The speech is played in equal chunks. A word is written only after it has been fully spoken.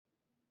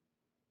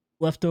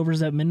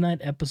Leftovers at Midnight,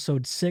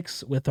 episode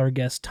 6, with our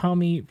guest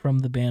Tommy from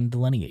the band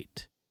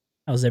Delineate.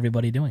 How's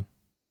everybody doing?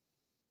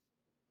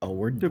 Oh,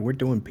 we're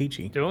doing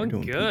peachy. Doing we're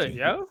doing good, peachy.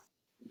 yo.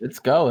 It's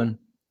going.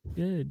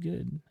 Good.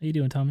 How you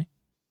doing, Tommy?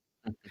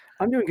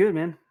 I'm doing good,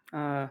 man.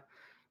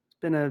 It's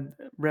been a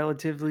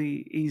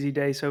relatively easy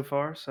day so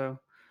far. So,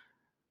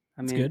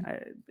 I That's mean, good. I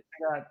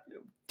got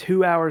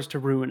 2 hours to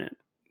ruin it.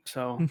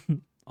 So,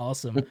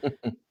 Awesome.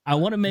 I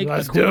want to make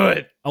Let's do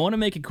it. I want to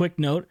make a quick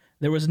note.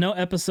 There was no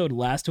episode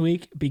last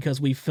week because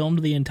we filmed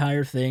the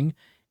entire thing,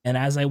 and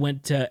as I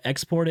went to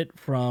export it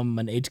from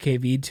an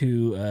HKV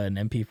to an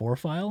MP4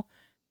 file,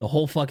 the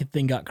whole fucking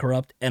thing got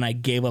corrupt, and I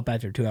gave up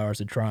after 2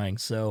 hours of trying.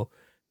 So,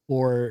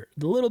 for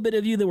the little bit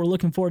of you that were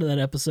looking forward to that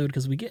episode,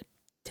 because we get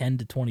 10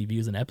 to 20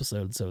 views an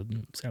episode, so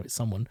it's gotta be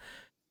someone.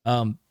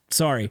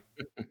 Sorry,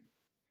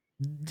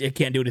 I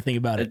can't do anything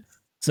about it.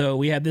 So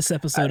we have this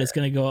episode. It's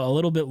gonna go a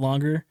little bit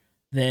longer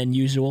than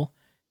usual,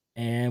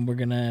 and we're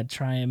gonna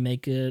try and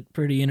make it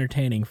pretty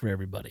entertaining for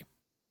everybody.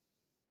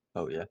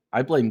 Oh yeah,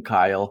 I blame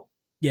Kyle.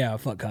 Yeah,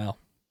 fuck Kyle.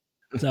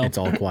 So It's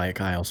all Quiet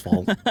Kyle's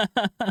fault.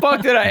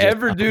 Fuck did I Just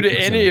ever do to 100%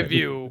 any of of it.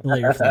 you? Well,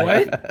 you're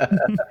fine.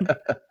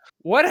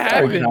 What Sorry,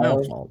 happened? Kyle.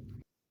 Kyle's fault.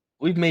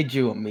 We've made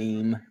you a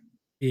meme.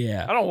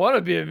 Yeah, I don't want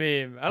to be a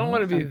meme. I don't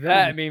want to be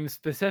that meme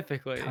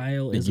specifically.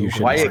 Kyle is You over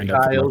should have Quiet signed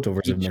up for Kyle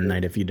Leftovers of teacher.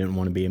 Midnight if you didn't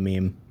want to be a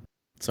meme.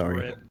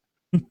 Sorry.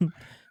 Rip.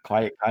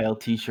 Quiet Kyle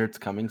t-shirts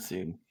coming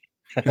soon.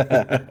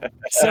 Shut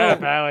So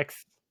up,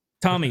 Alex.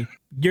 Tommy,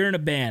 you're in a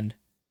band.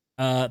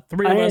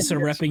 Three I of am, us are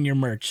yes. repping your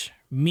merch.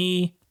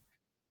 Me,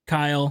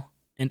 Kyle,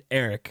 and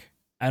Eric.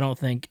 I don't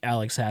think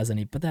Alex has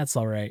any, but that's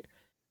all right.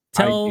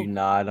 I do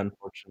not,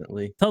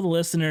 unfortunately. Tell the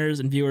listeners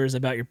and viewers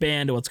about your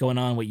band, what's going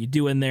on, what you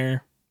do in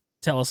there.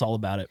 Tell us all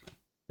about it,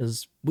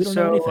 because we don't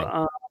know anything.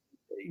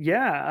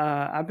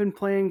 I've been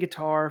playing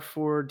guitar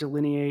for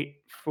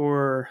Delineate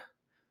for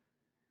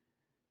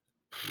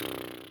a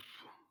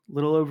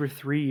little over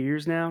 3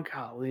 years now.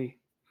 Golly.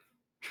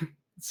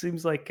 It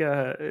seems like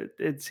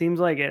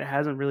it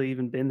hasn't really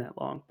even been that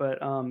long, but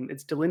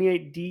it's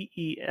Delineate,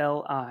 Delineate.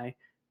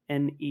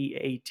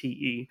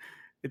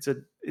 It's a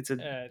It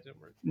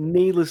didn't work.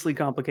 needlessly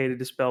complicated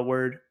to spell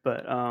word,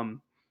 but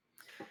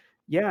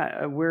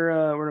we're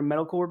a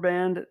metalcore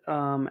band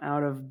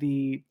out of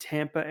the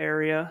Tampa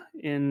area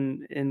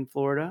in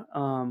Florida.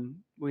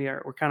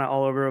 We're kind of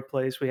all over the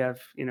place. We have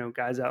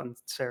guys out in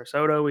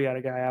Sarasota. We got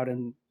a guy out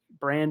in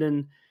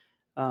Brandon.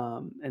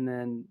 And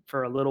then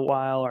for a little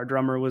while, our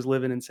drummer was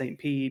living in St.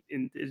 Pete,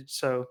 and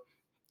so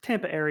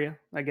Tampa area,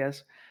 I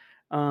guess.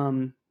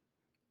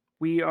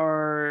 We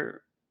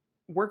are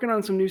working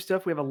on some new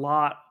stuff. We have a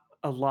lot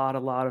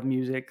of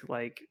music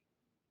like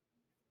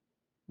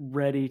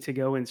ready to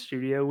go in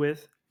studio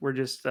with. We're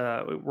just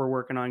we're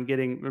working on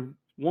getting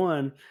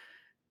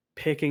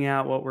picking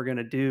out what we're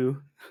gonna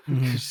do,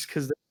 just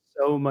because there's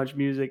so much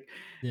music,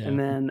 Yeah.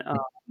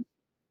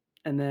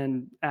 and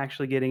then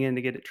actually getting in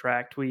to get it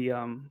tracked.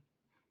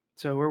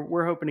 So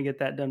we're hoping to get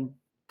that done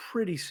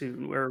pretty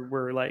soon.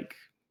 We're like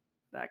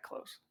that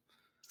close.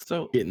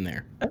 So Getting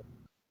there.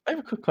 I have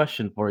a quick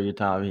question for you,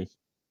 Tommy.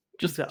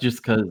 What's up?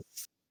 Just because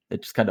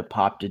it just kind of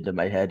popped into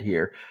my head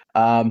here.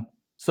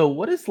 So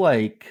what is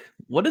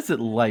it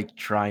like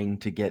trying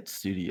to get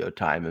studio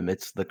time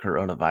amidst the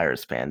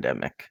coronavirus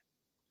pandemic?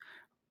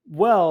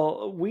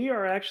 Well, we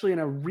are actually in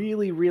a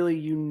really, really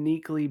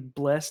uniquely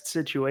blessed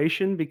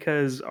situation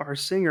because our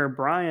singer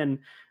Brian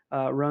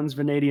runs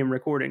Vanadium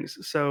Recordings,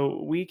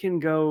 so we can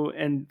go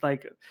and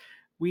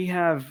we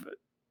have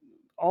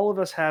all of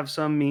us have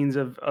some means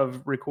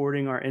of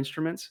recording our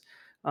instruments,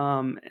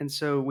 and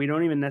so we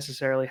don't even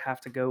necessarily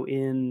have to go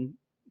in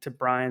to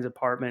Brian's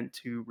apartment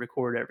to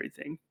record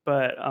everything,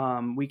 but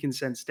we can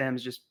send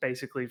stems just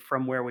basically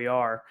from where we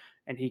are,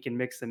 and he can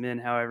mix them in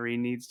however he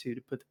needs to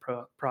put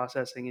the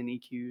processing and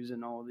EQs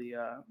and all the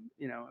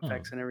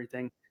effects and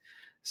everything.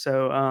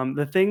 So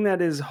the thing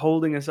that is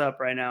holding us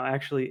up right now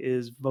actually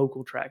is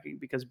vocal tracking,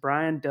 because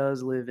Brian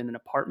does live in an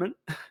apartment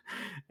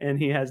and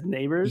he has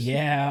neighbors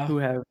Yeah. who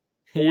have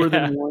more Yeah.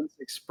 than once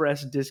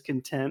expressed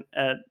discontent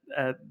at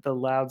the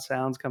loud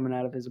sounds coming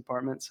out of his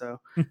apartment. So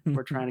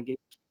we're trying to keep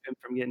him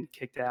from getting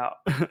kicked out.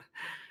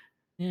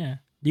 Yeah.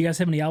 Do you guys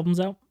have any albums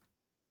out?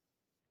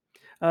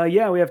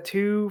 Yeah, we have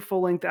 2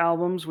 full-length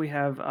albums. We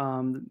have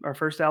our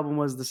first album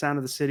was The Sound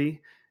of the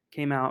City,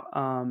 came out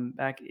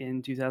back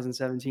in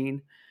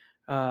 2017.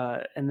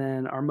 And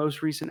then our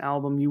most recent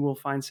album, You Will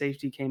Find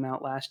Safety, came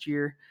out last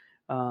year.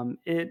 Both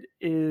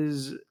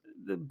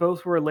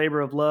were a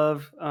labor of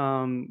love.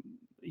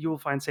 You Will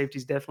Find Safety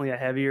is definitely a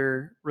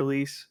heavier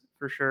release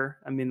for sure.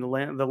 I mean, the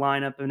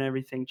lineup and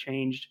everything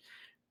changed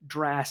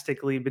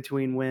drastically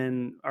between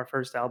when our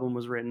first album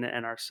was written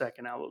and our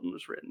second album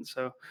was written.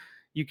 So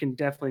you can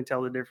definitely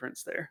tell the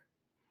difference there.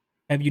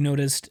 Have you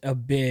noticed a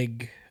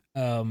big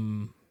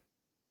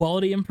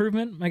quality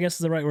improvement, I guess is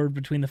the right word,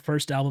 between the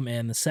first album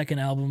and the second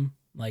album?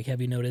 Like,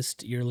 have you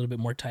noticed you're a little bit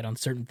more tight on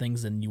certain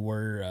things than you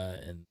were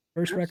in the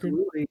first record?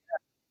 Absolutely.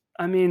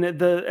 I mean,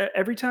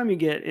 every time you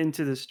get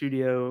into the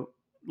studio,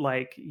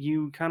 like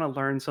you kind of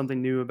learn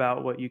something new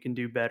about what you can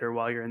do better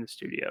while you're in the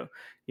studio.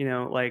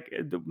 Like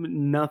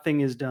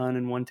nothing is done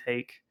in one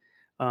take.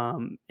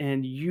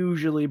 And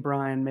usually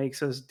Brian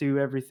makes us do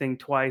everything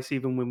twice,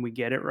 even when we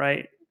get it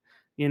right,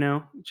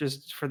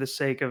 just for the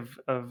sake of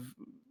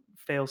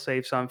fail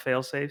safes on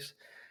fail safes.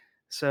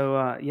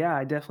 So yeah,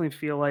 I definitely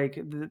feel like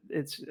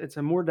it's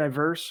a more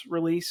diverse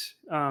release.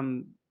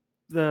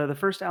 The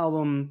first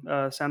album,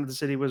 Sound of the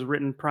City, was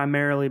written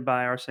primarily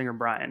by our singer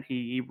Brian.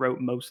 He wrote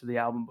most of the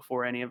album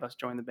before any of us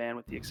joined the band,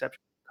 with the exception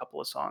of a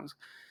couple of songs.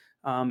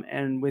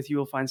 And with You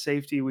Will Find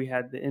Safety, we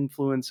had the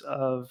influence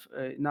of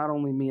not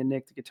only me and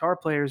Nick, the guitar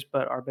players,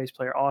 but our bass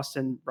player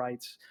Austin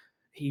writes.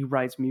 He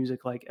writes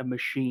music like a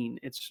machine.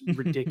 It's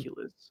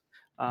ridiculous.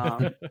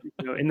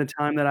 In the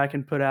time that I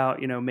can put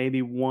out,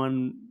 maybe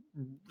one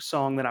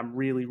song that I'm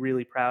really,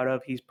 really proud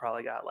of, he's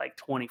probably got like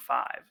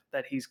 25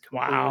 that he's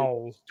completed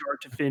Wow.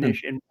 start to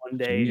finish in one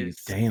day.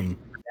 Jeez. Damn.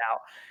 Out.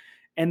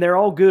 And they're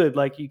all good.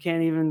 Like you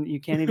can't even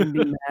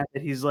be mad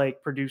that he's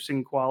like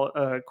producing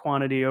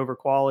quantity over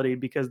quality,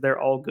 because they're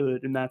all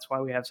good, and that's why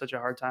we have such a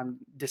hard time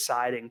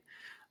deciding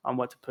on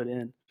what to put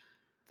in.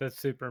 That's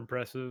super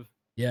impressive.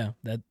 Yeah,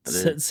 that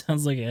It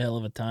sounds like a hell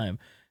of a time.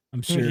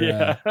 I'm sure.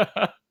 Yeah.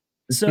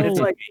 So It's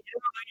like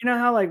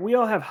how like we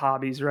all have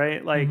hobbies,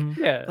 right? Like Mhm.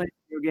 Yeah. play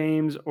video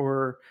games,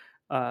 or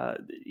uh,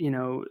 you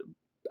know,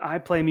 I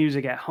play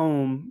music at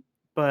home,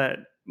 but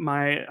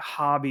my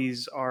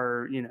hobbies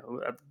are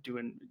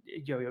doing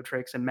yo-yo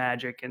tricks and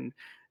magic and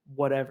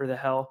whatever the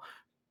hell.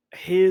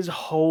 His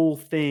whole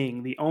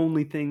thing, the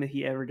only thing that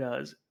he ever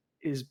does,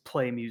 is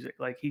play music.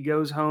 Like he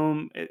goes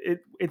home.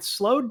 It's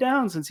slowed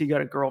down since he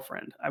got a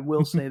girlfriend. I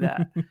will say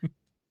that.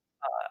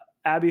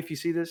 Abby, if you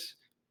see this.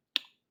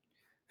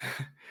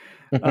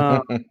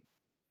 um,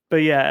 but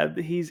yeah,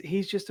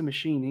 he's just a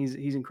machine.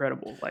 He's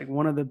incredible. Like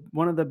one of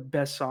the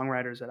best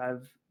songwriters that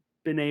I've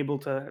been able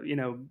to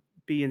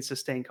be in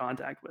sustained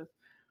contact with.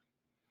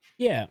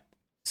 Yeah.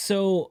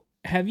 So,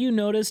 have you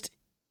noticed,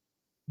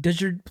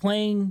 does your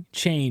playing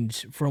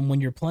change from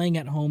when you're playing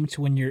at home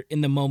to when you're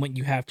in the moment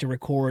you have to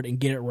record and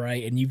get it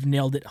right, and you've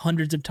nailed it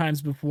hundreds of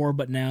times before,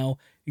 but now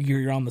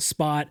you're on the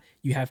spot,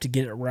 you have to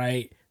get it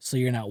right so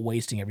you're not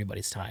wasting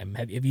everybody's time?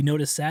 Have you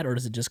noticed that, or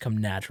does it just come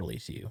naturally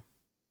to you?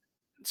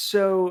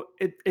 So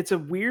it's a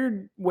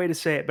weird way to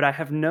say it, but I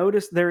have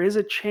noticed there is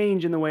a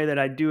change in the way that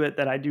I do it,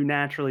 that I do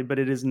naturally, but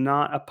it is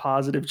not a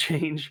positive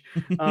change.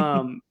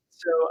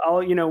 So I'll,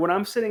 when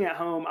I'm sitting at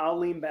home, I'll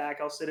lean back,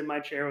 I'll sit in my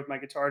chair with my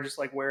guitar, just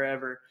like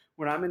wherever.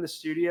 When I'm in the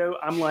studio,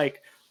 I'm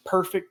like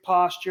perfect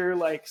posture,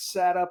 like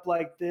sat up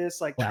like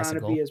this, like trying to be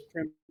Classical. as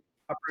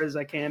proper as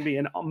I can be.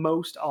 And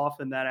most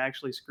often that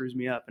actually screws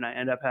me up, and I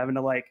end up having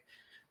to like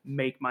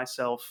make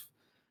myself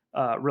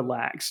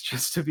relax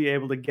just to be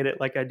able to get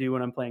it like I do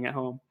when I'm playing at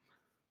home.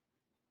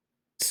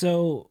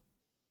 So,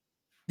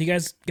 do you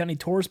guys got any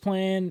tours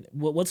planned?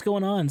 What's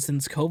going on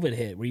since COVID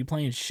hit? Were you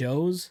playing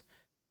shows?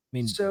 I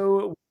mean,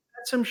 So we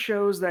had some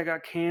shows that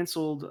got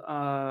canceled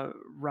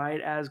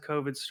right as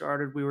COVID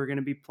started. We were going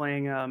to be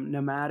playing.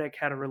 Nomadic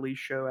had a release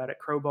show at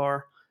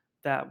Crowbar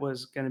that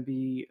was going to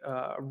be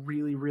a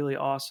really, really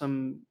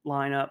awesome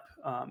lineup.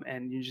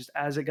 And just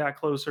as it got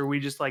closer, we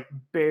just like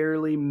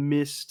barely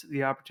missed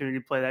the opportunity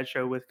to play that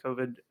show with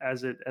COVID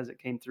as it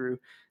came through.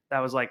 That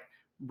was like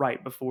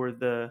right before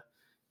the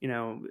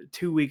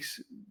 2 weeks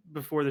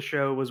before the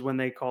show was when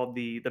they called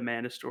the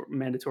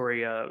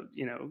mandatory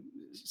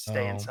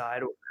stay oh,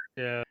 inside.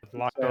 Yeah. So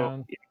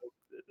Lockdown.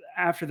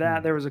 after that,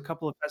 Hmm. there was a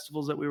couple of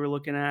festivals that we were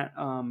looking at,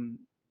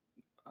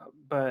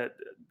 but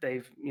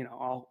they've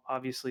all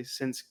obviously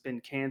since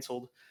been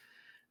canceled.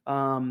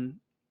 Um,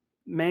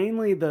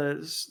 Mainly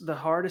the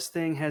hardest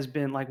thing has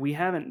been like we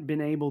haven't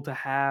been able to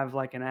have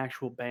like an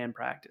actual band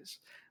practice.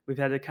 We've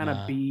had to kind of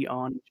uh, be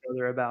on each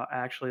other about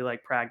actually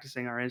like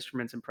practicing our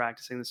instruments and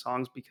practicing the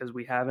songs, because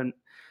we haven't,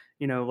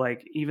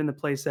 like even the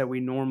place that we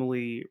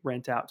normally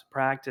rent out to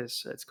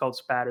practice, it's called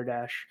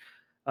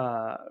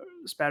uh,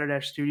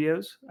 Spatterdash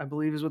Studios, I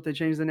believe is what they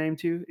changed the name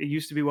to. It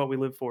used to be What We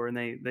Live For, and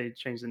they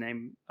changed the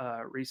name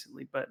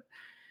recently. But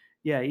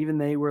yeah, even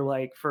they were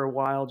like for a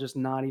while just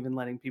not even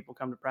letting people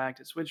come to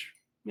practice, which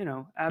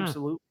Hmm.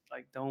 absolutely,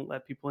 like don't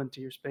let people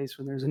into your space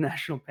when there's a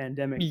national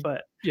pandemic. Y-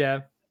 But Yeah.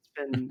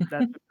 that's been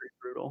pretty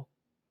brutal.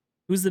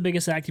 who's the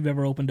biggest act you've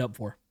ever opened up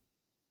for?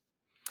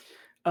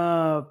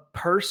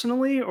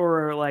 Personally,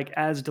 or like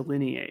as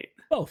delineate?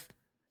 Both.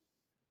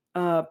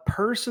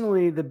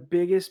 Personally, the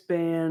biggest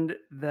band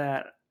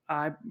that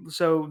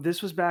so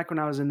this was back when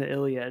I was in the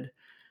Iliad.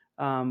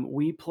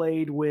 We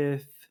played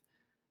with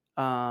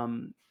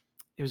um,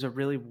 it was a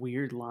really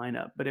weird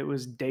lineup, but it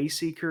was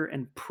Dayseeker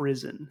and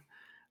Prison.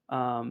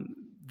 Um,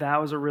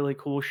 that was a really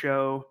cool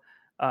show.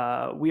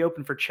 We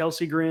opened for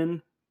Chelsea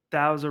Grin.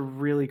 That was a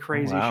really Oh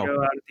crazy wow. show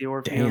out at the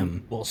Orpheum.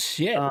 Damn. Well,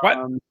 shit. What?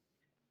 Um,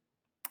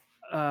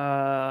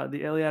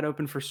 the Iliad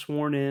opened for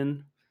Sworn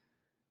In.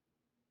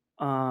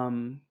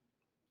 Um,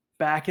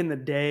 Back in the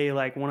day,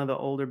 like one of the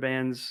older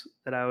bands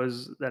that I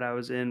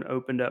was in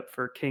opened up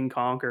for King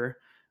Conquer.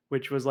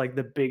 which was like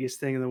the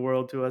biggest thing in the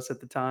world to us at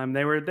the time.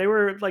 They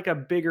were like a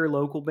bigger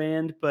local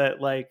band,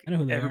 but like I know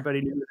who they are. everybody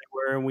knew who they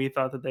were, and we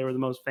thought that they were the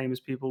most famous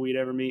people we'd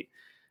ever meet.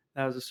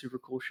 That was a super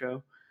cool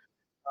show.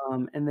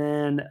 And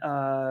then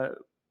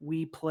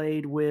we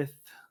played with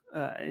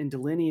in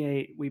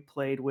Delineate. We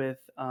played with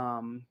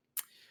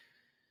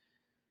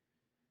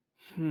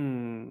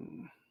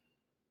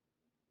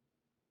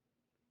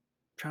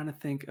trying to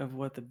think of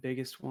what the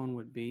biggest one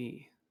would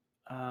be.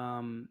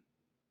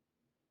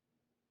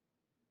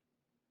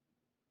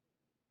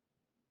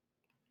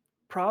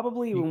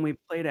 Probably when we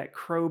played at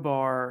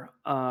Crowbar,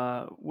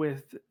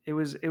 with it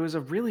was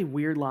a really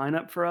weird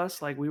lineup for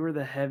us. Like we were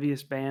the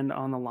heaviest band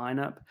on the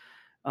lineup,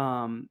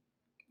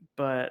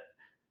 but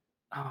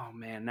oh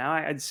man, now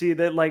I'd see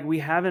that like we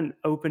haven't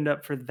opened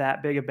up for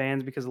that big of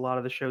bands because a lot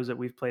of the shows that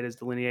we've played as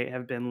Delineate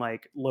have been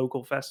like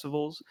local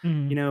festivals.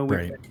 Mhm. You know, we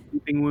Right. played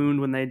Weeping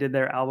Wound when they did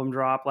their album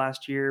drop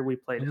last year. We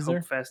played I was Hope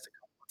there. Fest a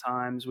couple of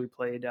times. We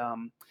played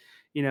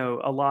you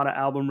know, a lot of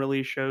album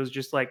release shows,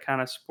 just like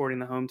kind of supporting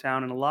the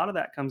hometown. And a lot of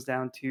that comes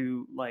down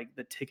to like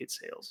the ticket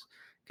sales.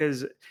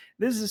 Because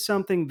this is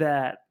something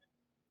that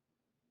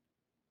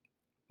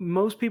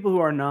most people who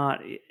are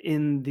not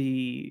in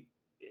the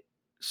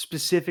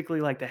specifically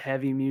like the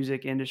heavy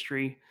music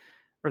industry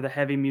or the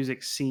heavy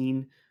music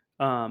scene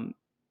um,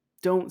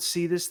 don't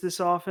see this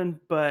often.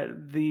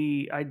 But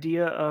the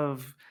idea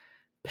of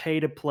pay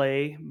to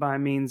play by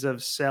means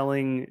of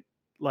selling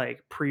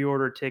like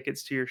pre-order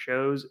tickets to your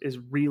shows is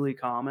really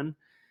common,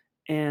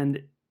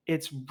 and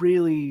it's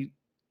really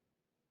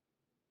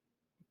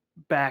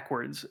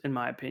backwards in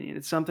my opinion.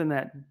 It's something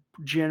that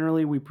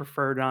generally we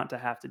prefer not to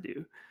have to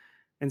do.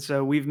 And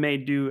so we've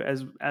made do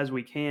as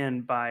we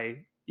can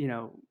by, you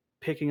know,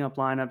 picking up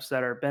lineups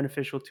that are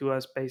beneficial to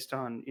us based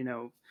on, you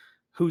know,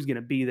 who's going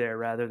to be there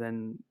rather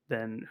than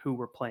who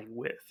we're playing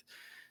with.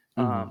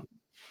 Mhm.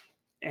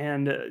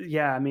 And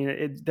yeah, I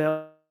mean,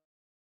 they'll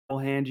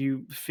hand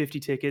you 50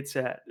 tickets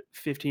at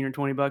 15 or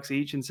 20 bucks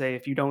each and say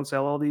if you don't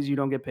sell all these, you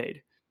don't get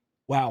paid.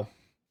 Wow.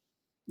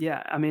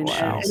 Yeah, I mean, and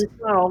Wow. it's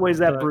not always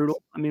that Sucks.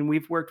 brutal. I mean,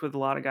 we've worked with a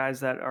lot of guys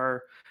that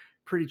are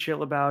pretty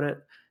chill about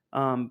it.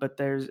 But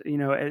there's, you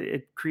know,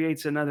 it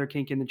creates another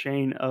kink in the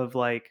chain of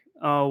like,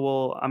 oh,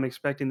 well, I'm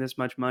expecting this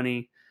much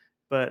money,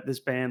 but this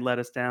band let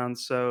us down,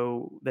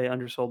 so they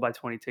undersold by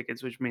 20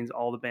 tickets, which means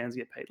all the bands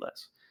get paid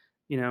less,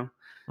 you know?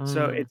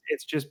 So Mm.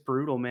 it's just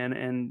brutal, man.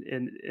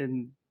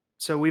 And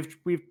so we've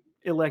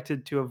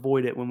elected to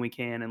avoid it when we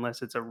can,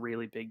 unless it's a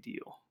really big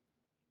deal.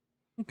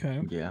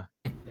 Okay. Yeah.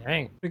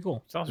 Dang, Pretty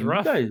cool. sounds You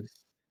rough.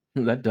 guys,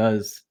 that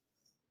does.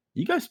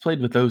 You guys played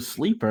with those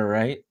Sleeper,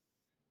 right?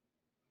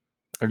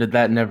 Or did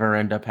that never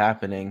end up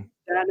happening?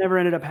 That never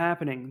ended up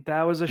happening.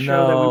 That was a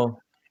show that we No.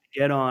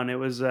 get on. It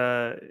was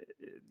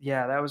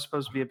yeah, that was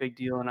supposed to be a big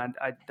deal, and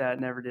I that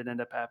never did end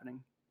up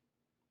happening.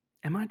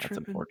 Am I That's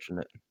tripping?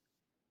 unfortunate.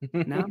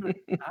 Now I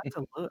have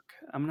to look.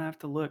 I'm gonna have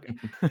to look.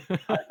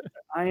 I,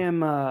 I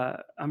am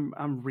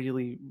I'm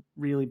really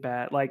really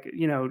bad. Like,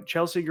 you know,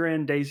 Chelsea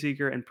Grin,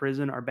 Dayseeker, and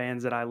Prison are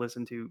bands that I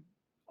listen to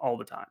all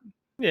the time.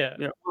 Yeah.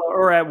 Yeah,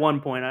 or at one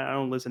point. I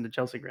don't listen to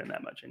Chelsea Grin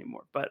that much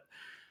anymore, but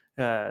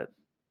uh,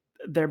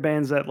 they're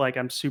bands that like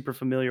I'm super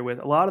familiar with.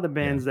 A lot of the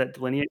bands that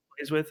Delineate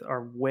plays with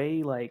are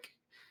way like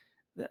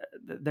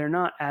they're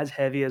not as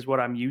heavy as what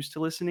I'm used to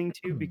listening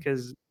to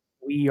because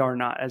we are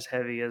not as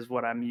heavy as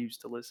what I'm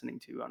used to listening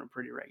to on a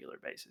pretty regular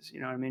basis.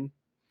 You know what I mean?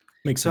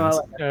 Makes So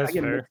sense. Yeah, I that's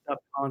get fair. mixed up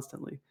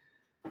constantly.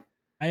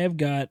 I have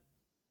got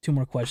two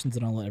more questions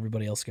and I'll let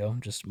everybody else go.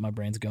 Just my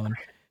brain's going.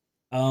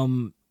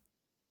 Um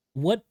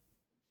what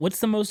what's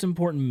the most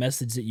important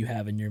message that you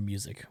have in your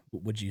music,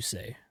 would you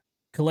say?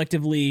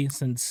 Collectively,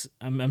 since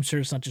I'm sure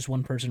it's not just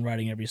one person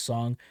writing every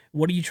song,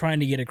 what are you trying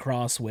to get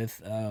across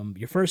with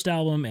your first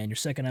album and your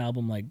second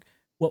album? Like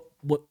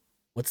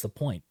what's the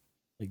point?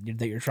 Like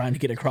that you're trying to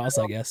get across,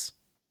 I guess.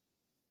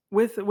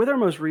 With our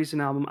most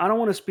recent album, I don't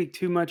want to speak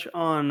too much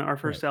on our Right.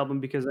 first album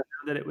because I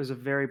know that it was a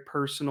very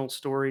personal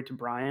story to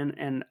Brian,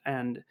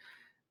 and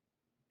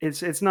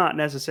it's not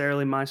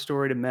necessarily my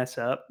story to mess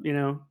up, you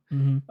know.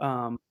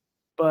 Mhm.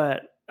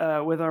 But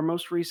with our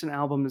most recent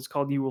album, it's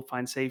called "You Will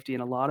Find Safety,"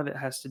 and a lot of it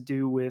has to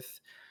do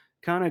with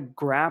kind of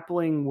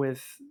grappling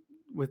with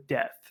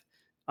death.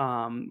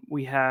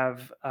 We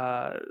have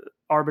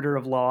 "Arbiter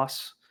of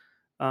Loss"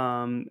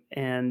 and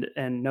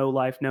 "No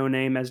Life, No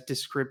Name" as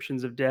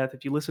descriptions of death.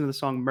 If you listen to the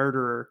song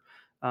 "Murderer,"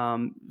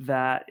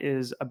 that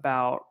is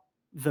about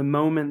the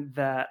moment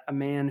that a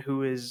man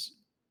who is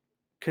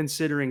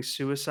considering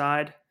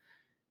suicide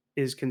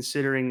is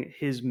considering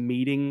his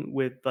meeting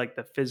with like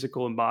the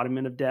physical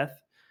embodiment of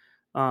death.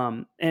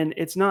 And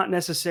it's not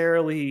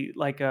necessarily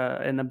like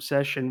an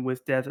obsession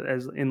with death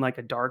as in like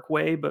a dark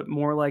way, but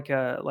more like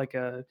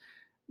a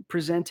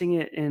presenting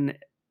it in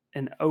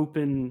an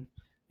open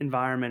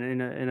environment,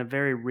 in a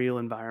very real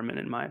environment,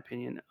 in my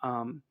opinion.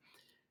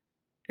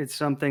 It's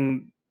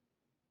something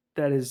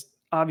that is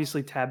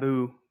obviously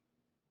taboo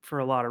for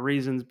a lot of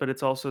reasons, but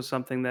it's also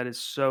something that is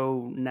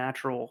so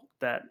natural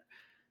that,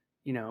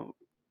 you know,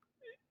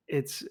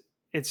 it's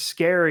it's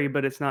scary,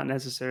 but it's not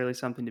necessarily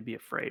something to be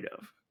afraid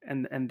of.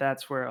 and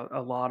that's where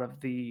a lot of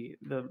the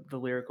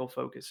lyrical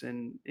focus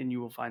in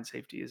You Will Find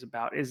Safety is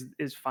about,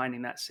 is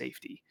finding that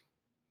safety.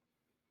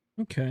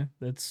 Okay,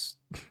 that's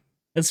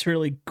that's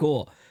really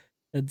cool.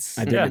 That's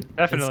I dig Yeah, it.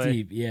 that's definitely.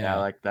 deep. Yeah, I Yeah.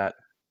 like that.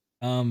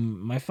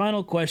 My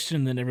final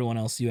question, then everyone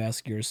else, you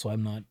ask yours, so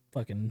I'm not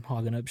fucking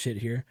hogging up shit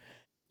here.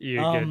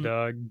 You good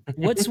dog.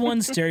 What's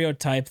one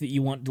stereotype that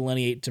you want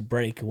Delineate to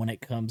break when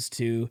it comes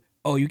to,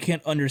 oh, you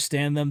can't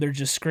understand them, they're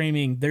just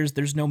screaming,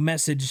 there's no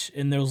message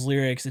in those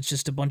lyrics, it's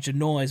just a bunch of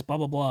noise, blah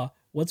blah blah.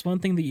 What's one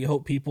thing that you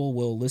hope people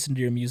will listen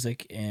to your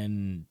music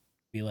and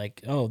be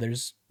like, oh,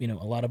 there's, a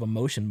lot of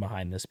emotion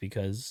behind this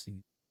because he's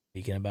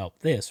speaking about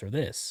this or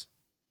this?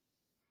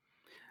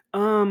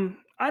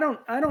 I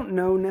don't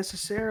know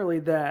necessarily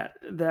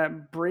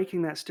that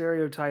breaking that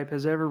stereotype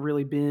has ever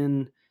really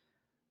been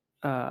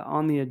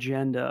on the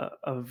agenda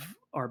of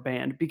our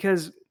band,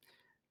 because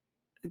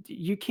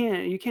you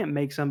can't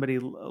make somebody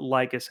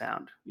like a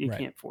sound. You Right.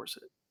 can't force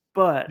it.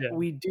 But Yeah.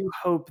 we do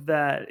hope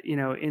that,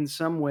 in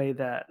some way,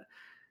 that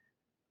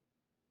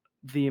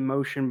the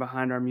emotion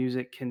behind our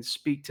music can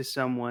speak to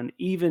someone,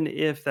 even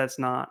if that's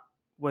not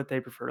what they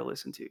prefer to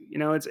listen to.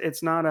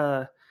 It's not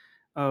a,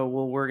 oh,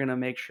 well, we're gonna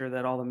make sure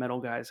that all the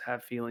metal guys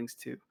have feelings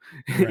too.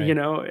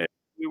 Right.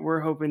 We're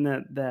hoping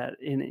that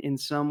in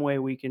some way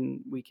we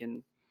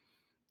can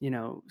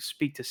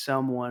speak to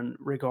someone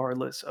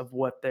regardless of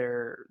what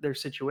their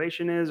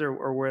situation is,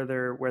 or where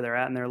they're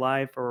at in their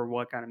life, or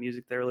what kind of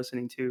music they're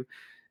listening to.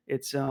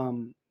 It's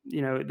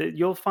that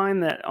you'll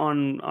find that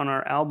on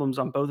our albums,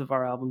 on both of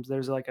our albums,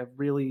 there's like a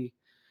really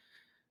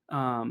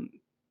um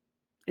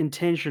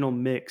intentional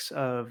mix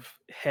of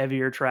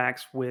heavier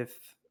tracks with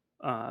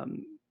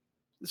um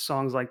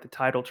songs like the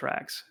title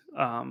tracks,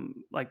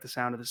 like The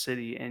Sound of the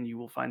City and You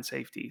Will Find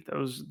Safety.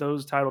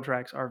 Those title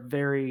tracks are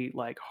very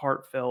like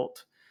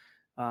heartfelt,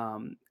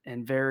 and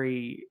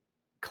very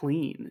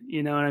clean.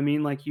 You know what I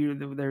mean? Like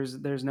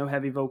there's no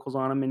heavy vocals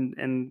on them,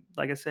 and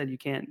like I said, you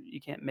can't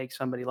make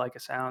somebody like a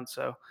sound.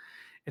 So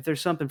if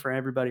there's something for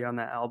everybody on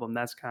that album,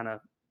 that's kind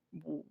of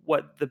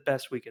what the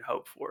best we could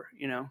hope for.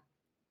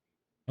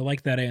 I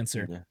like that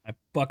answer. Yeah. I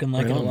fucking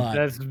like Right it a on. lot.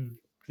 That's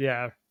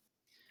yeah.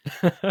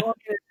 Well,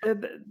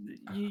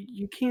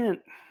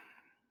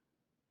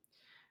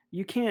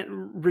 you can't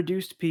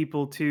reduce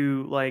people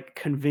to like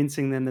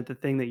convincing them that the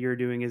thing that you're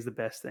doing is the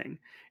best thing.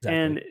 Exactly.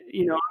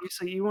 And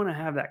obviously you want to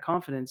have that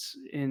confidence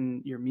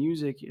in your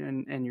music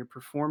and your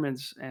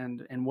performance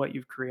and what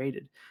you've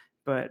created.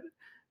 But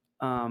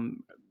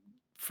um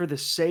for the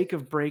sake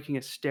of breaking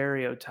a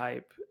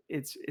stereotype,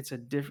 it's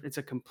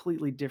a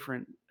completely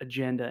different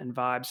agenda and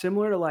vibe,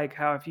 similar to like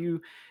how if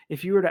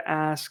you were to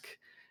ask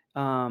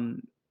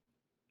um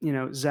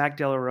Zach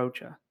De La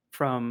Rocha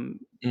from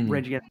Mhm.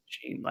 Rage Against the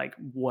Machine, like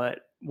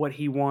what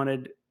he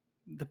wanted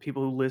the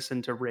people who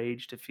listen to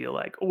Rage to feel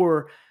like,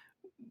 or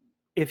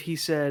if he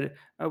said,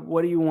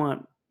 "What do you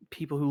want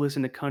people who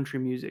listen to country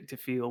music to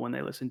feel when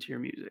they listen to your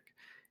music?"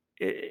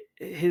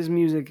 His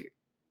music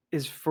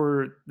is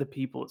for the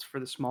people. It's for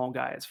the small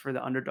guy. It's for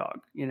the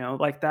underdog.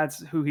 Like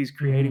that's who he's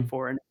creating Mhm.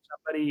 for. And if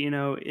somebody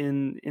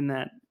in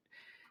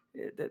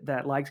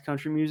that likes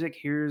country music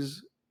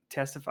hears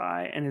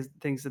Testify and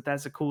thinks that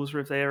that's the coolest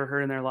riff they ever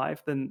heard in their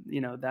life, then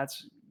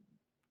that's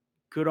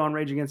good on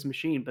Rage Against the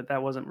Machine. But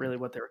that wasn't really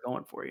what they were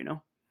going for.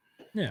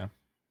 Yeah.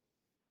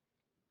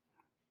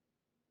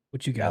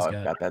 What you guys Now I've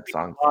got? got that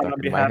song On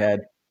stuck in my behalf of head.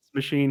 this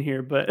machine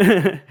here, but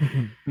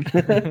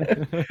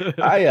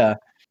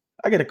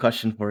I got a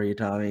question for you,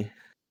 Tommy.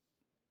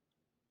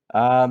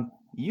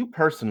 You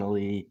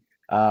personally,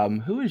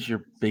 who is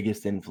your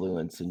biggest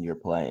influence in your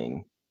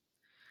playing?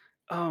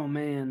 oh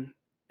man,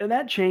 and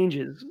that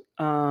changes.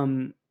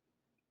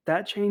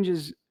 That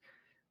changes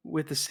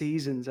with the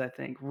seasons. I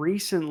think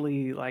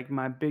recently, like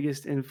my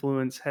biggest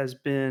influence has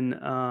been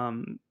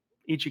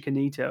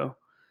Ichikanito.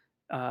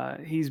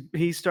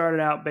 He started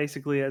out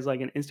basically as like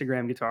an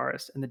Instagram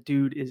guitarist, and the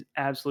dude is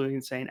absolutely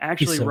insane. He's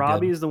Actually, so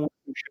Robbie good. is the one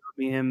who showed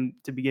me him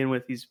to begin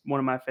with. He's one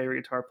of my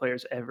favorite guitar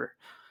players ever.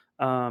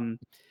 Um,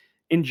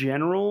 in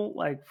general,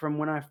 like from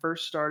when I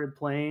first started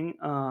playing,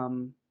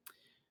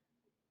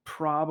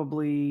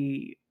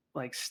 probably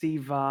like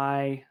Steve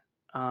Vai,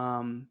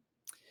 um,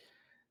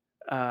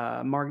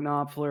 Mark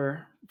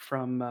Knopfler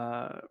from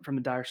the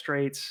Dire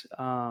Straits.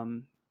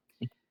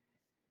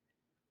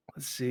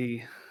 Let's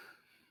see,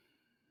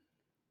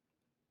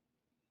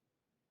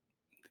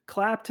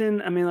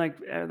 Clapton. I mean, like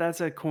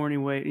that's a corny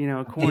way,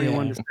 a corny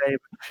one Yeah. to say.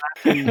 But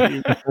Clapton,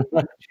 changed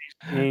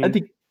the I game.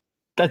 think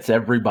that's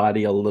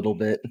everybody a little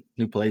bit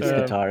who plays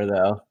Yeah, guitar,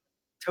 though.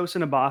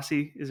 Tosin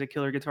Abasi is a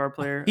killer guitar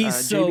player. He's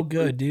so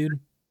good, dude.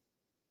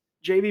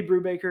 JB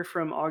Brubaker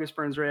from August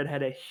Burns Red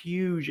had a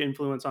huge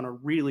influence on a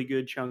really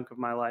good chunk of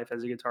my life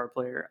as a guitar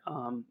player.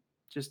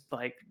 Just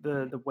like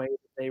the way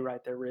that they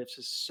write their riffs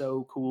is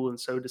so cool and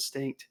so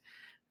distinct.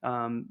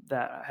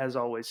 That has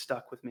always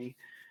stuck with me.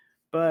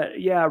 But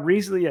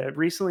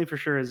recently for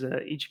sure is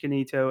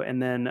Ichikanito,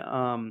 and then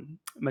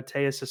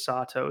Mateus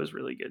Sasato is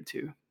really good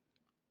too.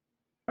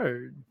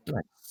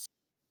 Nice.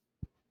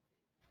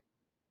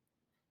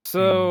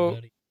 So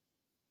Buddy.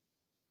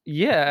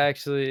 Yeah,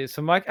 actually.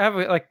 So Mike, I have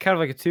like kind of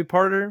like a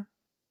two-parter.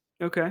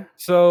 Okay.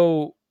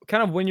 So,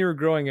 kind of when you were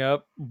growing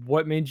up,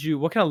 what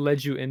kind of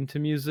led you into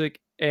music?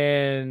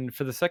 And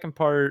for the second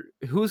part,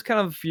 who's kind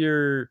of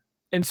your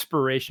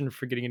inspiration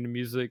for getting into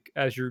music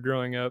as you're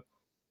growing up?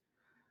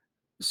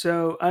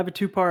 So I have a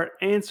two-part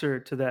answer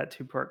to that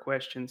two-part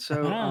question.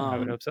 So I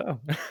would hope so.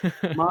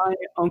 my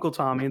Uncle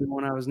Tommy, the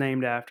one I was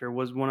named after,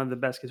 was one of the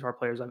best guitar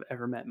players I've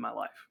ever met in my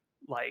life.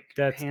 Like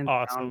That's hands down,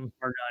 awesome.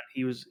 bar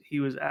none. He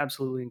was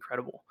absolutely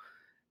incredible.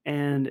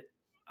 And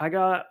I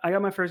got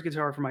my first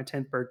guitar for my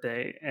 10th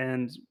birthday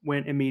and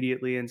went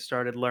immediately and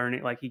started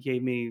learning. Like he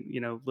gave me,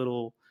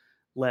 little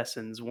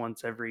lessons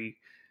once every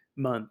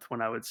month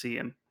when I would see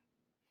him.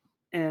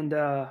 And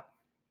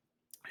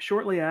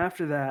shortly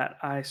after that,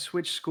 I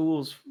switched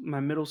schools. My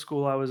middle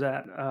school I was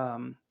at,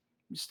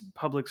 just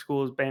public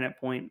schools, Bayonet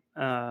Point,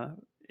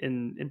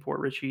 in Port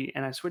Richey,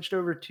 and I switched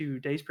over to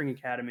Dayspring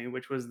Academy,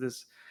 which was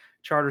this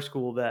charter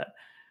school that,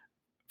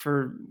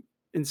 for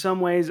in some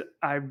ways,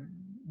 I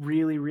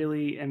really,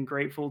 really am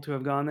grateful to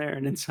have gone there,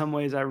 and in some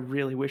ways, I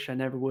really wish I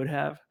never would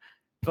have.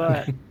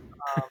 But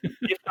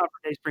if not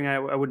for Dayspring,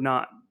 I would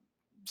not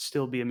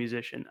still be a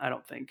musician. I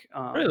don't think.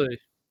 Really?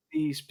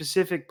 The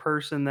specific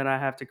person that I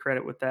have to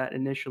credit with that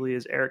initially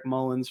is Eric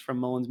Mullins from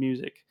Mullins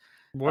Music.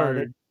 They're Word.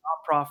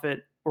 a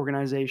nonprofit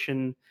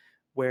organization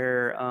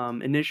where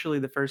initially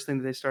the first thing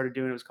that they started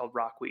doing was called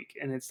Rock Week,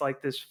 and it's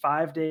like this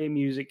 5-day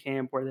music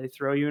camp where they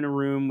throw you in a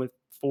room with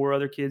 4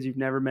 other kids you've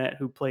never met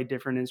who play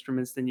different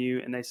instruments than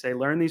you, and they say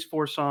learn these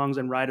 4 songs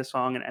and write a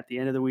song, and at the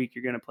end of the week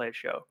you're going to play a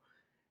show,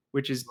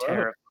 which is Whoa.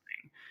 terrifying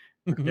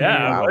Yeah,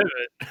 I and Wow.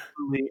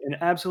 believe it.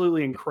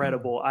 absolutely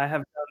incredible. I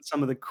have done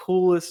some of the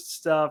coolest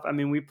stuff. I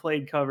mean, we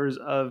played covers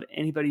of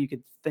anybody you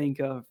could think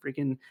of,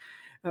 freaking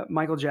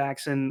Michael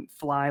Jackson,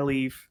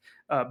 Flyleaf,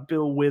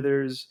 Bill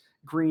Withers,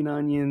 Green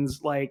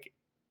Onions, like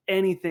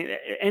anything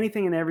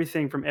and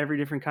everything from every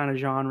different kind of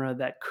genre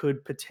that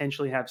could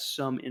potentially have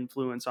some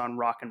influence on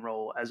rock and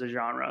roll as a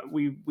genre.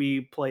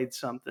 We played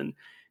something,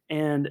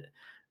 and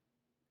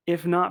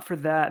if not for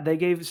that,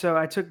 so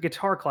I took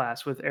guitar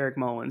class with Eric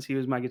Mullins. He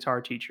was my guitar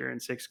teacher in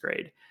 6th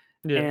grade,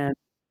 Yeah. and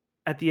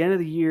at the end of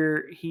the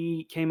year,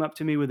 he came up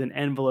to me with an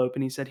envelope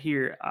and he said,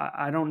 "Here,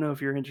 I don't know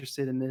if you're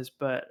interested in this,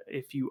 but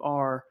if you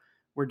are,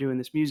 we're doing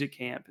this music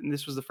camp." And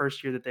this was the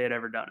first year that they had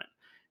ever done it.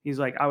 He's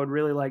like, "I would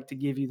really like to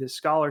give you this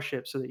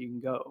scholarship so that you can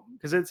go."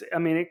 Because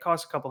it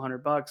costs a couple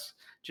 $100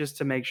 just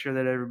to make sure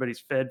that everybody's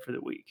fed for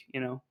the week, you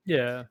know?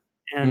 Yeah.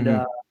 And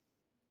Mhm.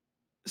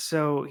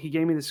 so he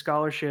gave me the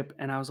scholarship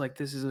and I was like,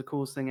 "This is the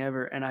coolest thing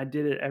ever." And I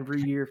did it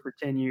every year for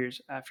 10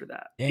 years after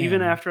that.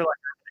 Even Damn. after like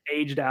I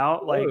aged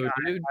out, like Whoa,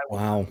 dude. I was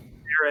Wow.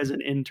 there as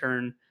an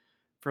intern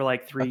for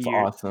like 3 That's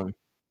years. awesome.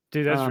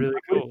 Dude, that's really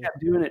I would have cool. kept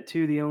doing it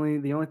too. The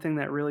only thing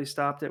that really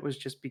stopped it was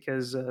just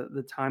because,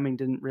 the timing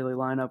didn't really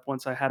line up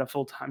once I had a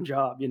full-time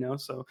job, you know?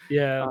 So,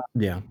 Yeah. uh,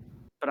 Yeah.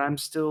 but I'm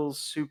still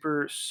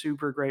super,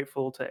 super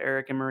grateful to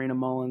Eric and Marina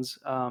Mullins,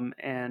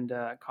 and,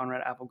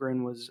 Conrad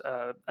Appelgren was,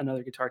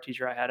 another guitar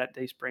teacher I had at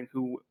Dayspring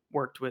who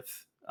worked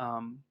with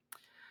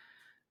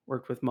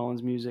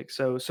Mullins Music.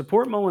 So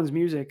support Mullins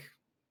Music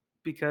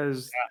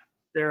because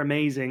they're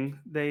amazing.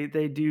 They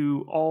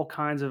do all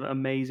kinds of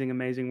amazing,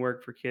 amazing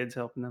work for kids,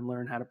 helping them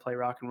learn how to play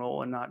rock and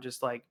roll and not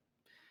just like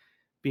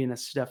being a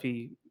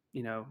stuffy,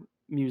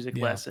 music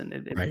Yeah. lesson.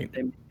 Right. They make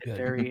it Good.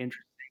 very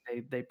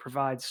interesting. They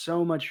provide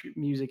so much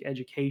music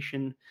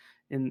education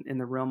in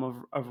the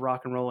realm of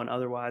rock and roll and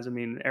otherwise. I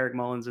mean, Eric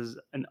Mullins is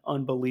an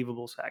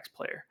unbelievable sax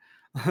player.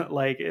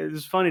 Like it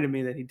was funny to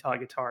me that he taught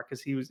guitar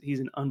because he's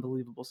an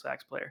unbelievable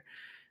sax player.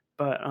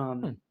 But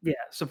Hmm. yeah,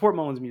 support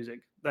Mullins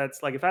Music.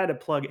 That's like if I had to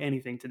plug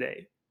anything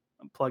today,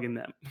 I'm plugging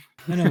them.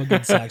 I know a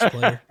good sax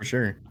player. For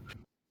sure.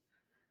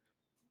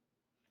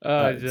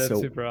 Oh, dude, that's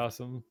So super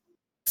awesome.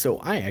 So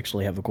I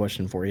actually have a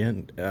question for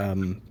you.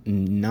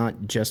 Not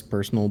just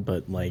personal,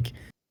 but like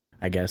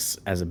I guess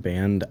as a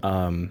band.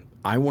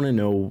 I want to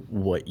know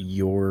what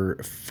your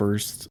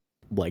first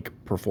like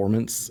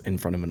performance in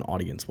front of an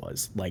audience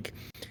was. Like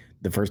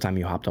the first time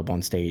you hopped up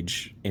on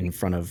stage in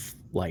front of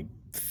like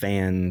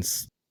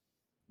fans,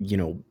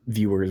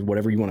 viewers,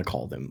 whatever you want to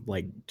call them.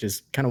 Like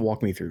just kind of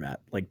walk me through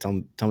that. Like tell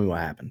me what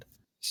happened.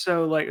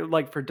 So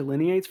like for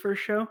Delineate's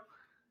first show,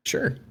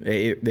 Sure.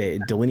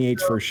 It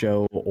delineates first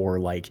show or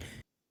like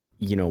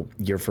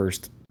your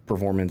first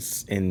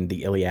performance in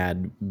the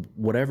Iliad,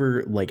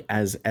 whatever, like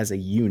as a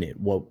unit,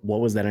 what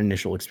was that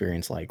initial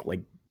experience like?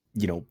 Like,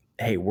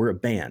 hey, we're a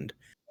band.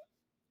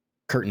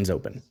 Curtains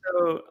open.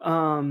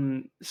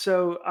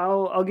 so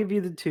I'll give you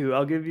the two.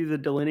 I'll give you the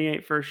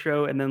Delineate first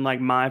show and then like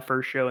my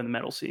first show in the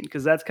metal scene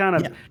because that's kind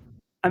of Yeah.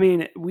 I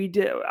mean,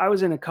 I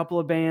was in a couple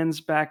of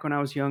bands back when I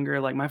was younger.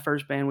 Like my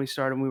first band we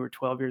started when we were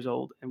 12 years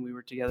old and we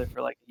were together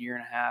for like a year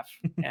and a half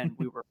and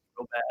we were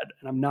real bad.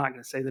 And I'm not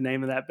going to say the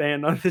name of that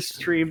band on this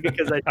stream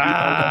because I love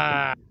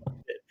Ah,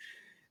 it.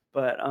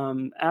 But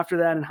after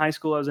that in high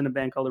school, I was in a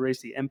band called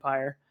Erase the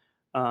Empire.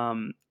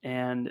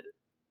 And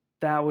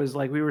that was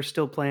like we were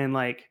still playing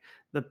like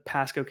the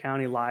Pasco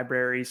County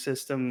Library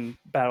System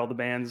Battle of the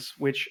Bands,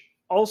 which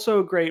also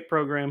a great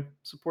program.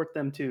 Support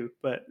them too.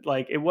 But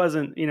like it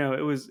wasn't,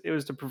 it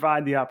was to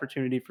provide the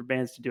opportunity for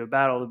bands to do a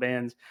battle of the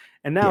bands,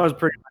 and that Yeah. was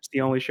pretty much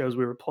the only shows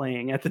we were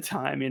playing at the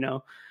time.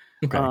 Okay.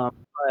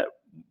 But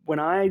when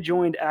I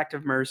joined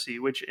Active Mercy,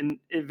 which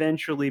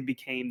eventually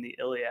became the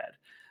Iliad,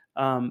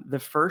 the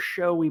first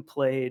show we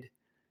played,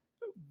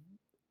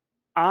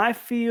 I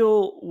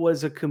feel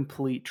was a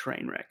complete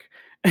train wreck.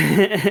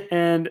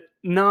 And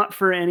not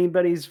for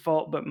anybody's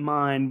fault but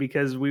mine,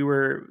 because I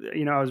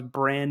was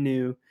brand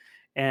new,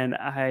 and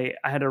I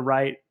had to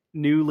write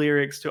new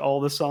lyrics to all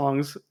the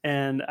songs,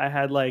 and I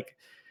had like,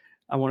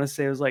 I want to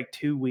say it was like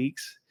 2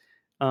 weeks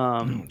Oh,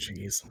 um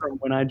jeez. from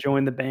when I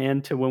joined the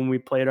band to when we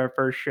played our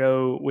first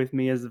show with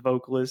me as the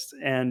vocalist,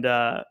 and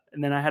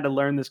then I had to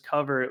learn this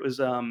cover. It was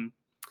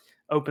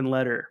Open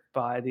Letter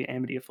by the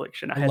Amity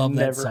Affliction. I I had love that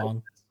never heard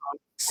song. that song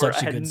before. I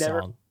Such a had good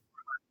never song.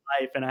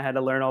 life, and I had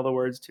to learn all the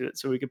words to it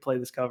so we could play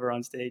this cover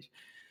on stage.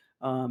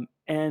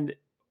 And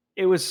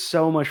it was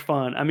so much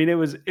fun. I mean, it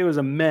was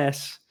a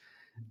mess,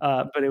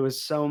 but it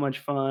was so much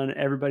fun.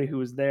 Everybody who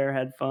was there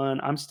had fun.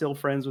 I'm still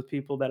friends with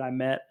people that I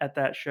met at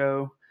that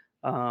show.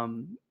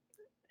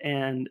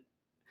 And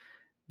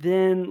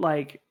then,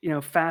 like,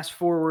 fast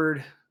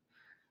forward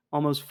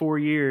almost 4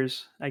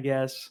 years, I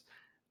guess,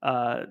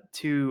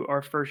 to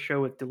our first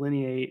show with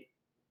Delineate.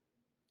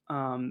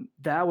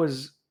 That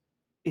was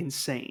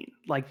insane.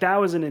 Like, that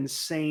was an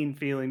insane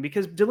feeling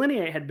because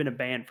Delineate had been a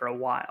band for a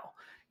while,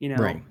 you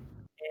know, Right.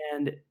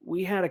 and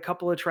we had a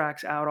couple of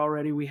tracks out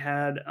already. We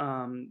had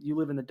You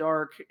Live in the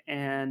Dark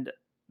and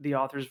The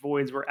Author's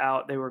Voids were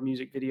out. They were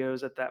music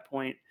videos at that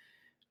point.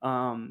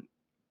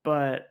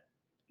 But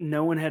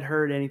no one had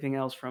heard anything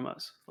else from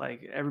us.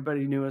 Like,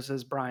 everybody knew us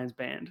as Brian's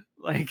band.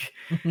 Like,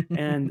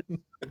 and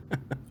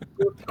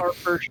booked our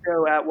first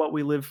show at What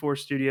We Live For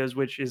Studios,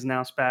 which is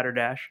now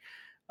Spatterdash.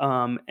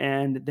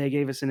 And they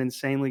gave us an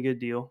insanely good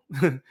deal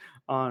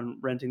on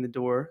renting the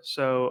door.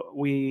 So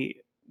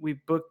we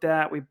booked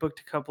that. We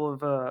booked a couple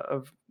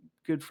of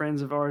good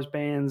friends of ours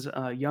bands,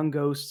 Young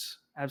Ghosts,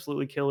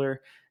 absolutely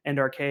killer, and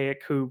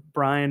Archaic, who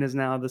Brian is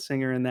now the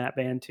singer in that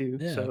band too.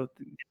 Yeah. So it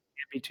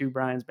can't be two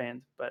Brian's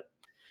bands, but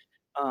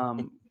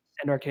and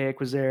Archaic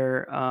was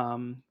there.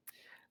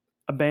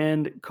 A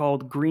band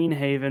called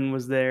Greenhaven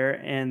was there,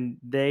 and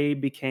they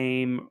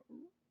became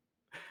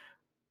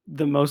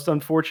the most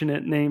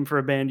unfortunate name for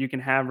a band you can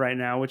have right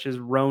now, which is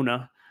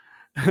Rona.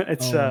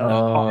 It's Oh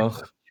no.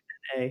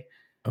 RNA.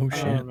 Oh Oh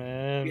shit.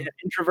 man. Yeah,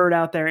 Introvert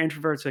out there.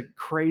 Introvert's a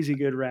crazy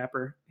good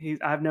rapper.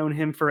 I've known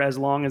him for as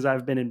long as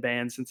I've been in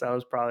bands, since I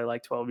was probably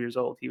like 12 years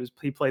old.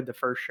 He played the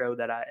first show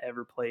that I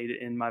ever played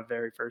in my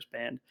very first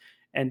band,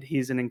 and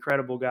he's an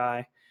incredible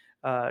guy.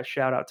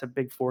 Shout out to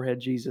Big Forehead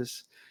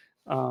Jesus.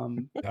 Shout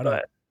But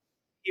out.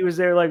 he was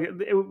there. Like,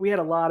 we had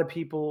a lot of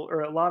people,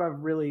 or a lot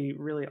of really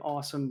really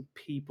awesome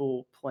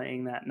people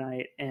playing that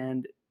night,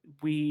 and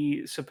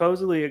we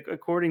supposedly,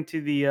 according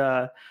to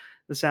the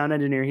sound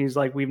engineer, he's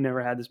like, we've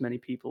never had this many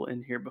people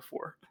in here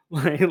before.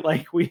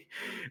 Like we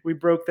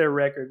broke their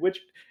record,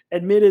 which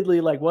admittedly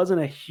like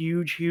wasn't a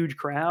huge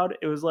crowd.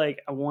 It was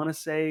like, I want to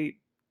say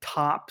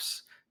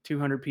tops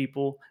 200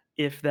 people,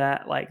 if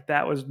that. Like,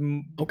 that was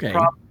Okay.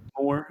 probably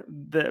more.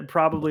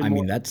 Probably I more.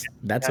 mean, that's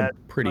a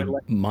had, pretty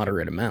like,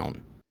 moderate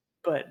amount.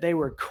 but they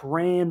were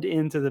crammed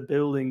into the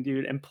building,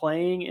 dude, and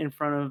playing in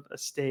front of a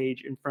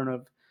stage, in front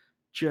of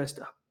just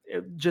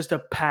just a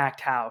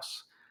packed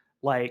house.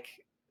 Like,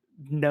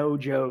 no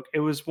joke. It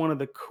was one of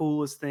the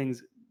coolest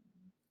things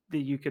that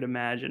you could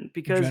imagine,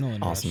 because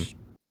Adrenaline Awesome. rush.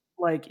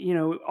 like,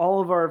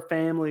 all of our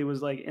family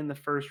was like in the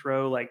first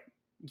row, like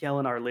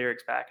yelling our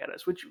lyrics back at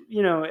us, which,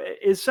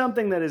 is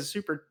something that is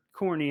super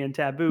corny and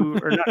taboo,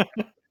 or not,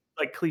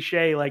 like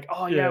cliche, like,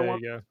 oh yeah, I Yeah,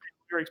 want yeah.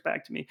 lyrics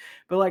back to me.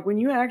 But like, when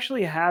you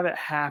actually have it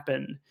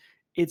happen,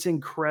 it's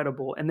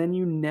incredible, and then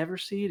you never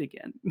see it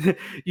again.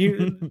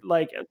 You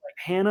like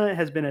Hannah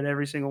has been at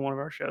every single one of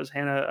our shows.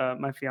 Hannah,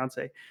 my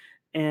fiance,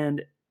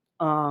 and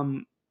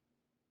um,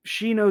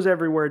 she knows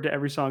every word to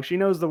every song. She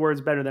knows the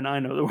words better than I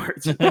know the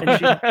words,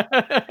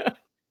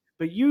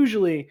 but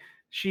usually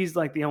she's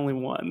like the only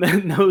one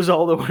that knows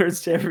all the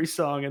words to every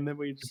song, and then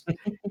we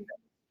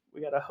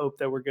gotta hope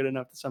that we're good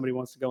enough that somebody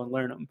wants to go and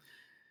learn them.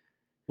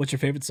 What's your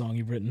favorite song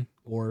you've written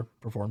or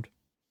performed?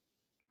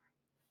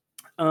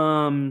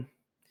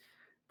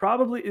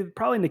 Probably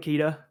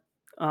Nikita.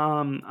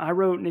 I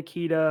wrote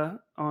Nikita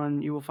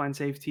on You Will Find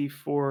Safety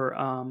for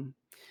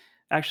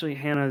actually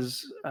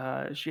Hannah's.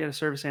 She had a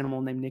service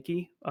animal named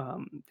Nikki.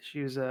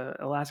 She was a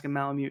Alaskan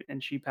Malamute,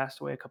 and she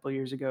passed away a couple of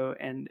years ago,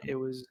 and it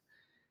was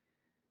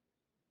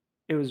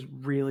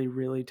really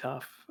really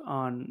tough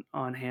on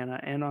Hannah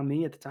and on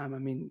me at the time. I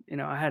mean,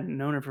 I hadn't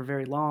known her for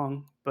very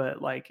long,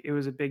 but like, it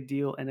was a big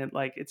deal, and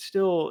it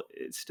still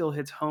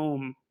hits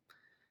home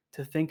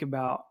to think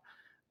about.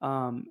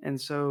 And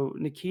so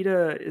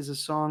Nikita is a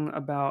song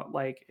about,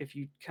 like, if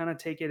you kind of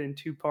take it in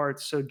two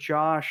parts. So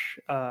Josh,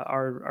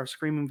 our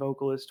screaming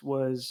vocalist,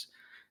 was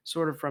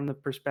sort of from the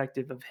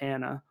perspective of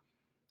Hannah,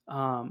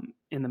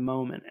 in the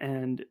moment,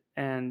 and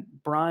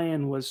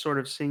Brian was sort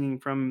of singing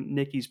from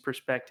Nikki's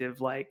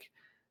perspective, like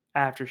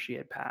after she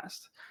had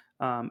passed.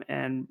 You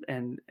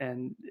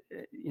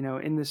know,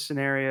 in this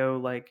scenario,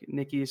 like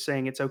Nikki is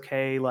saying, it's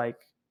okay. Like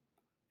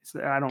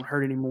I don't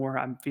hurt anymore.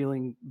 I'm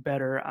feeling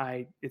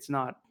better. It's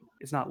not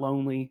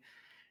lonely.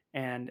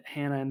 And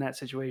Hannah in that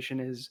situation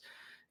is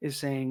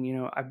saying, you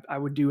know, I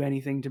would do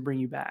anything to bring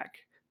you back.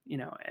 You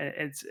know,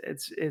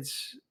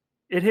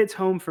 it hits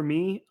home for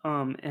me.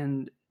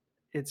 And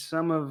it's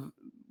some of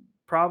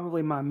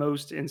probably my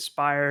most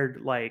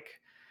inspired like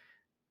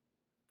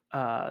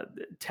uh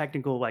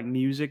technical like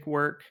music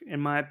work in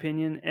my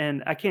opinion,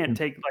 and I can't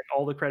take like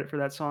all the credit for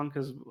that song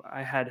because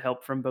I had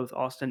help from both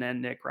Austin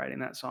and Nick writing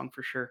that song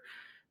for sure.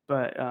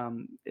 But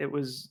it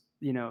was,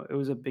 you know, it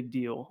was a big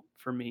deal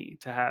for me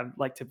to have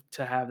like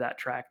to have that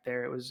track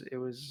there.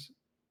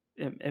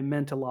 It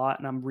meant a lot,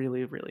 and I'm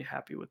really really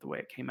happy with the way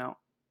it came out.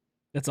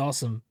 That's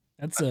awesome.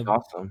 That's a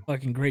Awesome.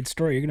 fucking great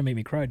story. You're gonna make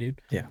me cry,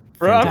 dude. Yeah.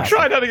 Bro, I'm fantastic.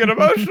 trying not to get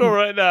emotional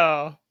right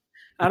now.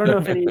 I don't know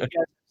if any of you guys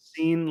have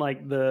seen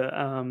like the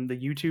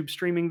YouTube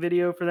streaming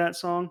video for that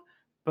song,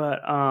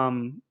 but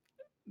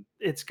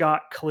it's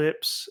got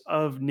clips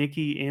of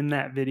Nikki in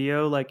that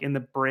video, like in the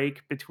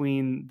break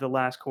between the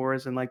last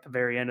chorus and like the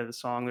very end of the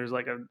song. There's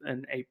like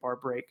an 8-bar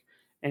break,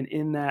 and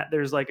in that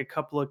there's like a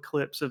couple of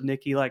clips of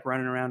Nikki like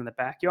running around in the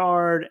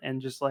backyard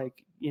and just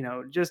like, you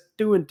know, just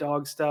doing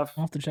dog stuff.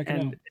 I'll have to check it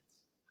And out. it's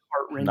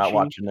heart Not wrenching.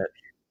 watching it.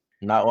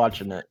 Not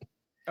watching it.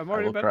 I'm I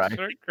already will about cry. to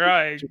start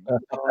crying.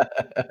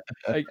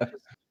 Like,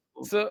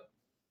 so,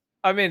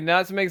 I mean,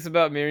 not to make this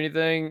about me or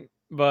anything,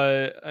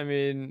 but I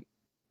mean,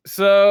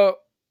 so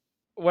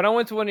when I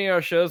went to one of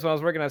your shows when I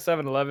was working at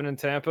 7-Eleven in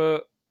Tampa,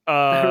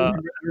 I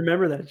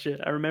remember that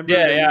shit. I remember.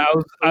 yeah, that yeah, you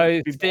were supposed to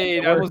I be back stayed.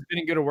 at I work. almost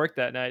didn't go to work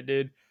that night,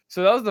 dude.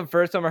 So that was the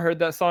first time I heard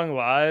that song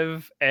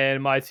live,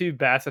 and my 2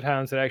 basset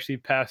hounds had actually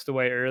passed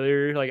away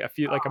earlier, like a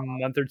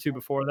month or 2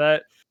 before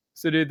that.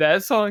 So, dude,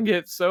 that song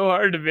hits so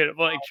hard to me. I'm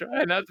like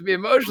trying not to be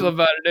emotional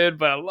about it, dude,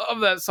 but I love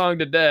that song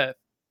to death.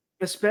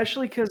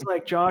 Especially because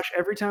like Josh,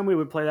 every time we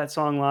would play that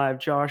song live,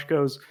 Josh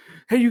goes,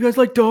 "Hey, you guys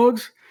like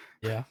dogs?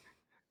 Yeah.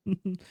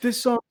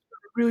 This song is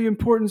a really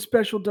important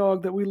special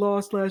dog that we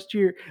lost last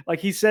year." Like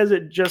he says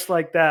it just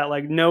like that,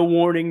 like no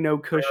warning, no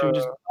cushion,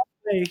 just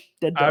hey,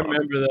 dead I dog.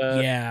 remember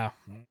that. Yeah.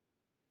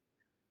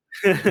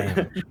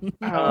 Damn.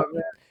 Oh,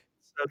 man.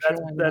 So Trying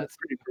that's not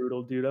pretty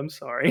brutal, dude. I'm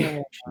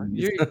sorry.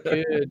 You're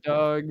good,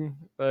 dog.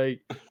 Like,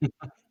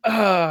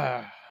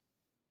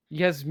 you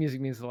guys'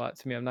 music means a lot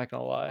to me. I'm not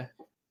gonna lie.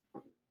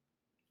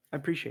 I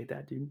appreciate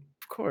that, dude.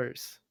 Of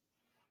course.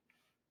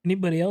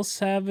 Anybody else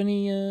have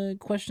any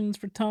questions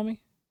for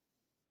Tommy?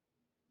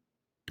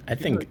 I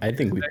think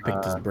we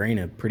picked his brain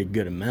a pretty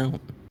good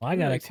amount. Well, I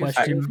got a Like, 2 seconds.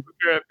 question. We'll be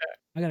right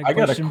back. I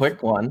got a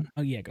quick one.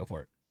 Oh yeah, go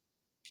for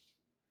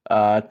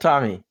it.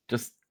 Tommy,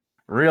 just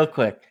real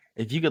quick.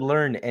 If you could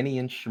learn any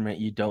instrument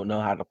you don't know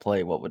how to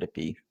play, what would it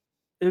be?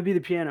 It would be the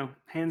piano,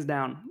 hands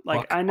down.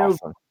 Like Fuck, I know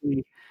awesome.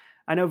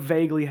 I know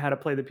vaguely how to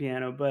play the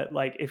piano, but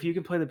like if you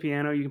can play the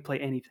piano, you can play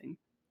anything.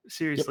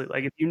 Seriously,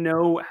 like if you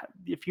know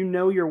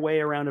your way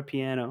around a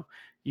piano,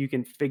 you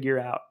can figure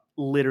out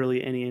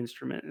literally any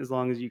instrument as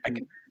long as you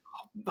can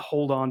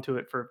hold on to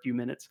it for a few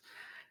minutes.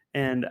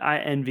 And I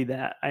envy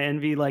that. I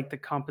envy like the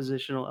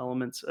compositional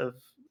elements of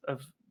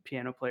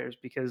piano players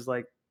because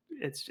like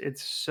it's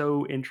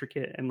so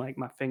intricate and like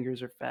my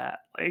fingers are fat.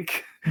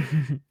 Like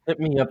Hit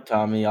me up,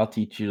 Tommy. I'll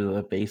teach you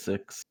the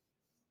basics.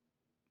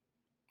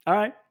 all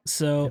right.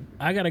 So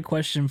I got a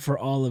question for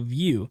all of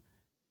you.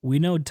 We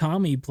know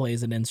Tommy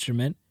plays an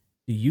instrument.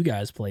 Do you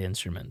guys play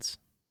instruments?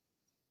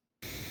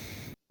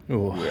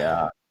 Oh,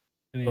 Yeah.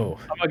 I mean, oh,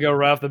 I'm gonna go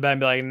right off the bat and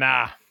be like,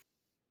 nah.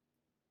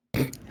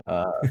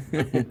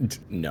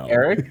 no,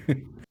 Eric?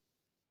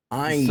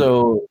 I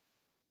So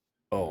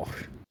oh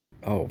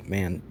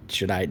man,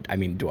 should I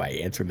mean, do I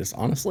answer this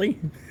honestly?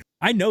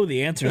 I know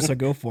the answer, so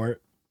go for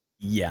it.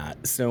 Yeah,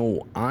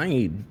 so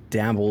I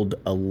dabbled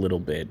a little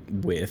bit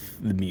with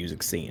the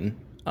music scene.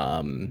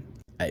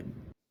 I,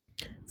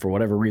 for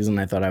whatever reason,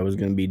 I thought I was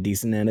going to be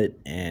decent at it,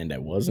 and I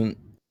wasn't.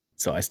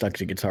 So I stuck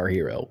to Guitar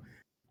Hero.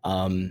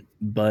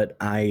 But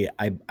I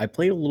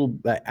played a little.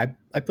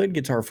 I played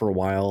guitar for a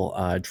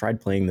while.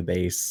 Tried playing the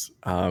bass.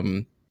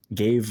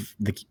 Gave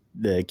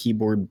the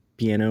keyboard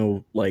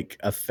piano like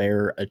a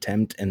fair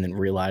attempt, and then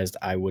realized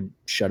I would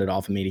shut it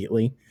off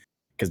immediately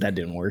because that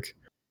didn't work.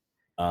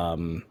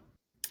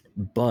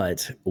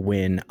 But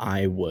when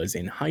I was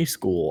in high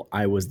school,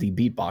 I was the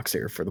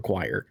beatboxer for the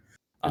choir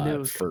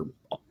for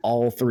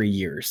all 3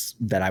 years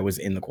that I was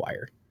in the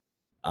choir.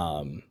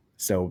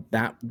 So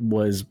that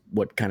was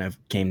what kind of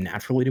came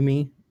naturally to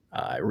me.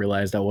 I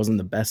realized I wasn't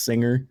the best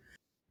singer.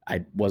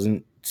 I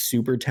wasn't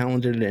super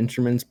talented at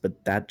instruments,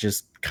 but that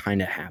just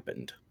kind of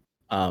happened.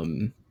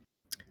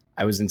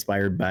 I was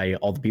inspired by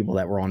all the people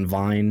that were on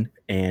Vine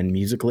and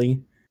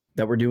Musically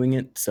that were doing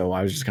it. So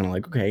I was just kind of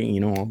like, okay,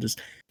 I'll just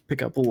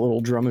pick up a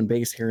little drum and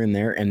bass here and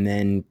there. And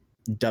then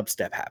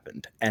dubstep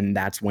happened. And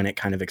that's when it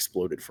kind of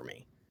exploded for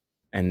me.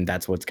 And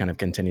that's what's kind of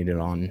continued it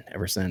on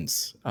ever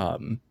since.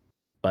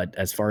 But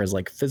as far as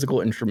like physical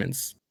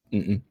instruments,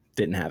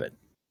 didn't have it.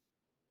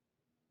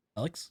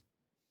 Alex?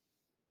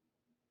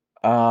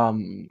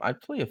 I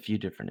play a few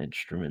different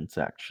instruments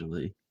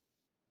actually.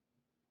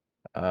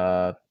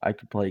 I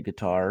could play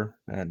guitar,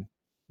 and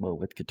well,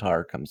 with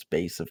guitar comes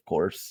bass, of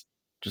course,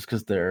 just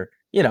because they're,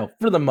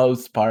 for the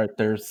most part,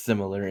 they're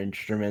similar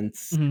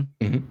instruments. Mhm.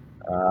 Mhm.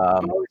 I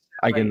Um, always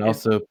I say, like, can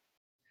it's also,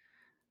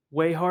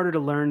 way harder to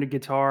learn the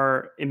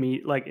guitar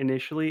like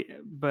initially,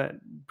 but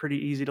pretty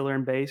easy to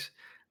learn bass.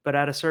 But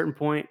at a certain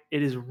point,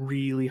 it is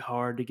really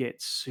hard to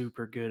get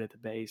super good at the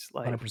bass.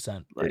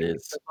 100%. it Like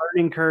is. the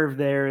learning curve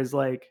there is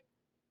like,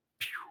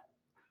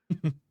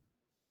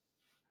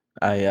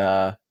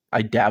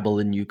 I dabble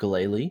in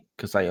ukulele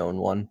because I own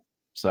one.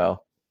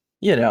 So,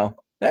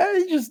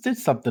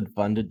 it's something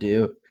fun to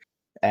do.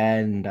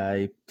 And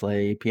I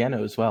play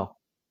piano as well.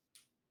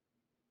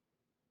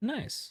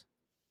 Nice.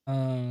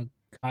 Uh,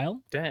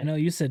 Kyle? I Dang. know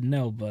you said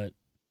no, but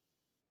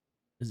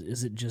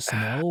is it just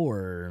no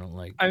or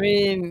like I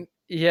mean,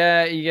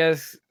 yeah, you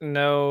guys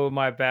know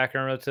my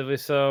background relatively.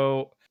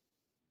 So,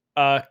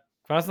 when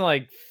I was in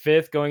like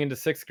fifth, going into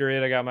sixth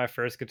grade, I got my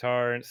first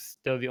guitar, and it's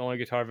still the only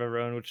guitar I've ever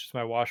owned, which is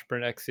my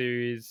Washburn X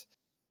Series.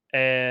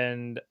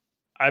 And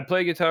I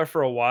played guitar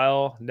for a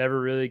while, never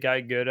really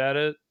got good at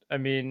it. I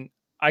mean,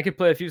 I could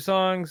play a few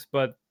songs,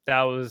 but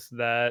that was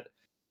that.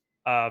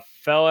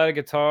 Fell out of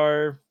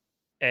guitar,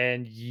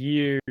 and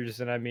years,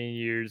 and I mean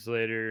years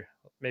later,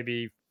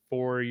 maybe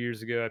 4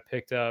 years ago, I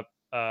picked up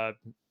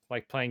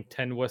like playing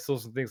 10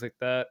 whistles and things like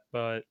that.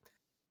 But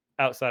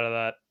outside of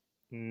that,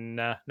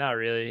 nah, not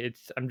really.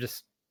 I'm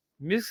just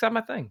music's not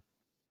my thing.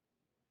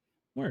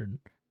 word?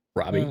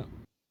 Robbie.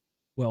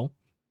 Well,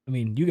 I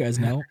mean, you guys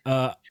know.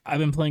 I've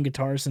been playing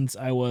guitar since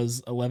I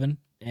was 11,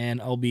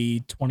 and I'll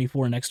be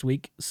 24 next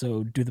week.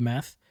 So do the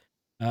math.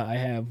 I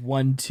have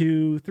 1,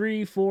 2,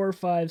 3, 4,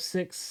 5,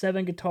 6,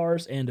 7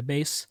 guitars and a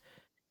bass.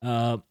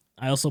 I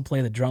also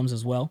play the drums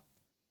as well.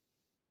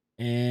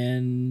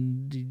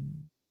 And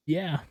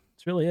yeah,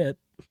 that's really it.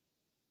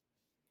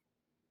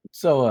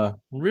 So,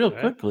 real All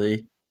right.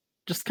 quickly,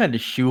 just kind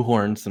of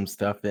shoehorn some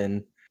stuff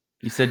in.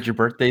 You said your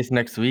birthday's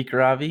next week,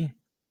 Ravi?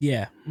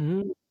 Yeah.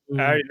 mm, I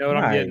already know what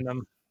I'm Nice. getting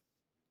them.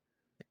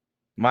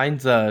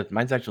 Mine's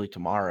actually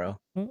tomorrow.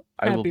 Well,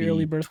 I will happy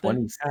early be birthday.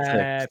 26.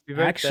 Happy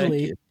birthday.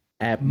 Actually,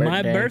 Happy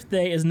my birthday.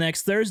 birthday is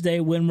next Thursday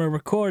when we're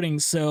recording,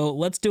 so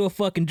let's do a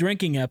fucking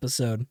drinking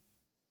episode.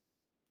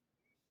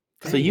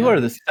 So dang, you I are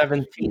would the do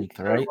 17th,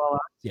 it right? while I was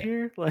Yeah.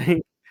 here.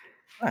 Like,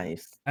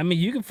 Nice. I mean,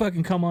 you can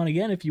fucking come on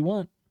again if you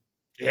want.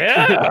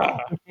 Yeah.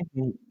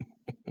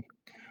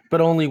 But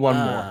only one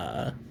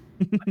more.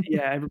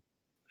 yeah,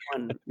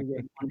 everyone we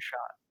get one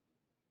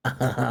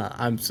shot.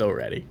 I'm so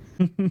ready.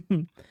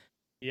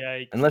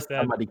 Yikes. Unless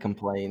That somebody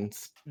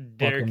complains.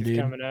 Derek 'em, is dude.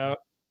 coming out.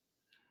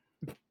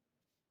 It's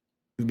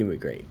gonna be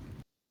great.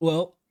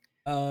 Well,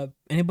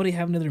 anybody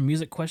have any other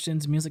music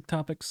questions, music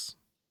topics?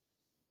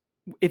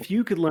 If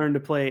you could learn to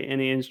play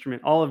any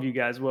instrument, all of you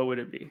guys, what would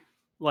it be?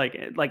 Like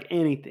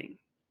anything.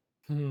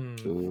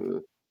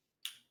 Ooh.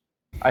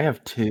 I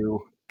have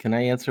two. Can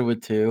I answer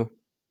with two?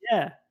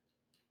 Yeah.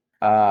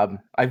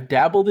 I've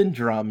dabbled in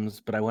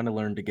drums, but I want to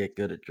learn to get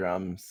good at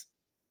drums.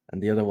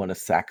 And the other one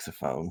is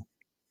saxophone.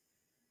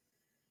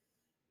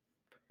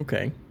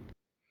 Okay.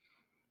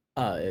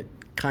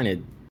 Kind of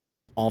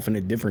off in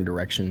a different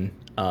direction.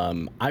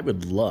 I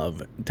would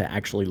love to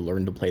actually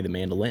learn to play the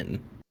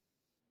mandolin.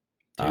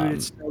 Dude,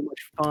 it's so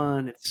much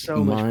fun. It's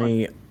so much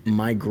fun.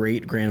 My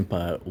great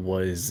grandpa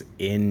was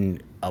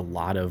in a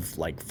lot of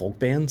like folk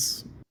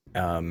bands,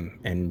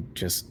 and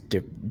just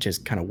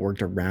kind of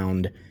worked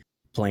around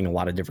playing a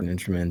lot of different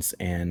instruments.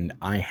 And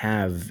I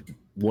have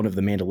one of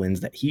the mandolins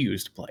that he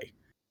used to play.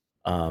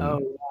 Oh,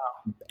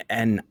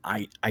 And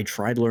I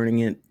tried learning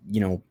it,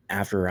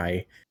 after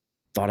I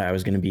thought I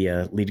was going to be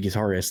a lead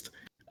guitarist,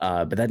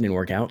 but that didn't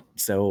work out.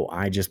 So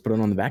I just put it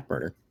on the back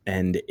burner,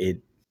 and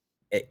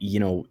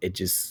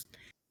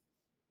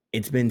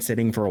it's been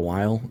sitting for a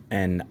while,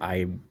 and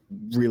I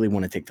really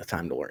want to take the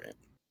time to learn it.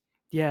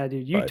 yeah,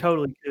 dude, you But-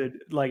 totally could.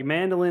 Like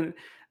mandolin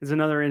is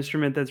another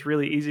instrument that's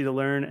really easy to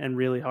learn and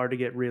really hard to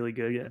get really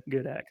good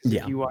at. 'Cause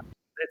Yeah. if you watch,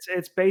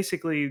 it's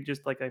basically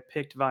just like a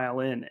picked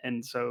violin,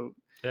 and so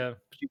Yeah.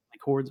 you play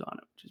chords on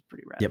it, which is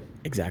pretty rad. Yep,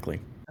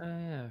 exactly. Oh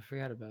yeah, I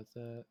forgot about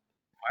that.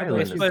 Violin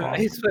I is used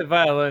awesome. to play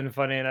violin,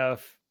 funny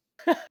enough.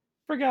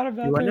 Forgot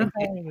about You what that.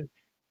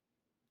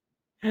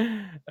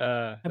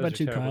 How about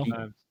you,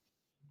 Kyle?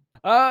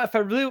 If I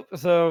really,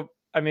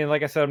 I mean,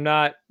 like I said, I'm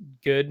not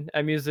good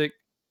at music,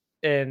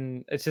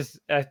 and it's just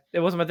it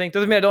wasn't my thing.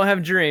 Doesn't mean I don't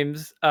have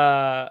dreams.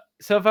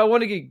 So if I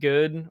want to get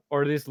good,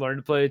 or at least learn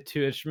to play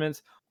two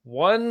instruments,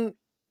 one,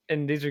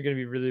 and these are going to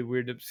be really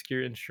weird,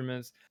 obscure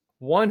instruments.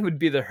 One would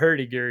be the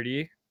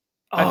hurdy-gurdy.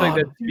 I think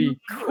that'd be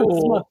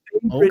cool,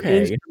 Okay.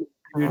 Instrument,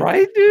 dude.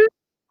 right, dude?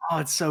 Oh,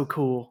 it's so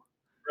cool.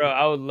 Bro,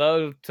 I would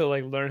love to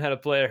like learn how to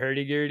play a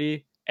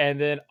hurdy-gurdy, and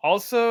then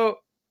also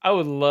I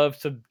would love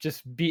to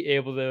just be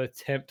able to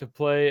attempt to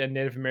play a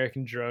Native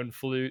American drone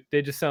flute.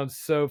 They just sound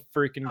so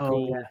freaking Oh,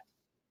 cool. yeah.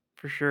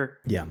 For sure.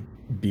 Yeah,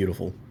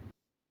 beautiful.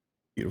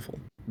 Beautiful.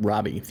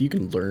 Robbie, if you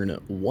can learn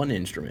one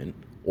instrument,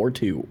 or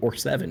two, or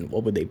seven,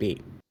 what would they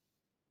be?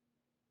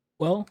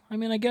 Well, I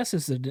mean, I guess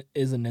this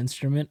is an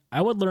instrument.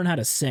 I would learn how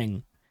to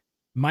sing.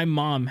 My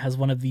mom has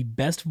one of the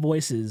best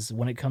voices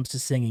when it comes to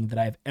singing that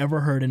I've ever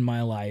heard in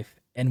my life.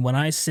 And when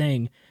I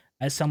sing,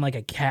 I sound like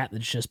a cat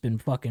that's just been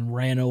fucking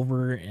ran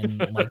over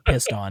and like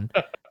pissed on.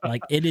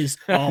 Like it is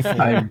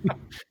awful. I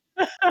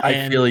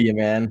And feel you,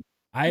 man.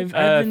 I've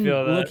I been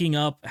feel that. looking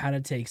up how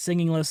to take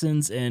singing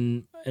lessons,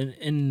 and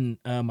in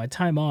my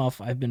time off,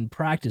 I've been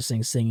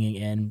practicing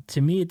singing. And to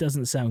me, it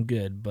doesn't sound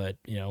good. But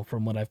you know,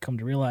 from what I've come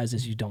to realize,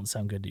 is you don't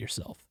sound good to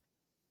yourself.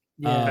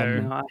 Yeah,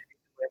 Fair. no, I hate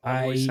the way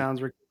my voice I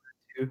sounds recorded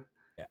too.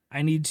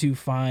 I need to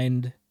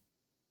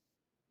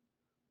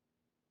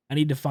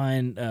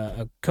find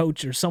a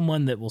coach or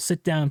someone that will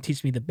sit down,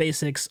 teach me the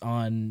basics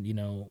on, you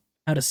know,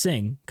 how to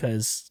sing,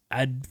 because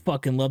I'd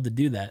fucking love to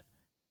do that.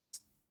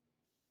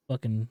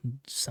 Fucking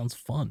sounds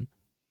fun.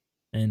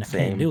 And I can't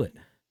Same. do it.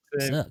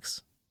 It Same.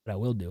 sucks. But I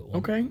will do it one day.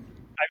 Okay. I mean,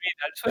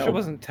 I just wish I No.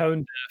 wasn't tone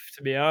deaf,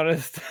 to be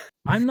honest.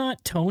 I'm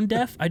not tone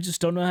deaf. I just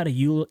don't know how to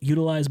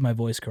utilize my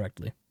voice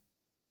correctly.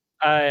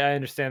 I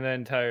understand that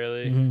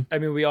entirely. Mhm. I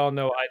mean, we all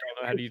know I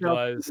don't know how to Yourself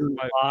utilize do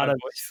my a lot of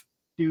voice.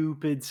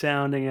 stupid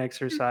sounding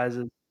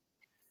exercises.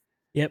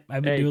 Yep,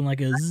 I've been Hey, doing like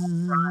a zzz.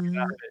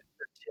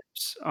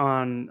 Tips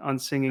on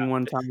singing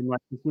one time. Like,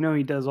 you know,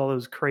 he does all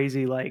those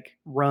crazy like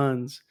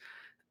runs,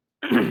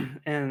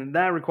 and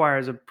that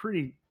requires a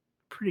pretty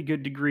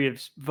good degree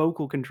of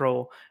vocal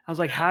control. I was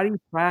like, how do you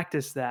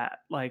practice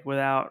that like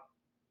without,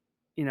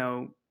 you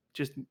know,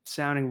 just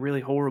sounding really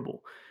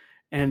horrible?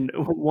 And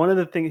one of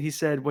the things he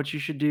said, what you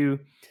should do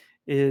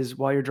is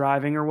while you're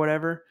driving or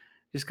whatever,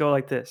 just go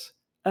like this.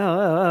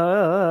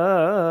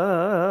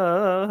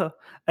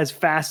 As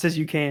fast as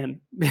you can,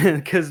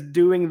 because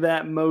doing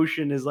that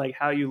motion is like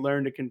how you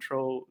learn to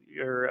control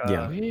your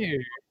Yeah.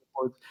 Weird.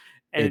 chords.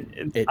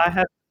 And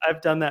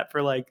I've done that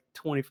for like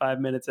 25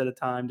 minutes at a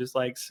time, just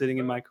like sitting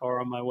in my car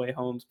on my way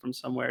home from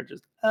somewhere,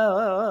 just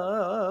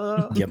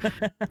Yep.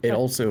 It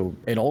also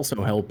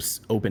helps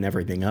open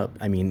everything up.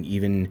 I mean,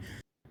 even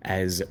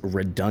as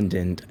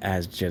redundant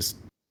as just,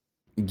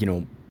 you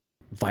know,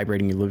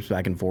 vibrating your lips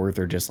back and forth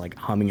or just like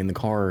humming in the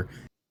car,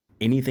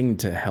 anything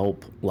to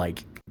help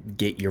like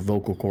get your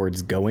vocal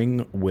cords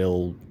going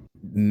will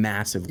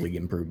massively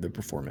improve the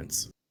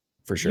performance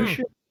for sure. You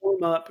should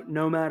warm up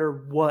no matter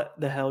what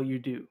the hell you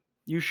do.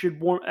 You should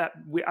warm.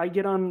 I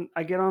get on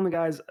the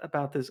guys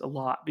about this a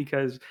lot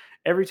because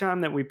every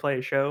time that we play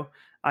a show,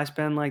 I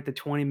spend like the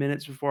 20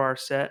 minutes before our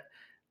set,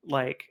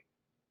 like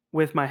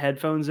with my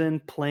headphones in,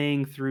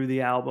 playing through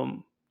the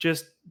album,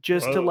 just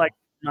to like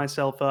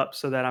myself up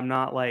so that I'm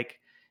not like,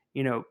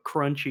 you know,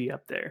 crunchy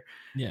up there.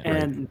 Yeah,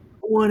 And no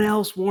one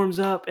else warms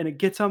up, and it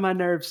gets on my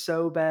nerves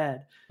so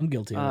bad. I'm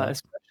guilty of that.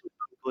 Especially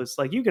vocalists.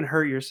 Like you can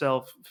hurt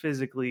yourself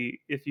physically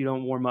if you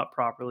don't warm up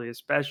properly,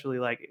 especially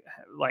like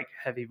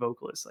heavy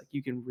vocalists. Like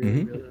you can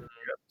really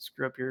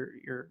screw up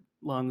your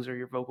lungs or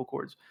your vocal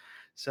cords.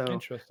 So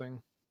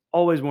Interesting.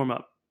 always warm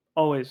up.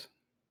 Always.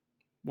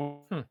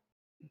 Yep.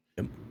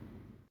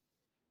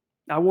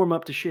 I warm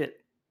up to shit.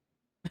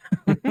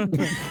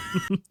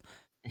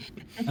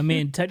 I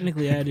mean,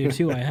 technically, I do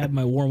too. I have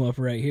my warm up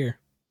right here.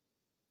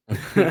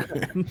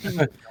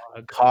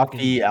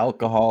 Coffee,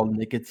 alcohol,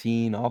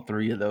 nicotine, all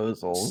three of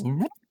those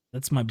will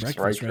That's my Just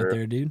breakfast right right through.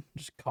 there, dude.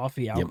 Just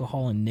coffee,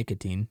 alcohol, and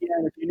nicotine. Yeah,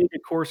 and if you need to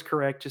course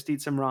correct, just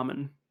eat some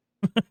ramen.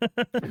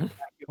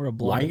 Or a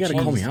block Why you of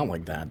gotta call me cheese. out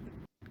like that?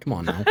 Come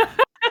on now.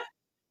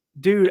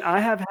 Dude, I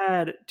have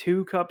had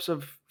 2 cups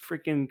of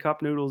freaking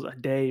cup noodles a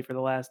day for the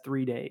last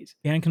 3 days.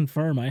 Can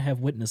confirm, I have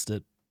witnessed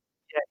it.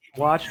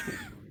 Watch me.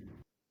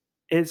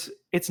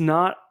 It's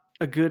not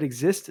a good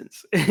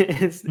existence.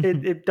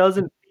 It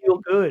doesn't feel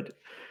good.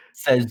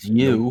 says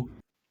you.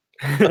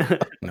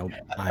 Nope.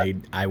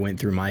 I went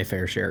through my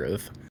fair share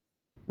of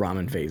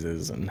ramen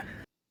phases and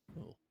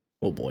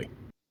oh boy.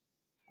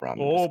 Ramen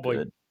Oh, is boy.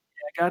 good.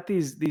 I got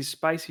these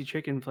spicy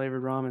chicken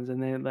flavored ramens,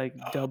 and they like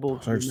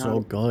doubled. They're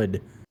so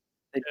good.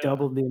 They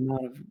doubled the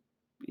amount of,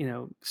 you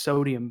know,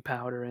 sodium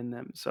powder in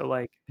them. So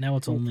like Now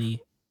it's only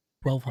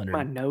my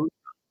 1,200. nose,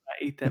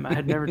 I ate them. I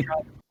had never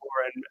tried them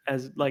before, and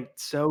as like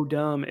so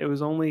dumb, it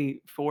was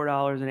only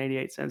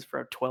 $4.88 for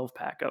a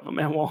 12-pack of them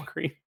at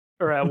Walgreens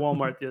or at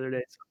Walmart the other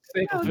day. So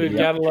Staple Oh, food, yeah.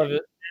 gotta love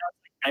it.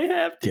 I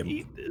have to Yep.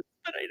 eat this,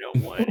 but I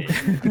don't want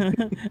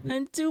it.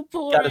 I'm too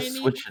poor. Gotta I need-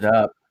 switch it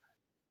up.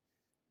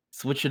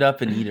 Switch it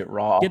up and eat it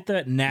raw. Get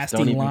that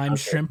nasty even lime cook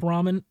it. shrimp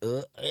ramen.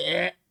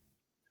 Eh.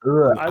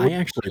 Ugh. I would- I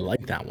actually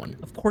like that one.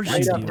 Of course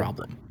That's you the do.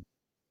 problem.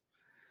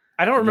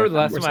 I don't remember the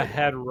Yeah, last of time I course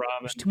I had ramen.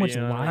 There's to too much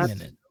be lime honest.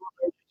 in it.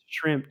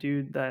 Shrimp,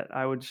 dude, that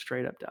I would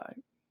straight up die.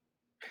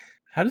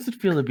 How does it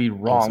feel to be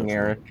Also wrong, true.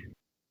 Eric?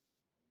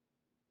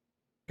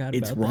 Forgot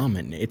It's about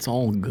that. ramen. It's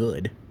all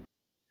good.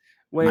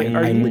 Wait, I-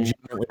 are I you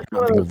legitimately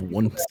cannot think of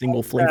one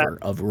single flavor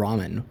of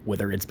ramen,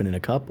 whether it's been in a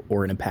cup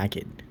or in a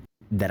packet,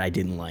 that I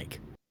didn't like.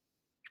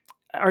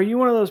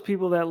 one of those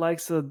people that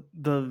likes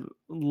the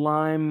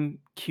lime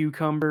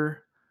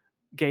cucumber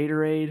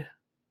Gatorade?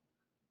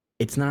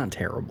 It's not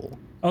terrible.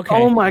 Okay.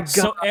 Oh my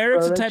So God,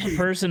 Eric's bro, the that type of shit's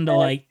person to bad.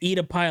 like eat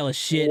a pile of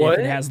shit if What?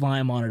 it has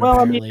lime on it. Well,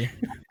 I mean,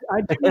 Apparently,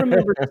 I do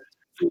remember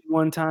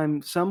one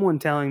time someone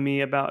telling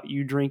me about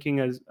you drinking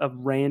a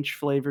ranch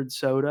flavored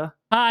soda.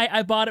 Hi,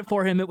 I bought it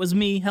for him. It was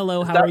me.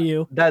 Hello, how That- are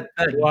you? That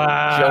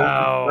Wow.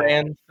 Joe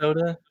brand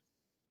soda.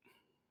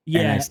 And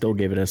I Yeah, still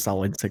give it a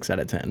solid 6 out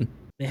of 10.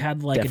 they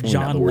had like Definitely a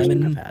not the John worst one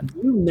I've Lemon, had.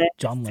 You nasty.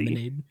 John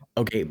Lemonade.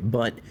 Okay,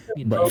 but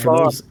You but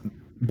know.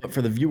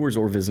 for the viewers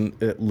or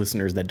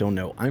listeners that don't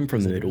know, I'm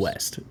from the Visitors.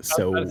 Midwest,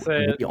 so about to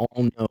say we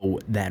all know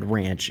that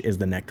ranch is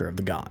the nectar of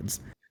the gods.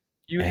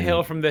 You And-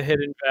 hail from the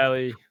Hidden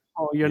Valley.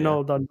 Oh, you Yeah.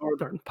 know the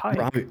Northern Pike.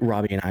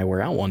 Robbie and I were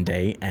out one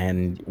day,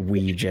 and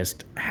we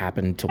just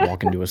happened to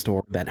walk into a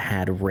store that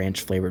had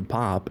ranch flavored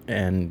pop,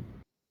 and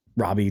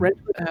Robbie Ranch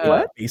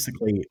What?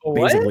 basically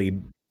What?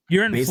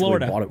 You're in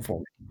Florida. bought it for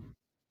me.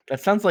 That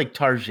sounds like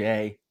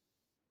Tarjay.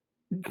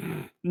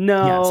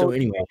 No. Yeah. So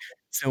anyway,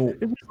 so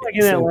It was like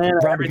in Atlanta.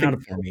 Robbie got everything-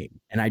 it for me,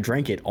 and I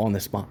drank it on the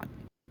spot,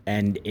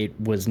 and it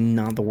was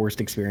not the worst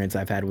experience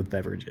I've had with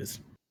beverages.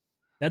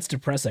 That's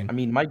depressing. I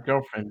mean, my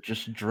girlfriend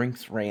just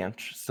drinks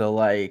ranch, so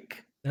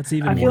like, That's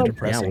even I feel more like-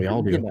 depressing. Yeah, we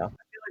all do, you know, I feel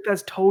like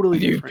that's totally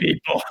You different.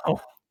 people.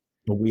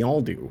 but we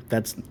all do.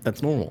 That's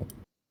normal.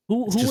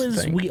 Who It's just a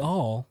is thing. we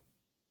all?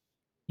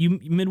 You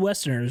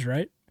Midwesterners,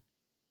 right?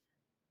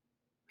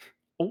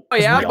 Oh,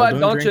 yeah, We all but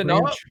don't drink you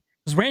know? ranch.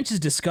 Because ranch is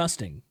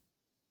disgusting.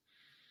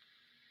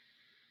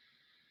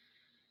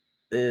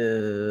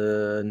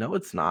 no,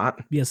 it's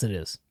not. Yes, it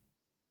is.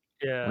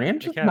 Yeah,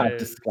 Ranch it is kinda not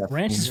is. disgusting.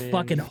 Ranch is mean-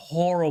 fucking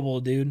horrible,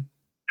 dude.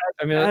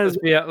 I mean, As-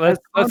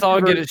 let's all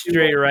get it controversial-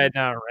 straight right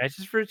now. Ranch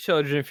is for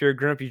children. If you're a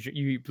grown up, you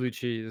eat blue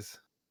cheese.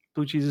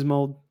 blue cheese is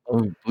mold.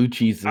 Oh, blue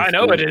cheese. Is I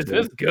know it good, is. too.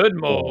 It's good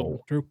mold.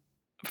 Whoa. True.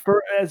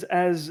 For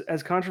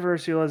as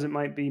controversial as it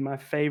might be, my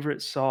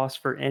favorite sauce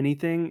for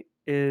anything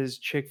is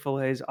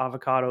Chick-fil-A's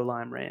avocado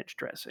lime ranch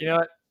dressing. You know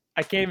what?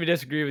 I can't even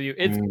disagree with you.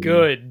 It's Mm.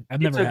 good.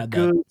 I've It's never a had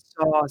good that.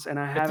 sauce, and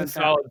I a haven't found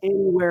solid-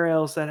 anywhere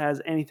else that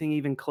has anything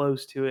even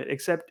close to it,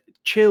 except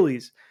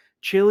Chili's.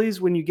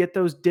 Chili's, when you get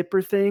those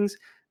dipper things,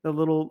 the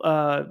little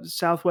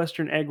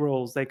Southwestern egg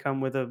rolls, they come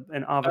with an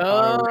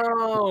avocado.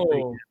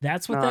 Oh,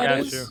 That's what No, that got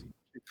is. you.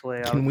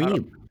 Chick-fil-A Can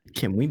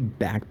avocado. we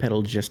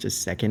backpedal just a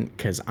second?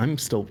 Because I'm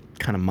still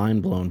kind of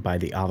mind blown by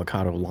the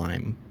avocado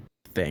lime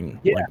thing.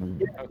 Yeah,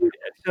 Like,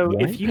 So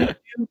What? if you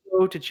do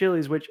go to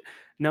Chili's, which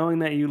knowing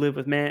that you live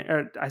with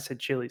I said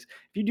Chili's.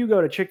 If you do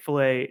go to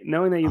Chick-fil-A,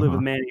 knowing that you live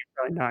with Manny, you're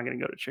probably not going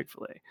to go to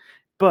Chick-fil-A.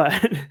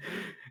 But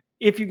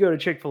if you go to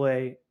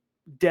Chick-fil-A,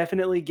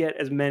 definitely get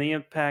as many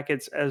of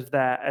packets as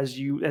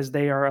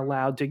they are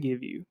allowed to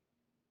give you.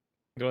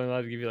 I'm only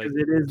allowed to give you like 'Cause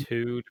it is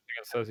 2 depending on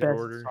the size of best your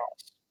order.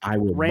 sauce. I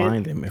will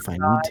Ranch buy them if I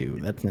need to.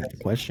 That's not the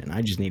question.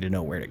 I just need to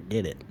know where to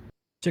get it.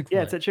 Chick-fil-A.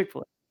 Yeah, it's at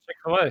Chick-fil-A.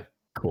 Chick-fil-A.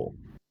 Cool.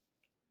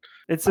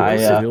 It's I, a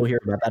So uh, you'll hear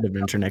about that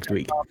adventure next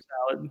week.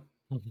 salad.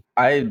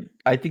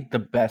 I think the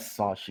best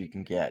sauce you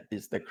can get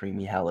is the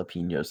creamy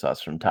jalapeno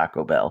sauce from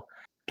Taco Bell.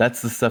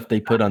 That's the stuff they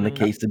put on the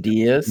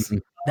quesadillas.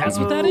 That's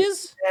what that Oh,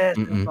 is? Yes, that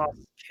Mm-mm. sauce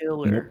is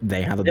Nope, killer.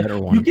 they have a Yeah, better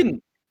one.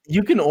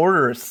 You can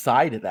order a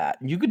side of that.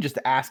 You could just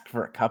ask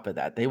for a cup of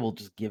that. They will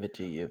just give it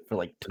to you for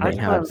like They have a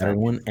 25 better cents.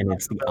 one, and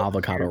it's the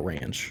avocado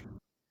ranch.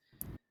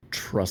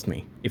 Trust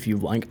me, if you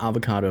like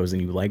avocados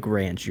and you like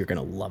ranch, you're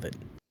gonna love it.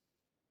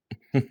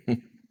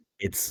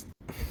 It's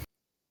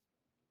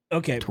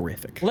Okay.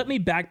 terrific. Let me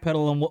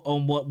backpedal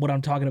on what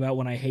I'm talking about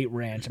when I hate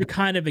ranch. I'm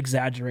kind of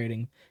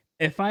exaggerating.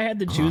 If I had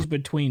to choose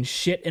between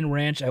shit and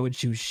ranch, I would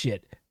choose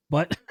shit.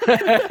 But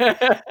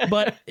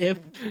but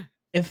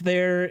if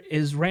there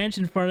is ranch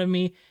in front of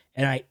me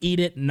and I eat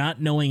it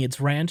not knowing it's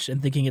ranch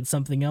and thinking it's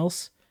something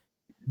else,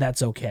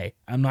 that's okay.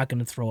 I'm not going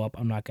to throw up.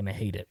 I'm not going to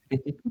hate it.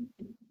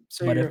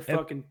 So But you're if- a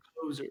fucking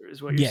poser,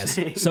 is what you're Yes.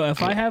 saying. So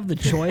if I have the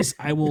choice,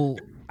 I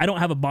don't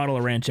have a bottle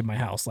of ranch in my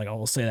house. Like,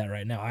 I'll say that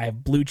right now. I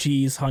have blue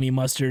cheese, honey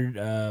mustard,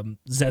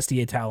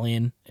 zesty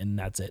Italian, and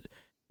that's it.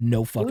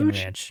 No fucking Blue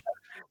cheese- ranch.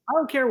 I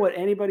don't care what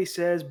anybody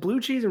says. Blue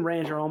cheese and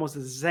ranch are almost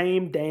the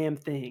same damn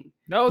thing.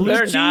 No, Blue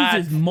they're cheese not.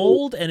 is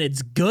mold and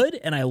it's good,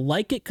 and I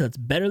like it because it's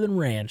better than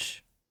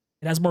ranch.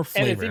 It has more And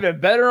flavor. it's even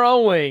better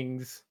on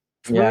wings.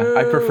 Yeah,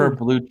 I prefer True.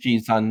 blue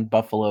cheese on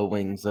buffalo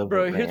wings over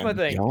Bro, here's my ranch.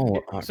 thing.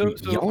 Y'all,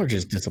 y'all are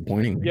just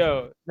disappointing me.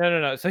 Yo,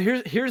 no. So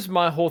here's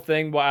my whole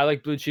thing why I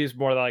like blue cheese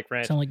more than I like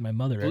ranch. Sound like my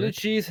mother. Blue Eric.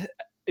 cheese,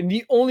 and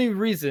the only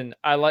reason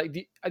I like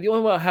the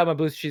only way I have my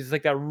blue cheese is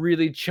like that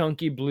really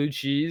chunky blue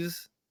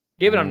cheese.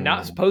 Given I'm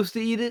not Mm. supposed to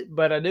eat it,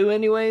 but I do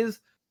anyways.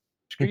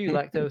 Screw you,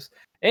 lactose.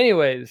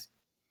 Anyways,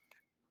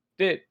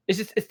 dude,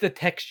 it's the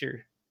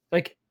texture.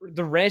 Like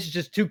the ranch is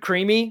just too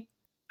creamy.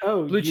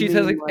 Oh, Blue you cheese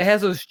has mean like it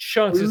has those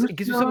chunks. It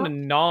gives you something to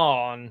Blue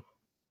gnaw on.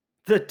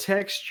 the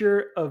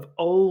texture of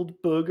old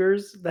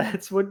boogers.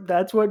 That's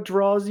what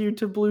draws you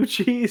to blue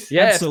cheese.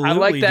 Yes, I like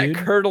Absolutely, that dude.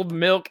 curdled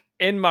milk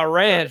in my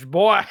ranch,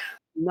 boy.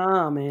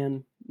 Nah,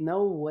 man,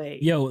 no way.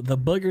 Yo, the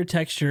booger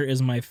texture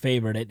is my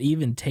favorite. It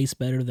even tastes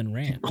better than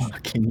ranch.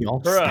 Can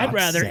y'all Bruh. stop I'd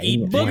rather saying eat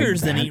it like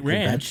boogers than that? eat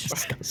ranch.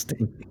 That's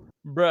disgusting.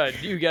 Bruh,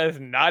 do you guys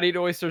not eat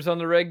oysters on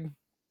the reg?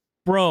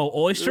 Bro,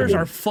 oysters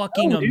are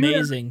fucking Oh, dude.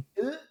 amazing.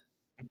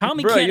 How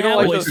many Bro, can't you don't have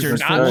like those oysters for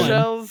snot one?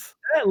 shells?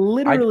 That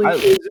literally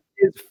I-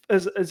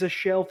 is a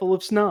shell full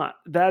of snot.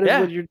 That is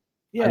Yeah. what you're.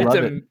 Yeah, I love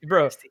It's it.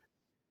 bro. It is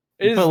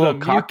Put a the little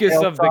mucus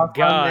cocktail of the sauce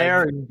on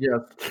there gods. and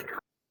just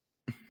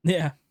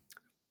Yeah.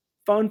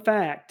 Fun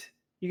fact: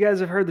 you guys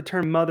have heard the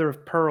term "mother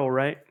of pearl,"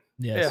 right?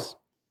 Yes.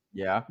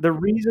 yeah. The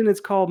reason it's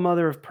called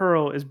mother of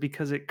pearl is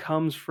because it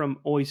comes from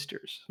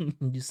oysters.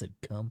 You said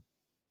come.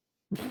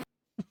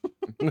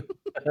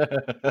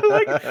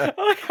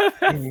 Like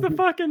that's the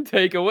fucking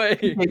takeaway.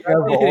 Take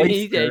out the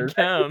He said oysters.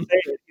 come.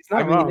 He's not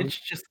I mean, wrong. it's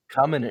just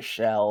come in a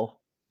shell.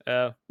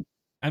 Oh.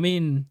 I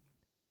mean,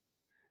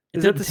 it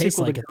Is that doesn't the taste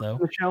sequel like to it though.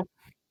 Ghost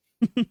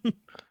in the Shell?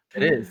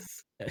 It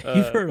is.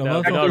 You've heard of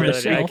no, Motherfucker not in a really.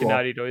 I Shell?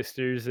 cannot eat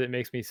oysters. It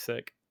makes me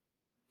sick.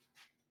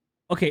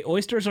 Okay,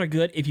 oysters are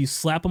good if you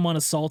slap them on a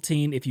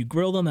saltine. If you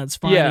grill them, that's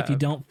fine. Yeah. If you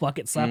don't, fuck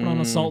it, slap it on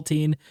a Mm.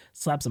 saltine,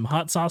 slap some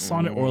hot sauce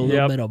on it, or a little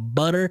Yep. bit of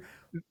butter.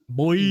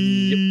 Boy.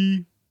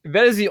 Yep.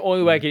 That is the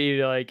only way I can eat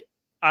it. Like,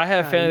 I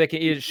have God, family you that can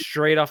eat it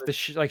straight off the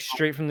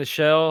straight from the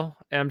shell,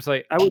 and I'm just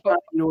like, I would not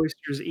eat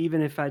oysters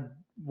even if I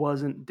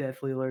wasn't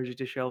deathly allergic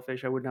to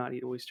shellfish. I would not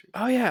eat oysters.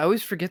 oh yeah, I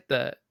always forget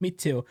that. Me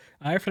too.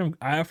 I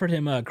offered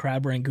him a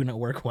crab rangoon at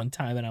work one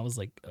time, and I was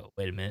like, "Oh,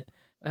 wait a minute."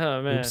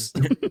 Oh man, Oops.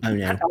 Oh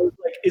no. I was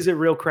like, "Is it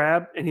real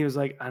crab?" And he was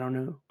like, "I don't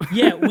know."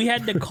 Yeah, we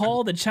had to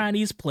call the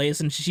Chinese place,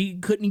 and she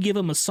couldn't give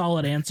him a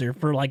solid answer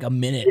for like a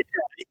minute.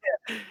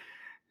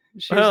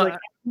 She was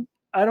like,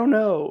 "I don't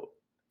know."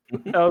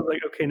 I was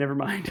like, "Okay, never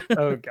mind."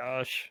 oh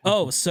gosh.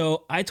 Oh,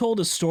 so I told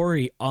a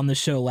story on the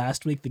show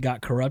last week that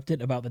got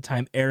corrupted about the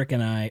time Eric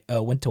and I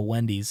went to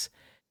Wendy's,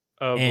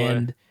 Oh boy.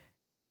 and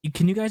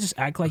can you guys just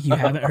act like you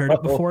haven't heard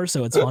it before,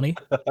 so it's funny?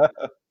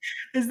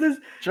 Is this?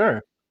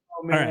 Sure.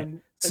 Oh right,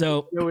 man.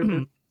 So Go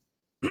with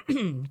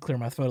it. clear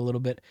my throat a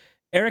little bit.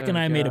 Eric and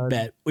Oh, I made a God.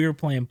 bet. We were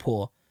playing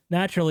pool.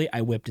 Naturally,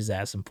 I whipped his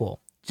ass in pool.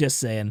 Just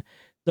saying.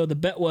 So the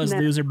bet was Nah.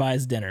 loser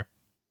buys dinner.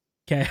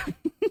 Okay.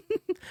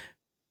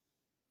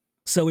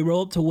 So we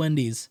roll up to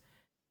Wendy's,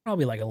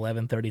 probably like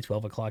 11:30,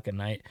 12 o'clock at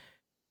night.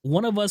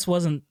 One of us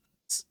wasn't.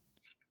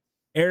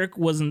 Eric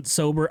wasn't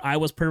sober. I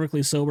was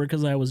perfectly sober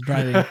because I was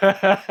driving.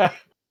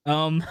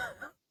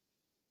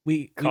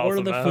 We Calls order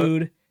him the out.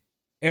 food.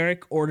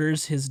 Eric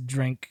orders his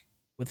drink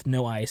with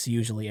no ice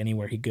usually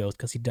anywhere he goes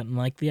because he doesn't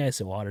like the ice.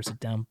 He waters it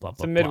down. Blah It's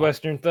blah a blah.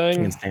 Midwestern thing.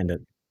 Can't stand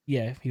it.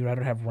 Yeah, he'd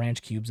rather have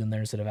ranch cubes in there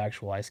instead of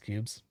actual ice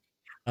cubes.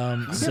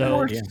 Get So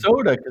more yeah.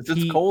 soda because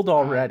it's He- cold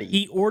already.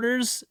 he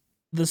orders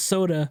the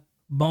soda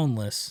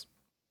boneless.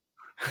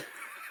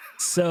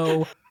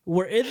 So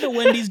we're in the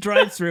Wendy's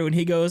drive-thru, and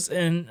he goes,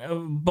 and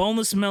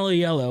boneless mellow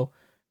yellow.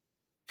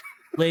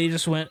 Lady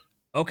just went,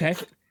 okay.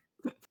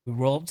 We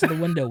roll up to the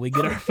window. We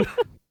get our food.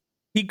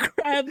 He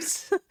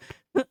grabs.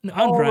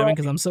 I'm driving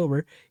because I'm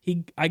sober.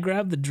 I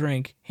grab the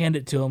drink, hand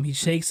it to him. He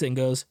shakes it and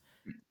goes,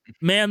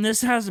 "Man,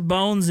 this has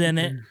bones in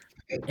it."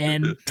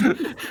 And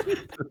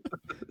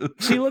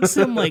she looks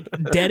him like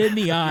dead in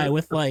the eye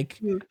with like,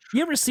 you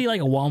ever see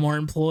like a Walmart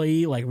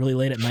employee like really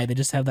late at night? They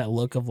just have that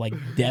look of like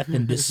death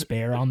and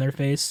despair on their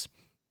face.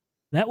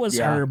 That was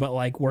Yeah. her, but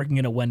like working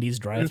in a Wendy's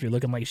drive-thru,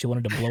 looking like she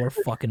wanted to blow her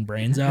fucking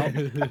brains out.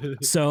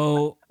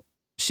 So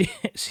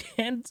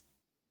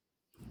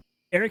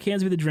Eric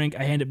hands me the drink.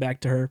 I hand it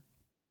back to her.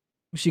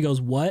 She goes,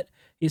 "What?"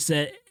 He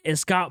said,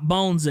 "It's got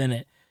bones in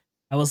it."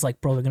 I was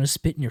like, "Bro, they're gonna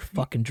spit in your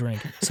fucking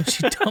drink." So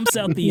she dumps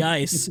out the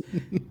ice,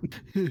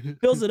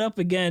 fills it up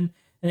again,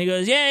 and he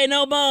goes, "Yay,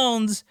 no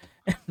bones!"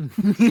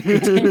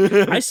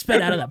 I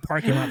sped out of that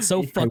parking lot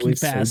so I fucking was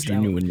fast. so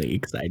genuinely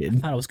excited. I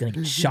thought I was gonna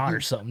get shot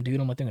or something, dude.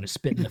 I'm like, they're gonna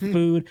spit in the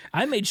food.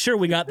 I made sure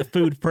we got the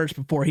food first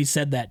before he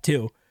said that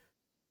too.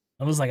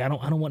 I was like, I don't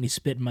want any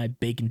spit in my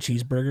bacon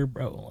cheeseburger,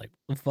 bro. Like,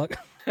 what the fuck?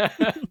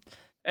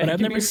 But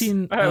I've never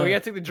seen, we gotta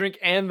take the drink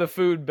and the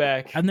food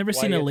back. I've never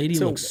seen a Wyatt. lady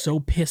look so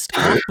pissed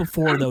off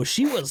before though.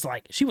 She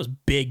was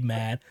big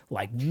mad,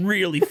 like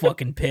really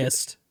fucking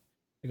pissed.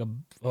 Like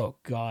oh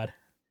god,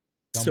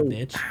 dumb So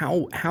bitch.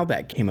 how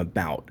that came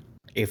about,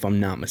 if I'm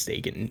not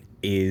mistaken,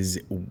 is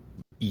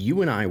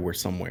you and I were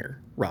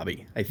somewhere,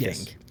 Robbie. I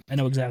Yes. think I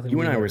know exactly. you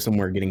what and I you were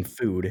somewhere getting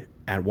food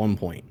at one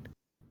point,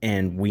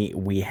 and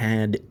we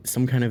had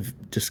some kind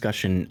of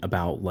discussion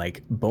about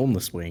like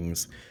boneless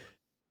wings,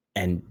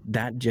 and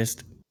that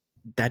just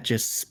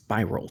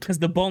spiraled because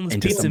the boneless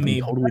into pizza something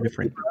meme. totally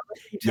different.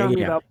 You tell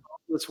me Yeah. about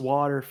boneless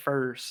water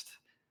first.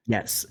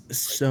 Yes.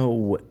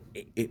 So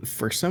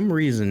for some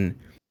reason,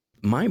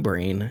 my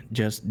brain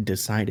just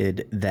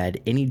decided that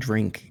any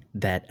drink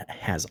that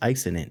has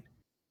ice in it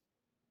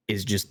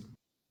is just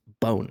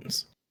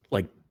bones.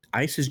 Like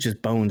ice is just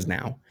bones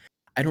now.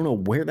 I don't know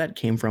where that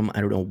came from.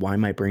 I don't know why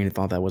my brain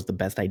thought that was the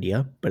best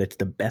idea, but it's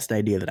the best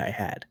idea that I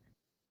had.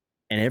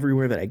 And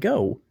everywhere that I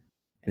go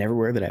and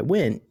everywhere that I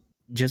went,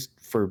 just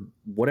for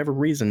whatever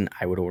reason,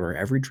 I would order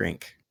every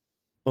drink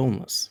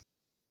boneless.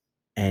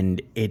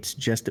 And it's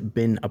just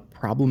been a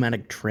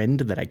problematic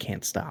trend that I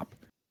can't stop.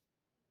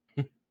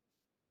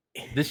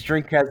 This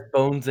drink has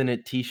bones in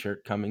it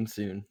t-shirt coming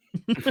soon.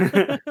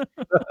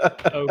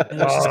 Oh,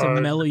 And it's just a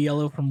God. mellow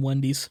yellow from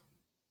Wendy's.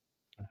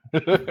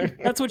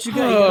 That's what you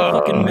got. You got a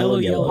fucking mellow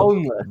yellow.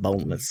 Boneless.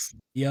 Boneless.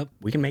 Yep.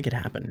 We can make it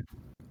happen.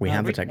 We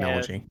have the we can.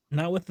 technology.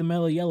 Not with the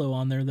Mellow Yellow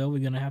on there though.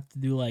 We're gonna have to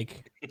do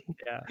like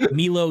Yeah.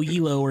 Milo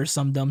Yilo or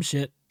some dumb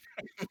shit.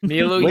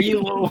 Milo Wait.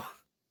 Yilo.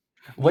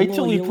 Wait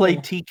till we Milo play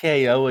Yellow.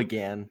 TKO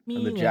again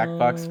in the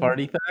Jackbox Milo.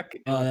 party pack.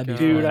 Oh, that'd be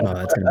Dude, fun. Oh,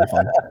 that's gonna be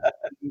fun.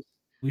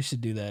 We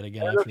should do that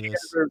again I don't know after if you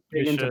this. guys are We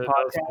big into should, that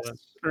was fun.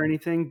 podcasts or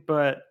anything,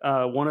 but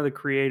one of the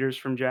creators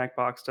from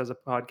Jackbox does a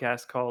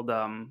podcast called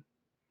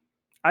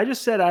I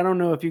just said I don't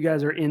know if you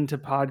guys are into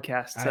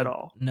podcasts at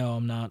all. No,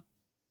 I'm not.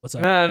 What's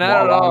up? No, not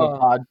at While on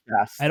all. the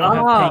podcast. I don't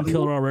have Ah,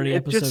 Painkiller already.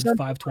 It just Episode sounds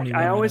 521.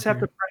 I always right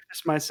have up to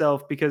preface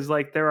myself because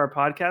like there are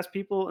podcast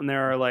people and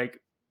there are like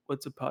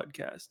what's a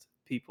podcast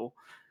people.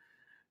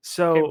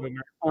 So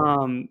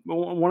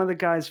one of the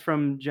guys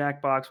from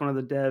Jackbox, one of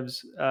the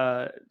devs,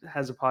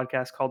 has a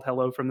podcast called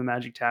Hello from the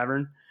Magic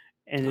Tavern,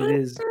 and it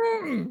is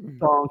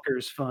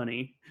bonkers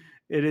funny.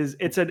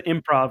 It's an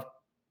improv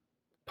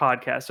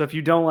podcast. So if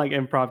you don't like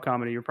improv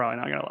comedy, you're probably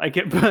not gonna like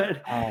it.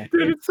 But Oh,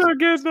 Dude, it's so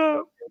good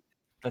though.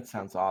 that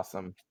sounds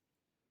awesome.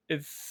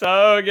 It's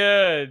so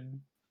good.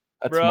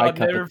 That's Bro, my I'll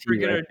cup never of tea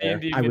forget right our there.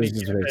 D&D I was mini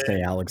just going to campaign.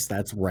 say, Alex,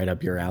 that's right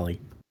up your alley.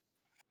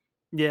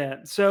 yeah,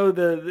 so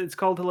it's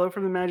called Hello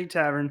from the Magic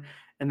Tavern,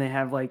 and they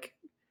have like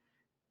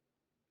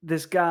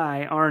this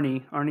guy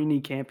Arnie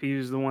Niekamp. He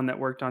was the one that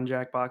worked on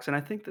Jackbox, and I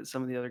think that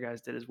some of the other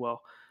guys did as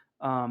well.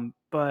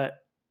 But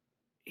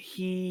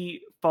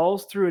he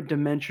falls through a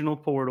dimensional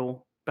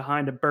portal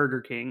behind a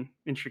Burger King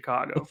in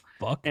Chicago,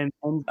 Fuck. and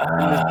in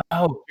this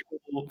Oh,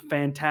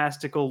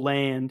 fantastical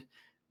land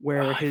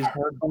where I've his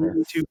heard only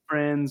this. two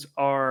friends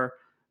are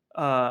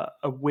a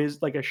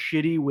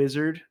shitty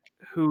wizard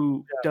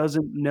who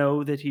doesn't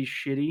know that he's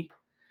shitty,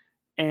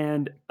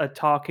 and a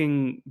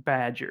talking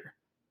badger.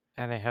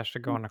 And he has to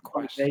go on a Like,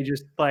 quest. they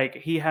just like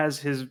he has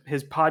his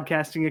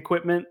podcasting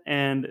equipment,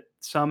 and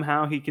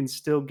somehow he can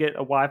still get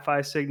a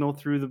Wi-Fi signal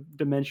through the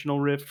dimensional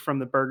rift from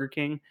the Burger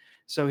King.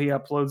 So he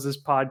uploads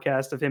this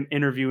podcast of him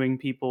interviewing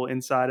people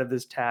inside of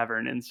this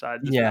tavern inside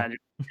this Yeah. magic,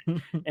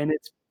 and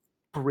it's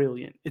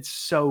brilliant. It's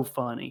so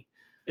funny.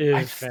 It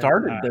I've is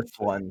started fantastic. this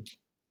one.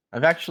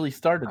 I've actually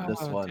started this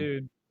Oh, one.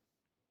 dude.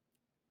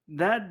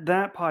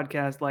 That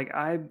podcast, like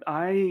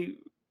I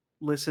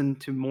listen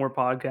to more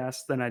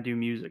podcasts than I do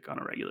music on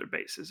a regular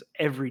basis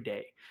every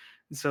day.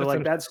 So That's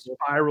like that understandable.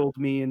 spiraled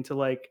me into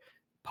like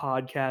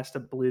podcast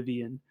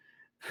oblivion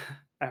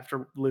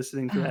after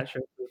listening to that show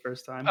for the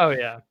first time. Oh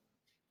yeah.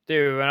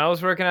 Dude, when I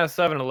was working at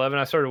 7-Eleven,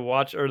 I started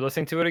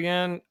listening to it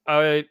again.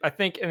 I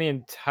think in the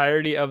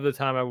entirety of the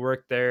time I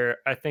worked there,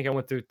 I think I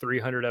went through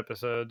 300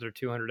 episodes or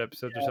 200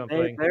 episodes or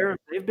something.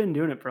 They've been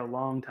doing it for a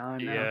long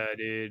time now. Yeah,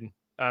 dude.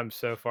 I'm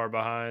so far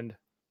behind.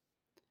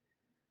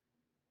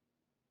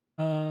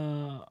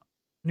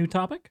 New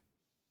topic?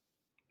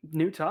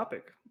 New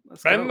topic.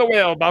 Let's Bend go. the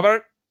wheel,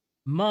 Bobbert.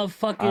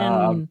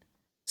 Motherfucking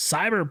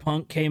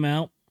Cyberpunk came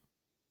out.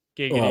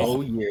 Giggity.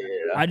 Oh yeah.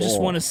 I just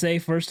Oh. want to say,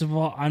 first of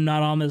all, I'm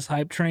not on this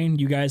hype train.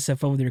 You guys have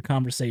fun with your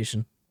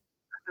conversation.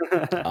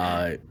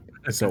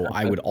 So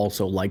I would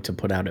also like to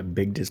put out a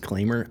big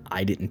disclaimer.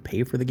 I didn't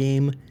pay for the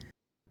game.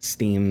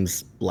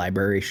 Steam's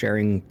library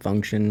sharing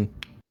function,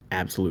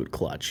 absolute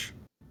clutch.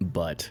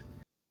 But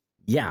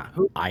yeah,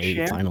 Who I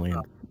shared finally.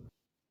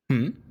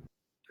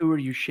 Who are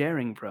you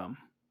sharing from?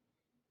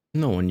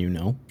 No one you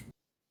know.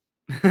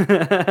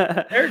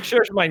 Eric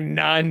shares from like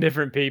 9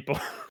 different people.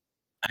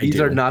 I These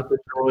do. are not the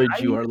droids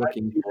you are I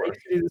looking for.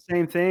 used to do the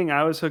same thing.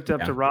 I was hooked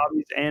up Yeah. to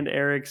Robbie's and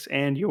Eric's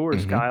and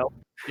yours, Mhm. Kyle.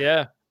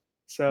 Yeah.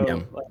 So Yeah.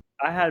 like,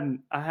 I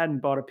hadn't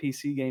bought a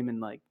PC game in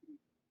like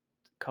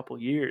a couple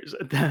years.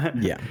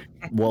 Yeah.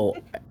 Well,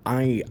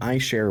 I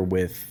share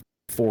with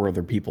 4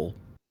 other people,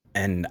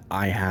 and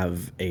I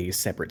have a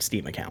separate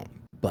Steam account.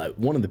 But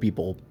one of the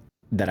people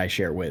that I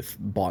share with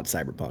bought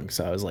Cyberpunk,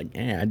 so I was like,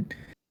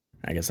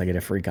 I guess I get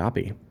a free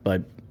copy.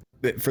 But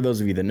for those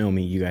of you that know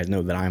me, you guys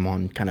know that I'm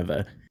on kind of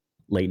a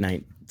late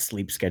night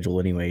sleep schedule,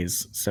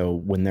 anyways. So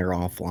when they're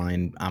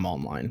offline, I'm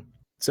online.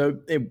 So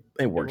it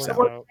works works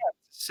out. out.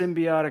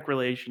 Symbiotic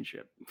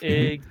relationship.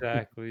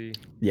 Exactly.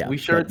 Yeah. We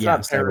sure but it's yeah,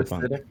 not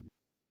Cyberpunk. parasitic?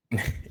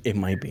 It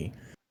might be,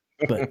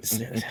 but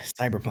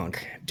Cyberpunk,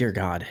 dear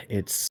God,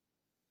 it's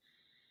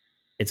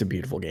a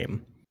beautiful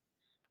game.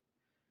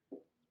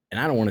 And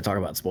I don't want to talk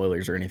about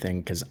spoilers or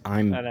anything because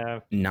I'm I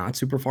know. not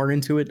super far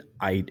into it.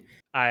 I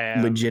I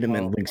am.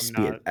 legitimately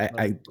Well,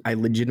 I'm not. I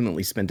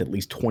legitimately spent at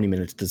least 20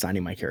 minutes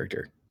designing my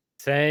character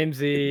Same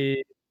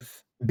Z.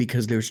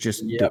 because there's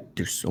just Yep.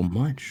 there's so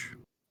much.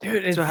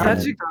 Dude, it's So how such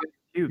did a you good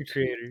cute?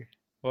 creator.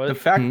 The What?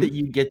 fact Hmm? that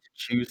you get to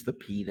choose the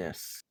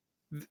penis.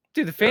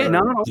 Dude, the fan.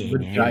 No,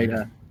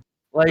 Vagina.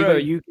 Like, bro,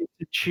 you get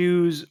to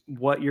choose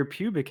what your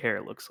pubic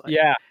hair looks like.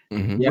 Yeah.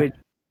 Mhm. Yeah. Which,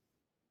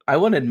 I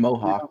wanted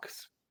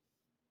mohawks.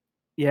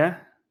 yeah.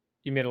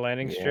 You made a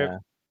landing strip. Yeah.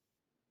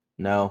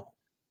 No.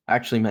 I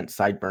actually meant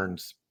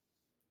sideburns.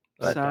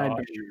 But-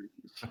 Sideburns.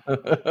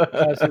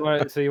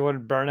 So you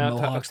wanted burnout,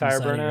 Mohawks on the tire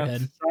side of your burnout.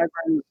 head.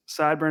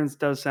 Sideburns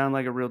does sound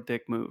like a real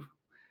dick move.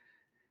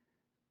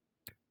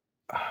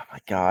 Oh my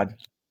god.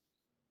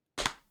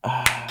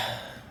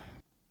 Ah,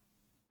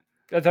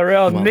 That's a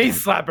real Well knee done.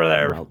 slapper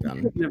there. Well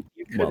done. You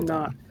could Well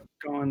not done. have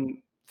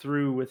gone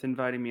through with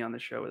inviting me on the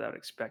show without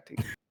expecting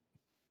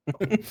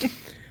it.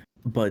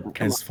 But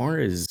Come as far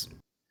as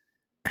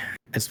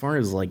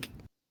like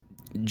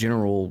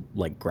general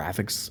like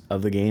graphics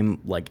of the game,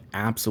 like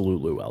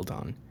absolutely well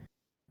done.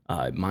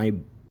 My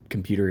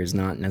computer is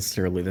not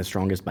necessarily the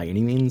strongest by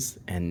any means,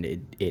 and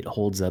it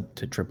holds up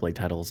to AAA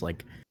titles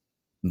like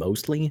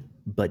mostly,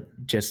 but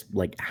just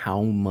like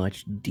how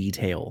much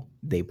detail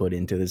they put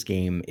into this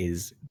game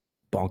is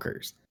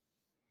bonkers.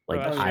 Bro,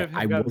 Like I should have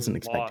I gotten wasn't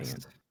expecting it.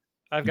 lost.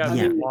 I've gotten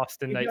Yeah.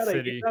 lost in You Night gotta,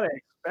 City. you gotta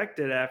expect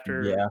it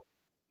after Yeah.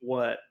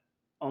 what,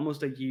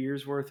 almost a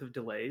year's worth of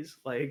delays.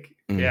 Like,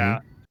 Yeah.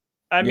 Mhm.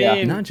 I Yeah.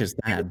 mean, Not just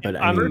that, but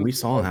I I'm- mean, we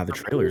saw how the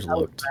trailers I would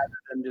looked. rather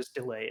them just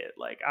delay it.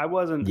 Like, I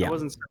wasn't Yeah. so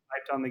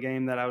hyped on the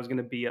game that I was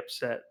gonna be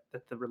upset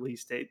that the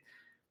release date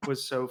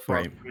was so far.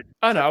 Right. from it.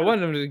 I know. I Except for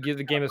wanted them to give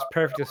the game as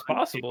perfect as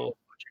possible.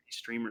 watch any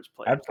streamers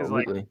play it, 'cause,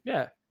 like, Absolutely.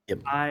 Yeah,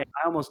 I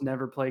almost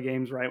never play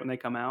games right when they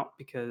come out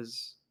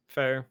because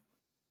fair.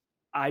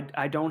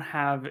 I don't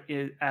have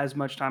as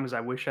much time as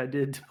I wish I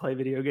did to play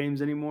video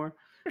games anymore.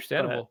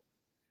 Understandable.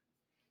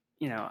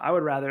 You know, I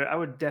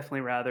would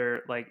definitely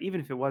rather, like, even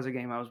if it was a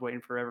game I was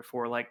waiting forever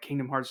for, like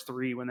Kingdom Hearts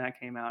 3 when that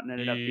came out and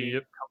ended up being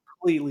Yep.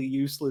 completely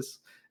useless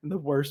and the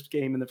worst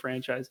game in the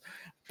franchise.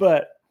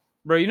 But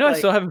Bro, you know I like-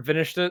 still haven't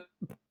finished it.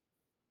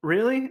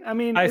 really, I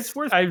mean, it's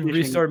worth. I finishing.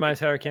 restarted my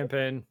entire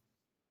campaign.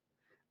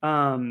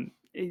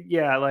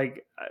 Yeah,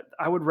 like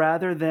I would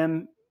rather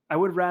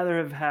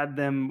have had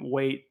them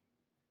wait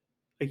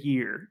a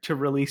year to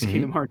release Mhm.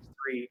 Kingdom Hearts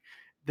 3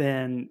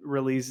 than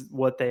release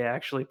what they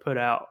actually put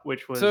out,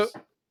 which was So-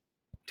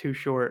 too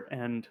short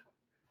and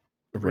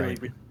really,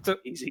 Right. really So,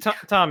 easy.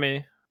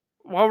 Tommy,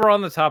 while we're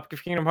on the topic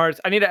of Kingdom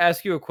Hearts, I need to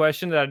ask you a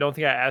question that I don't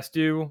think I asked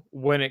you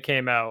when it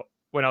came out,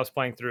 when I was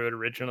playing through it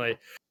originally.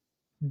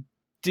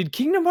 Did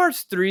Kingdom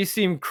Hearts 3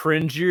 seem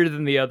cringier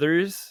than the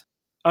others?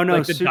 Oh no,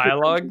 like the super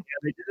dialogue? cringy. Yeah,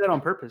 they did that on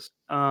purpose.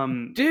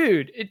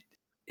 Dude, it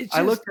just,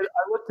 I looked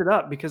it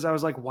up because I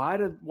was like, why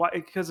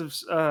because of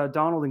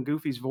Donald and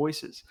Goofy's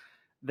voices.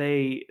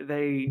 They did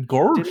it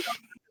Gorsh.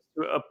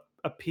 to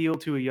appeal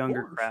to a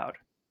younger Gosh. crowd,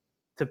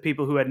 to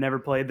people who had never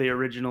played the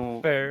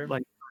original Fair.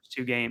 like first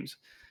two games.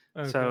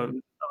 Okay. So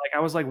like I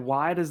was like,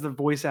 why does the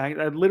voice act?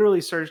 I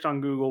literally searched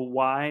on Google,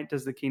 why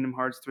does the Kingdom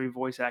Hearts 3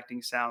 voice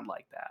acting sound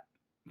like that?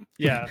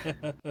 yeah,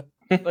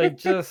 like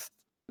just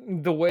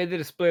the way they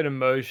displayed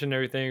emotion,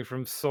 everything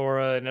from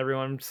Sora and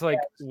everyone. I'm just like,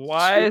 it's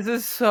why super is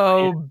this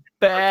so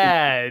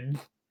bad?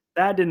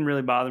 That didn't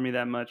really bother me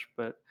that much,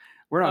 but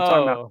we're not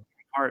talking about Oh,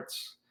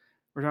 Hearts.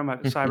 We're talking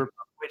about Cyberpunk,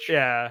 which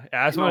yeah.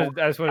 I just want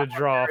to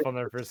draw off on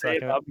there for a say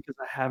second. about because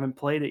I haven't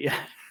played it yet.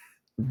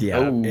 Yeah,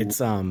 Oh.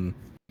 it's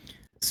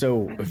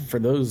so for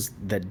those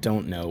that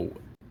don't know,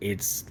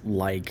 it's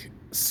like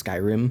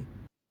Skyrim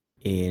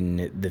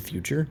in the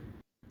future,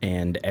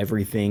 and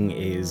everything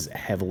is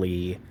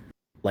heavily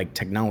like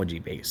technology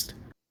based.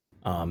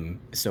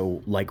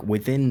 So like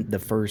within the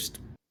first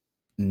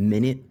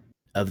minute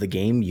of the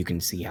game, you can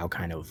see how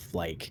kind of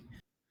like,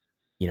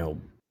 you know,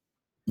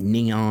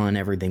 neon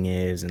everything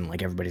is, and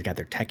like everybody's got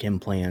their tech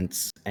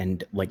implants,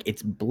 and like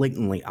it's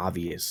blatantly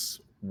obvious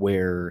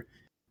where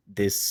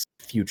this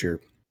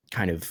future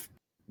kind of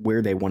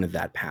where they wanted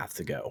that path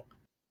to go.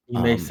 You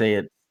may Um, say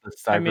it's the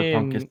I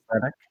cyberpunk mean-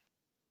 aesthetic.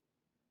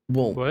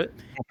 Well, What?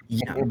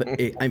 yeah,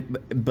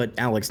 but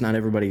Alex, not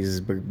everybody's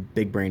as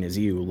big brain as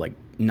you. Like,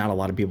 not a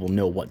lot of people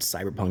know what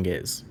cyberpunk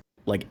is.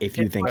 Like, if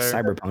you think Fair.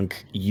 cyberpunk,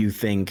 you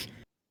think,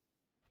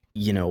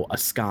 you know, a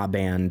ska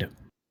band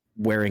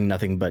wearing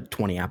nothing but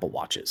 20 Apple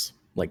Watches.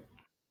 Like,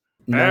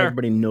 not Fair.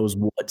 everybody knows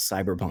what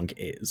cyberpunk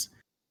is.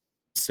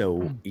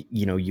 So,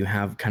 you know, you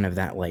have kind of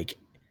that like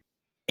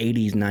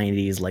 80s,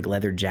 90s, like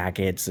leather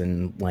jackets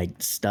and like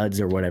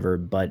studs or whatever,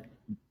 but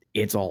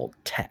it's all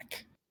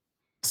tech.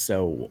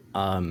 So,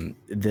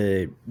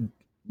 the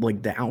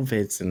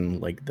outfits and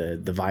like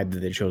the vibe that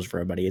they chose for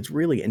everybody, it's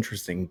really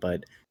interesting.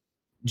 But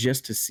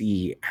just to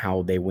see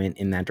how they went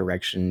in that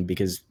direction,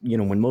 because you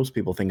know when most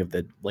people think of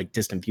the like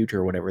distant future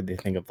or whatever, they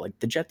think of like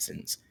the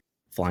Jetsons,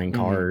 flying Mhm.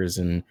 cars,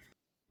 and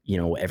you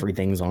know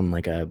everything's on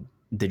like a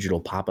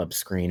digital pop-up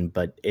screen.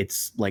 But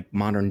it's like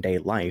modern day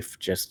life,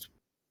 just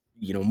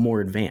you know more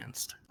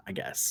advanced, I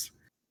guess,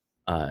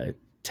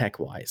 tech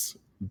wise.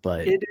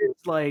 But It is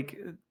like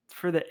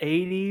for the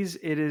 80s,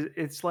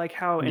 it's like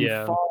how in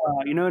Yeah.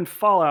 Fallout, you know, in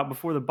Fallout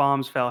before the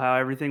bombs fell, how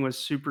everything was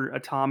super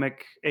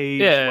atomic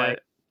age, Yeah, like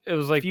it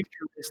was like,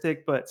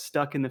 futuristic but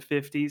stuck in the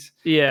 50s.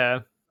 yeah,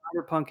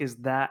 Cyberpunk is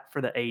that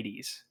for the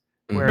 80s.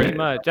 Mhm. Where pretty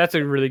much. That's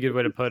a really good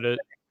way to put it.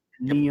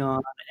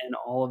 neon and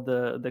all of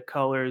the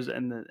colors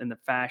and the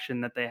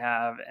fashion that they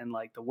have, and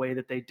like the way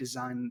that they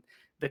design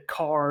the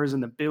cars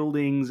and the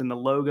buildings and the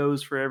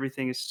logos for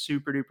everything is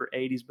super duper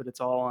 80s, but it's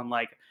all on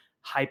like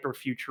hyper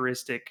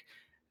futuristic,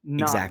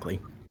 not exactly.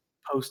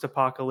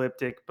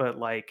 post-apocalyptic, but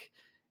like,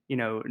 you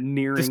know,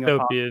 nearing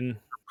apocalypse Dystopian.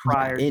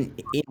 prior. In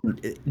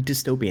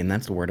dystopian,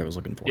 that's the word I was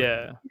looking for.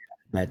 Yeah.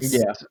 That's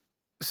Yeah.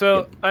 So,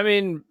 Yep. I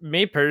mean,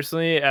 me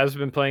personally, as I've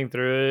been playing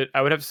through it,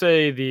 I would have to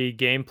say the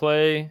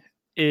gameplay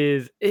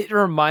is it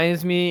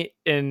reminds me,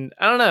 and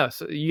I don't know,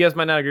 so you guys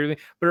might not agree with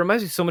me, but it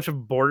reminds me so much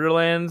of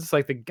Borderlands,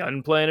 like the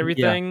gunplay and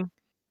everything.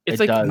 It's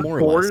it like does. More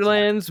or less.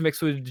 Borderlands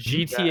mixed with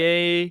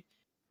GTA,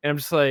 and I'm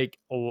just like,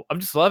 oh, I'm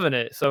just loving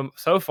it. So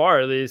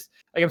far, at least,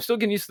 like I'm still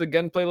getting used to the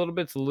gunplay a little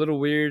bit. It's a little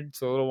weird,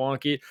 it's a little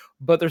wonky,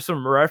 but there's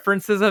some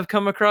references I've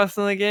come across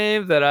in the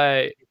game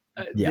that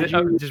Yeah.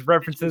 just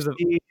references of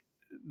See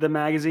the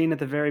magazine at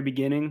the very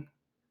beginning.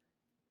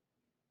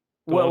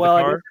 the one with Well, the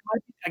I guess, car. it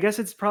might be, I guess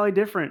it's probably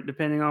different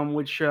depending on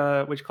which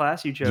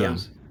class you Yeah.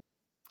 chose.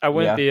 I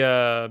went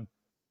Yeah.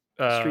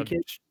 the Street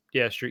Kid?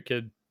 yeah, Street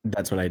Kid.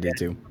 That's what I did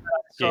too.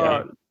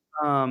 So,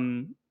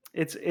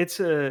 it's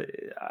a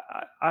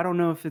I don't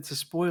know if it's a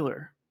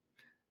spoiler.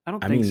 I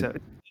don't I think mean- so. It's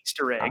an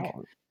Easter egg.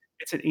 Oh,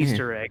 It's an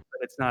Easter egg,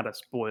 but it's not a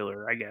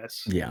spoiler, I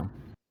guess. Yeah.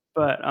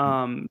 But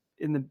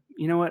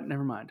you know what?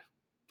 Never mind.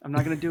 I'm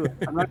not gonna do it.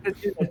 I'm not gonna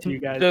do that to you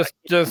guys.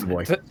 Just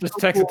Boy. just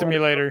text it to me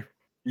later.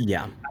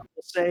 Yeah. I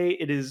will say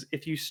it is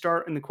if you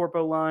start in the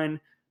corpo line,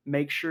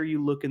 make sure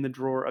you look in the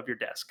drawer of your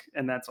desk,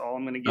 and that's all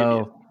I'm gonna give you.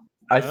 oh,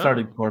 I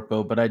started Oh.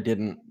 Corpo, but I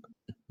didn't.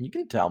 You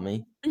can tell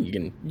me. You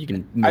can I make a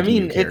new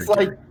mean, it's character.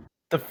 like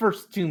the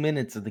first 2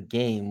 minutes of the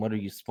game. What are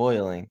you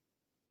spoiling?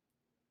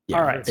 Yeah,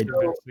 All right, First it- two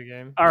minutes of the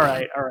game. All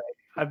right.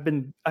 I've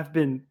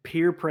been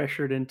peer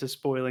pressured into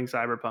spoiling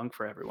Cyberpunk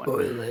for everyone.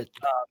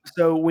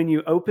 So when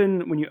you open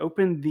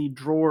the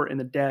drawer in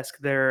the desk,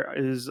 there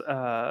is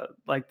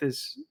like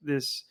this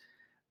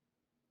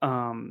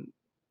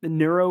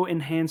neuro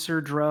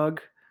enhancer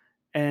drug,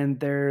 and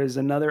there is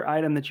another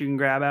item that you can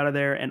grab out of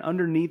there, and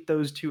underneath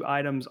those two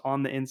items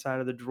on the inside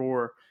of the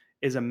drawer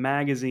is a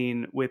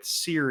magazine with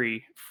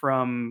Ciri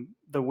from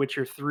The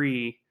Witcher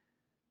 3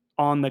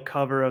 on the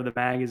cover of the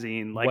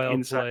magazine, like Well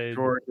inside played. the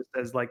drawer, just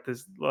as like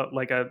this,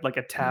 like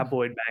a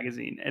tabloid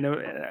magazine, and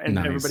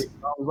Nice. everybody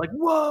was like,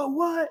 "Whoa,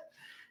 what?"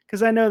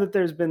 Because I know that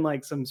there's been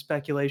like some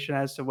speculation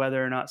as to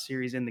whether or not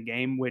Ciri's in the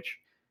game, which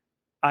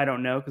I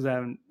don't know because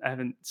I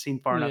haven't seen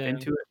far enough Yeah.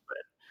 into it. But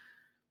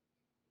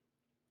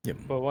Yep.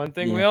 But one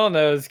thing we Yeah. all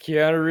know is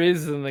Keanu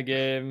Reeves is in the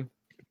game.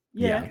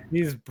 yeah,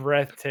 He's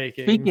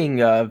breathtaking.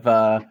 Speaking of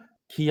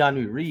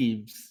Keanu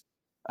Reeves,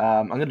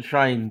 I'm gonna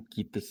try and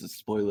keep this as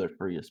spoiler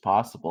free as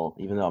possible,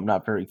 even though I'm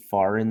not very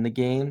far in the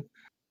game.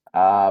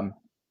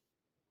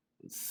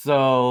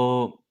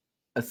 So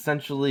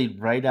essentially,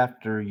 right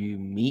after you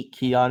meet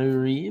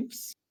Keanu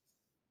Reeves,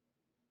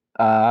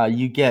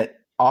 you get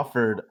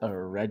offered a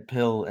red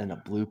pill and a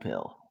blue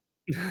pill.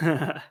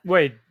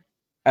 Wait,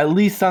 At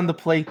least on the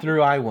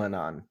playthrough I went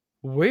on.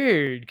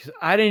 weird, because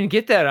I didn't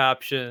get that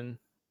option.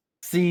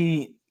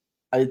 See,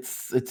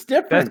 it's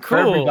different That's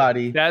for cool.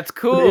 everybody. That's But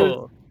it was-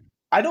 cool.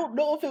 I don't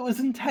know if it was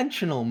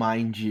intentional,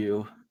 mind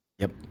you.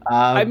 Yep. But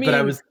I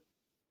mean- was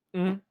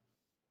Mhm.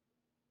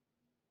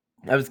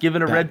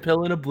 given a That- red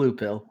pill and a blue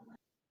pill.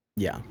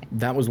 Yeah,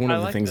 that was one I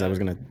of the like things I that. was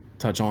going to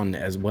touch on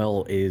as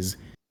well, is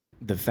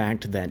the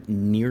fact that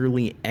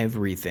nearly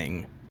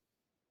everything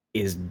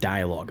is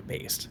dialogue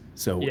based.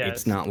 So Yes.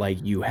 it's not like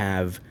you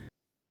have,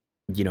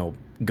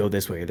 go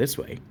this way or this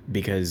way,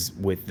 because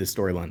with the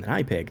storyline that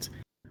I picked,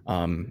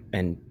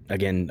 and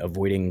again,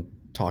 avoiding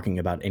talking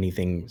about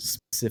anything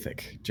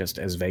specific, just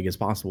as vague as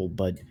possible,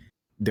 but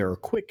there are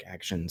quick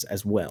actions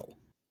as well,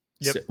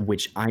 Yep.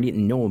 which I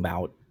didn't know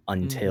about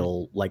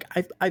until like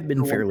I've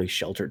been fairly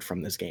sheltered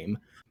from this game,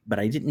 but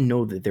I didn't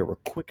know that there were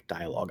quick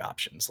dialogue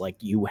options. Like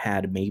you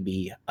had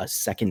maybe a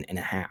second and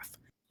a half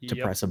to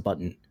Yep. press a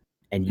button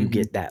and you Mhm.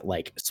 get that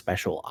like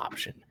special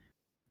option.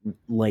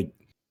 Like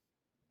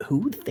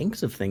who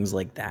thinks of things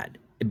like that?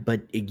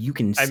 But you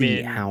can I see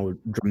mean- how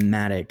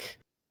dramatic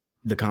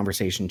the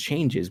conversation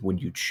changes when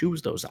you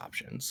choose those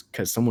options,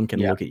 because someone can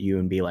Yeah. look at you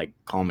and be like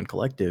calm and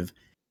collective,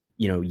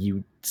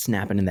 you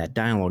snapping in that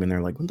dialogue and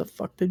they're like, what the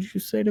fuck did you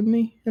say to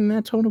me in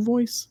that tone of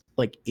voice?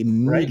 Like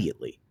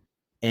immediately.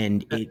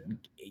 And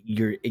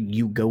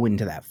you go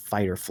into that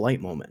fight or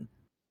flight moment,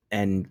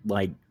 and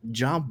like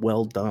job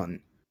well done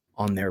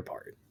on their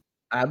part.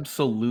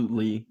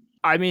 Absolutely.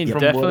 I mean, From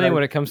what definitely I-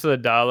 when it comes to the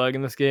dialogue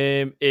in this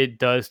game, it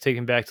does take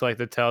him back to like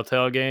the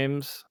Telltale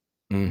games.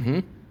 Mm-hmm.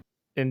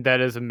 And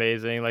that is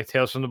amazing. Like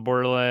Tales from the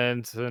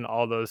Borderlands and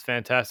all those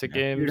fantastic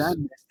Yeah. games. dude, I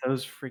miss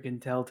those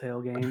freaking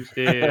Telltale games.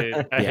 Dude,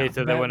 I Yeah. hate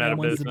that they went out Batman of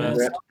one's the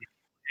business. best.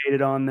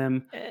 Hated on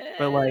them.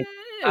 But, like,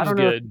 It I was don't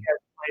know if good. you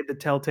guys played the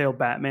Telltale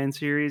Batman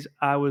series.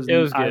 It was I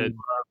good.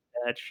 loved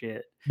that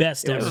shit.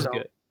 Best It It was was ever. so-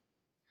 good.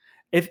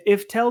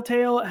 If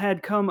Telltale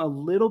had come a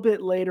little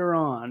bit later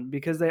on,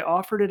 because they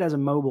offered it as a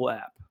mobile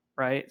app,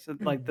 right? So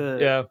like the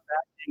Yeah.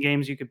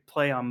 games you could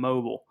play on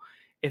mobile.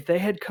 If they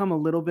had come a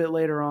little bit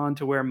later on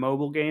to where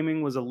mobile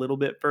gaming was a little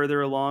bit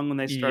further along when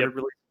they started Yep.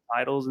 releasing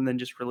titles and then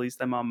just released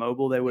them on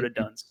mobile, they would have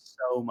done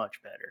so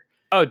much better.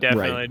 Oh,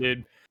 definitely,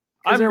 dude.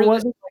 Because there really-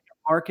 wasn't like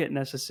a market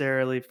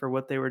necessarily for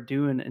what they were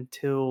doing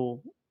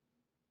until,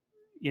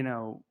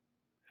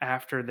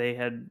 after they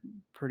had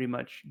pretty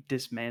much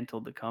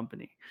dismantled the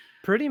company.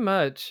 Pretty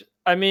much.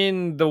 I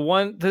mean,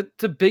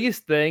 the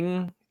biggest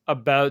thing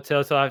about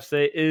Telltale, I have to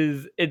say,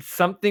 is it's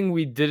something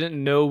we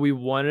didn't know we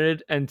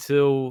wanted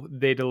until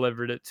they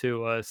delivered it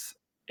to us.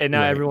 and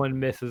now Right. everyone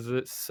misses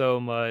it so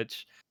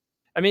much.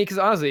 I mean, because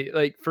honestly,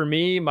 like for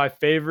me, my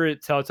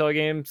favorite Telltale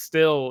game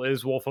still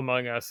is Wolf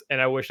Among Us, and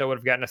I wish I would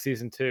have gotten a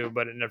season 2,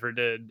 but it never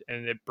did,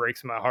 and it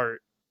breaks my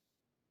heart.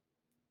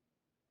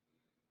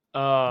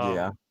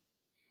 Yeah.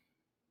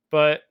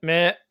 But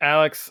man,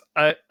 Alex,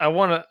 I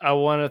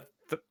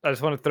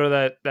just want to throw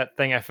that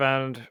thing I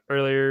found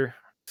earlier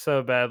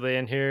so badly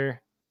in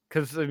here,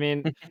 because I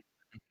mean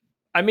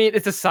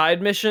it's a side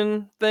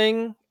mission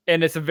thing,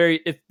 and it's a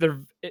very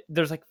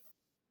there's like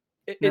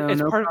No,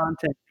 it's no part of.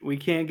 content. We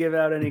can't give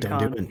out any Don't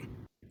do content.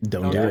 it.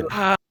 Don't Don't do do it. it.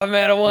 Ah,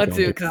 man, I want Don't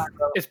to do because it.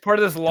 it's part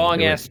of this long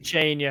do ass it.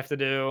 chain you have to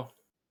do.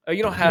 Oh,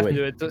 you don't Don't have do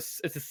to it. do it.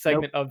 It's a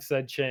segment of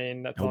said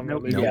chain. That's all I'm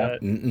Nope. gonna leave Nope. it Yeah.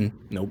 at. Mm-mm.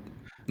 Nope.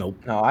 Nope.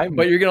 No, I'm.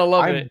 But you're gonna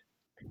love I'm- it.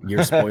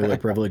 Your spoiler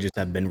privileges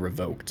have been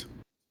revoked.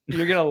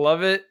 You're gonna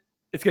love it.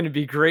 It's gonna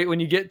be great when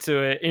you get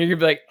to it, and you're gonna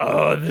be like,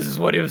 "Oh, this is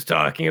what he was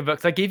talking about."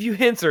 Because I gave you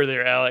hints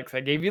earlier, Alex. I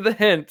gave you the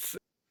hints,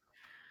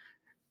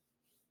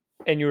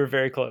 and you were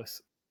very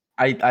close.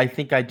 I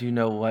think I do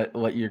know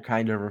what you're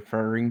kind of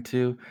referring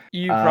to.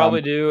 You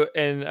probably do,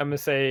 and I'm gonna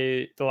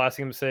say the last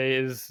thing I'm gonna say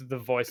is the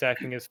voice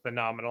acting is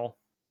phenomenal.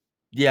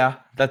 Yeah,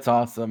 that's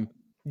awesome.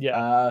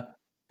 Yeah,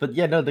 But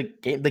yeah, no, the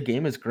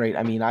game is great.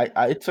 I mean, I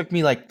it took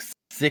me like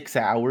 6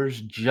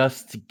 hours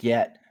just to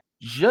get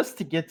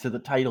to the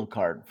title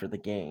card for the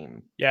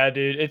game. yeah,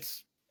 dude.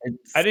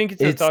 I didn't get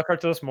to the It's talk card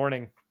till this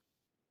morning.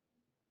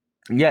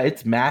 yeah,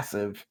 it's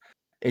massive.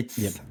 It's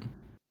Yep.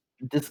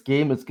 This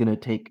game is gonna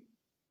take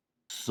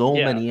so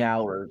Yeah. many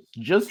hours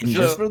just And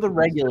just- for the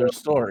regular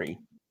story.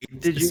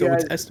 Did you so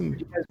guys- it's Did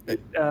you guys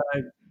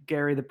meet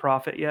Gary the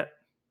Prophet yet?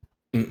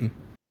 Mm-mm.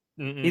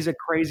 Mm-mm. He's a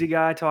crazy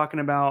guy talking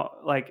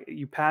about, like,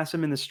 you pass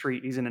him in the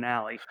street, he's in an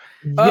alley.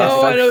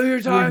 Oh, I I've know who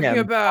you're seen talking him.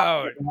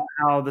 about.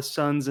 How the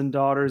sons and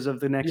daughters of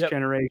the next Yep.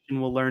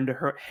 generation will learn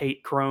to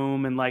hate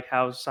Chrome, and like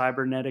how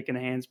cybernetic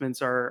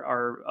enhancements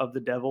are of the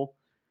devil.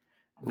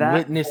 That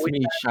Witness voice me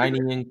actor-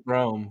 shining in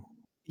chrome.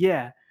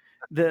 Yeah,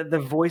 the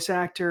voice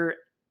actor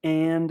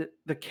and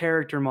the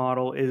character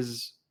model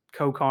is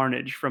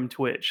Co-Carnage from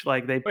Twitch.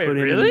 Like they Wait, put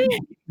him really? in the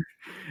game.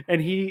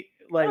 And he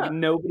like Huh.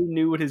 nobody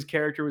knew what his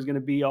character was going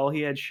to be. All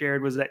he had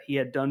shared was that he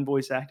had done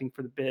voice acting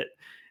for the bit,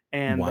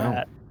 and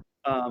Wow.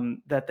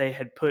 that they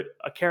had put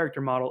a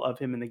character model of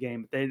him in the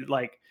game. They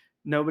like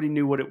nobody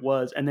knew what it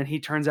was, and then he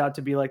turns out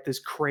to be like this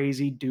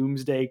crazy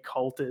doomsday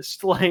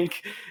cultist.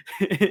 Like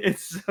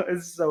it's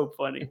so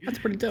funny. That's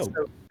pretty dope.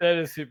 So, That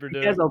is super he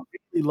has dope. a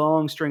really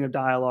long string of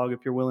dialogue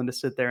if you're willing to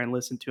sit there and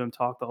listen to him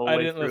talk the whole I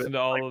way didn't through listen it. to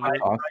all Like, of right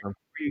it. Awesome. before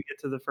you get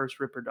to the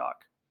first Ripper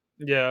doc.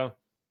 Yeah.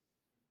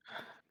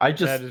 I That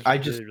just is I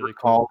just really, really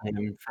recall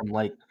him from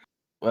like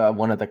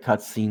one of the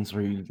cutscenes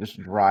where you're just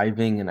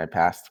driving and I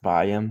passed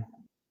by him.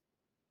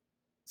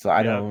 So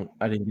I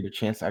didn't get a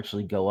chance to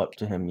actually go up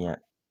to him yet.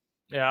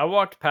 Yeah, I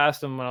walked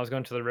past him when I was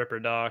going to the Ripper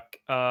dock.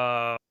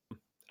 I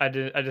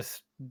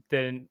just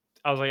didn't.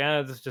 I was like,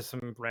 this is just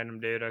some random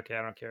dude. Okay,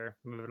 I don't care.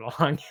 Moving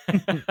along.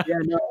 Yeah,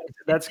 no,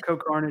 that's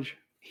Co-Carnage.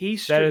 He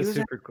That he is was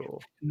at super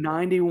cool.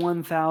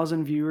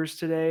 91,000 viewers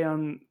today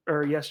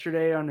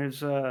yesterday on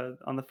his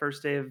on the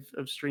first day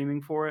of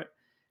streaming for it.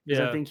 Because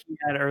I Yeah. think he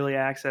had early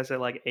access at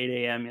like 8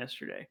 a.m.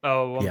 yesterday.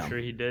 Oh, I'm Yeah. sure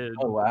he did.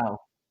 Oh wow.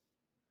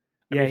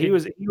 I Yeah, mean,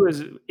 he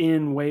was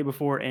in way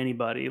before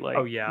anybody. Like,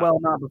 Oh, yeah. well,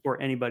 not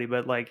before anybody,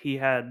 but like he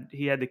had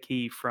the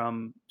key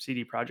from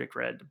CD Projekt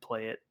Red to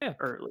play it Yeah.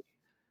 early.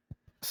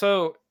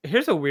 So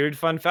here's a weird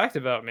fun fact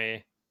about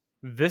me.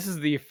 This is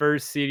the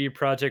first CD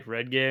Projekt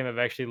Red game I've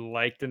actually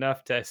liked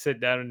enough to sit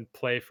down and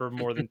play for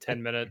more than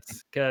 10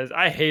 minutes because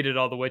I hated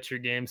all the Witcher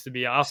games.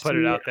 I'll put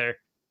it See, out there.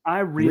 I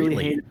really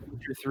Really? hated The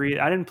Witcher 3.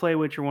 I didn't play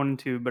Witcher 1 and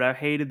 2, but I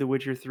hated The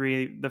Witcher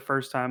 3 the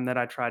first time that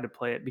I tried to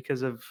play it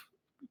because of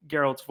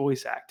Geralt's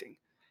voice acting.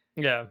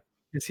 Yeah.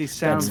 Because he That's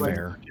sounds like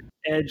fair.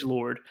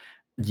 edgelord.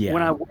 Yeah.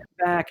 When I went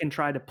back and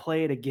tried to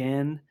play it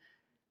again,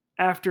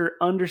 after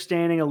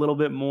understanding a little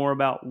bit more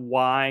about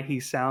why he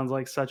sounds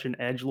like such an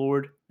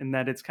edgelord and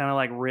that it's kind of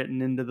like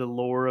written into the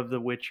lore of The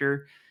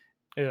Witcher,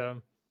 Yeah.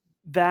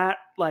 that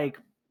like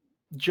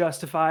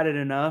justified it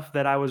enough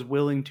that I was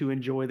willing to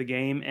enjoy the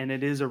game, and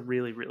it is a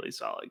really, really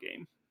solid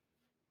game.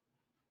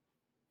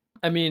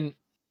 I mean,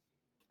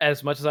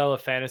 as much as I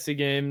love fantasy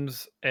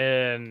games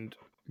and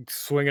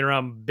swinging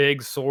around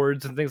big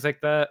swords and things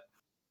like that,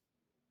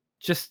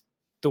 just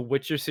the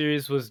Witcher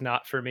series was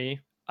not for me.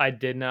 I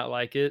did not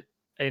like it.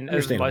 And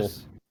Understandable.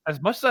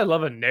 as much as I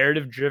love a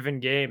narrative driven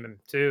game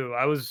too,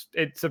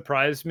 it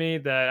surprised me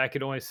that I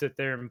could only sit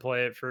there and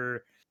play it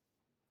for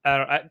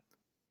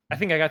I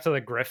think I got to the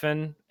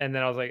Griffin and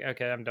then I was like,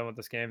 okay, I'm done with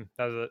this game.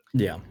 That was it.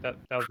 Yeah. That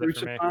was it for me.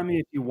 Crucify me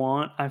if you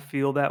want. I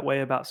feel that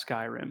way about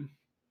Skyrim.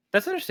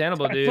 That's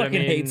understandable, I dude.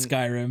 fucking hate mean,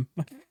 Skyrim.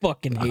 I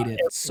fucking hate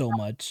it so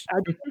much. I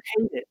don't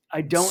hate it.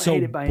 I don't so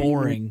hate it by any means.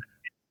 boring.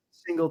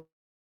 Single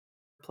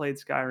played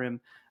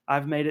Skyrim.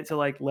 I've made it to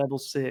like level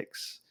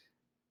 6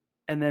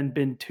 and then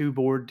been too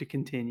bored to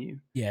continue.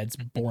 Yeah, it's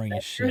boring as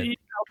I'll shit.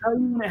 tell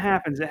you when it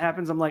happens. It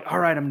happens. I'm like, all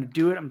right, I'm gonna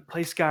do it. I'm gonna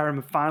play Skyrim.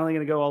 I'm finally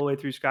gonna go all the way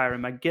through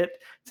Skyrim. I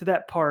get to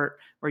that part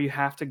where you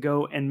have to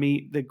go and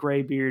meet the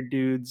Greybeard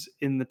dudes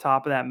in the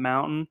top of that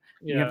mountain.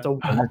 You have Yeah. to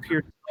walk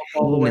yourself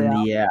all the Pain way in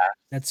out. the ass.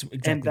 That's And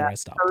exactly where I that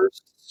stopped.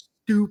 first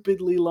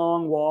stupidly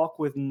long walk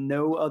with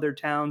no other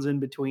towns in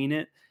between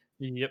it,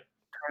 Yep.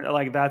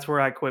 like that's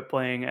where I quit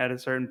playing at a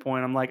certain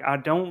point. I'm like, I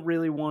don't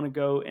really want to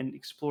go and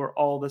explore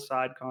all the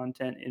side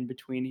content in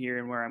between here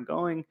and where I'm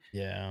going.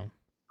 Yeah.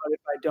 But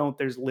if I don't,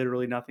 there's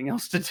literally nothing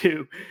else to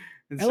do.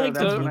 And I liked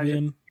that's when I just,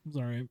 Oblivion. It was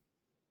all right.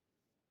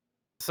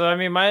 So I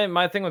mean,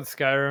 my thing with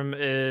Skyrim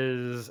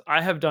is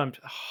I have dumped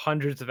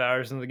hundreds of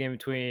hours in the game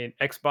between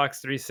Xbox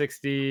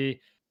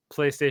 360,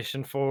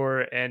 PlayStation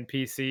 4, and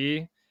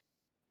PC.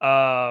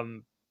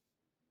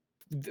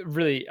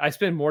 Really, I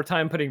spend more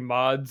time putting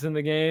mods in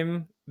the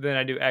game than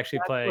I do actually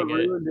that's what playing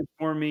it. ruined it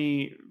for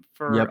me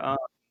for Yep.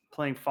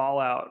 playing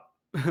Fallout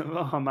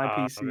on my Oh,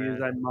 PC is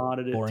man. I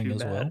modded it Boring too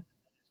as bad.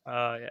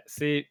 well. Yeah.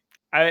 See,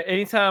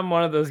 anytime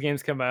one of those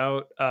games come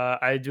out,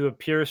 I do a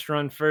purist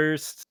run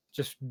first,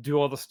 just do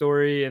all the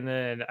story, and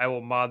then I will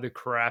mod the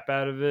crap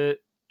out of it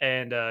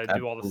and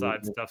do all the side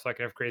Absolutely. stuff so I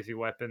can have crazy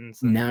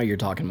weapons and Now you're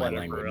talking my whatever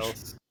language.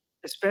 else.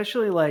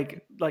 Especially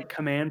like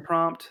command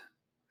prompt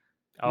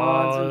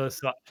mods and Oh,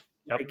 so,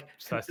 yep. like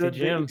Slice the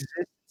TGM.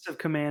 existence of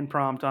command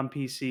prompt on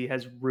PC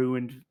has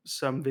ruined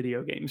some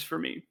video games for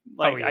me.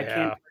 Oh, Like I can't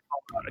yeah. play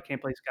Fallout, I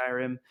can't play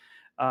Skyrim.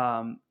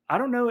 I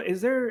don't know.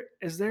 Is there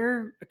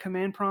a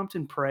command prompt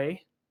in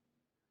Prey?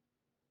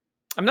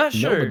 I'm not No,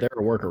 sure. but there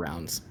are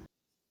workarounds.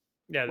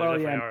 Yeah, there Well,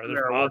 definitely yeah, are. there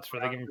There's are mods for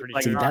the workarounds, game but, pretty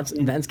like, See, sure. not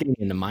that's getting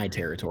into my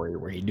territory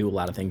where you do a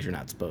lot of things you're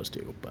not supposed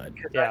to. But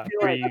 'cause Yeah, I feel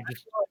where like, you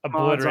just mods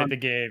obliterate on the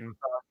game.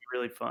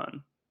 really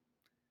fun.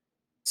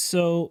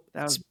 So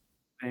That was the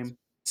game.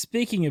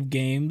 speaking of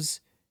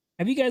games,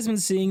 have you guys been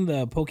seeing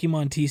the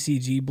Pokemon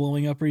TCG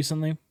blowing up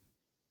recently?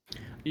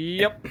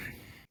 Yep.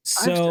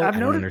 So I've I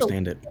don't noticed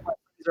understand it.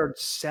 these are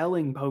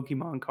selling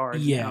Pokemon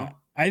cards yeah, now.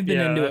 I've been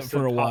Yeah, into it that's the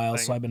for a top while,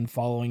 so thing. I've been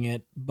following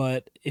it.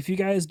 But if you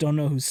guys don't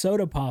know who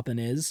Soda Poppin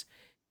is,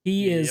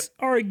 he is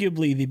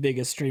arguably the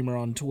biggest streamer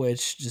on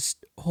Twitch.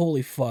 Just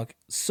holy fuck,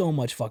 so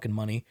much fucking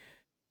money.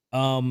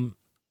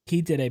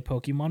 He did a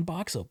Pokemon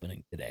box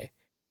opening today.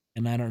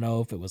 And I don't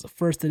know if it was a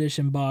first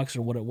edition box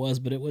or what it was,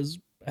 but it was,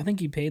 I think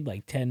he paid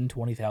like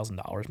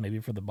 $10,000-$20,000 maybe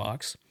for the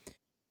box.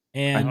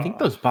 And I think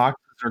those boxes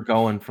are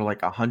going for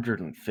like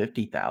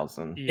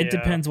 150,000. Yeah. it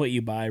depends what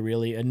you buy,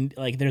 really. And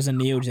like, there's a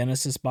Neo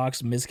Genesis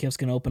box Mizkif's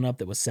gonna open up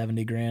that was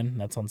 70 grand.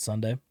 That's on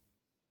Sunday.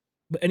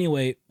 But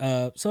anyway,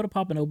 Soda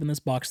Poppin opened this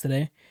box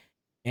today,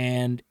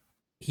 and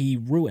he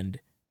ruined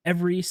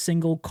every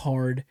single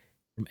card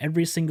from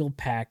every single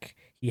pack.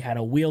 He had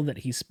a wheel that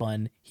he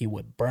spun. He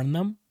would burn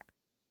them.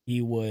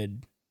 He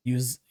would you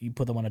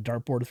put them on a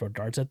dartboard, throw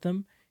darts at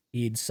them.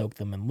 He'd soak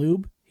them in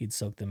lube. He'd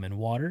soak them in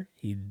water.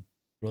 He'd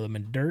throw them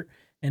in dirt.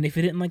 And if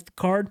he didn't like the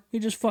card, he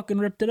just fucking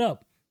ripped it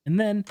up. And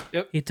then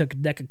he took a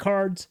deck of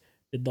cards,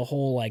 did the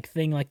whole like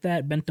thing like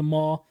that, bent them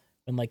all,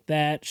 and like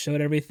that, showed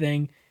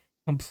everything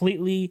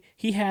completely.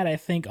 He had, I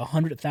think,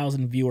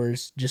 100,000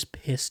 viewers just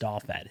pissed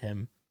off at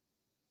him.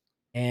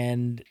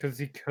 And Because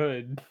he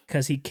could.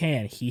 because he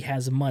can, he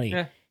has money.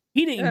 Yeah.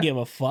 He didn't Yeah. give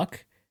a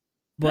fuck.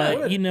 what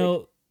But a you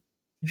know,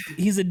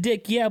 he's a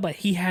dick, yeah, but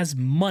he has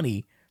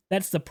money.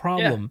 That's the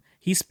problem.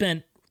 He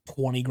spent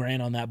 20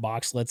 grand on that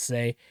box, let's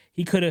say.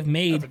 He could have That's a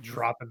made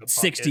drop in the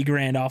 60 bucket.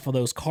 grand off of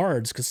those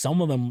cards because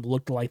some of them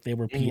looked like they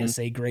were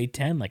PSA grade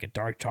 10, like a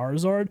Dark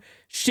Charizard.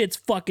 Shit's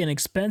fucking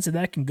expensive.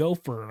 That can go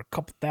for a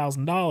couple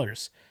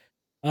 $1,000s.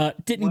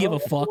 Didn't give a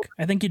fuck.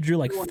 I think he drew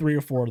like 3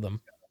 or 4 of them.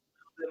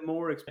 Bit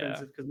more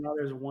expensive because now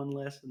there's one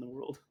less in the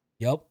world.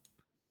 Yep.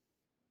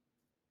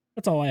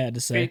 That's all I had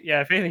to say.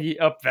 Yeah, if anything, he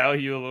up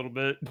value a little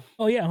bit.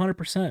 Oh yeah,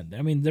 100%.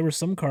 I mean, there were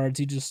some cards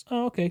he just,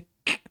 oh okay,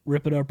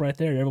 rip it up right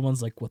there.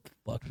 Everyone's like, what the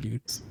fuck,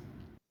 dude?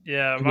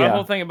 Yeah, my Yeah.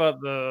 whole thing about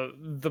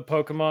the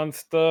Pokemon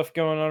stuff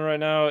going on right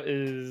now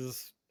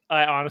is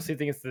I honestly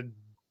think it's the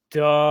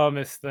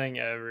dumbest thing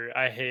ever.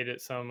 I hate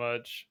it so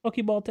much.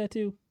 Pokeball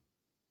tattoo.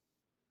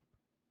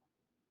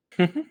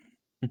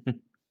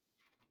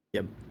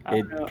 Yep.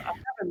 I don't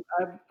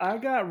know. I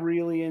got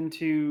really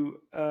into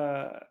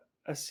a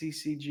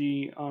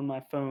CCG on my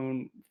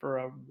phone for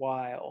a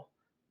while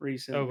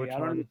recently. which I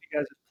don't know one? if you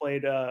guys have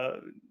played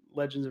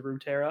Legends of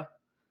Runeterra.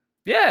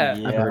 Yeah.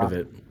 I've heard of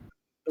it. The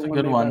It's a one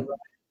good made by one. Riot.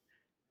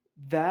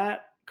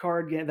 That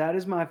card game, that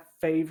is my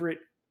favorite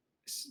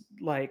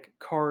like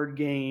card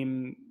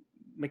game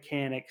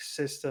mechanic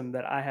system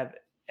that I have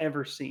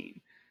ever seen.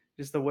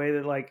 Just the way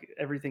that like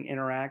everything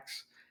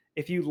interacts.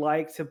 If you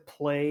like to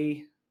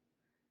play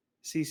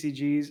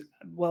CCGs,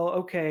 well,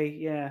 okay,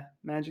 yeah,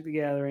 Magic the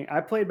Gathering.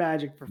 I played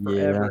Magic for forever.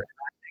 Yeah. And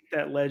I think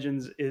that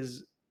Legends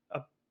is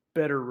a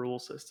better rule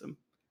system.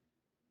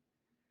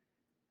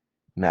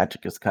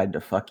 Magic is kind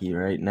of fucky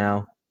right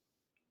now.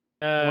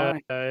 Why?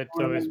 It's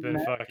always been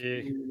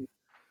fucky.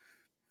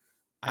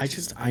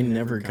 I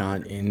never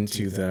got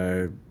into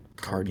the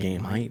card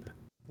game hype.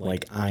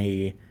 Like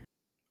I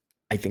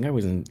I think I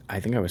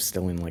was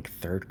still in like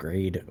 3rd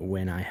grade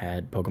when I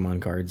had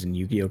Pokemon cards and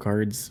Yu-Gi-Oh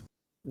cards,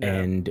 Yeah.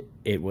 and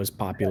it was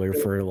popular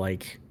for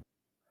like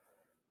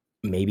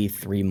maybe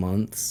 3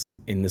 months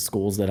in the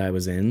schools that I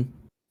was in,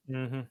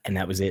 Mm-hmm. and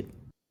that was it.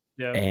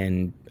 Yeah.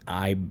 And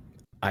I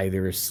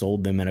either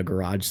sold them at a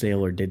garage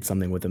sale or did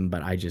something with them,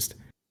 but I just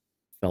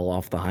fell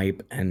off the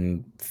hype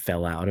and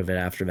fell out of it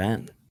after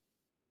that.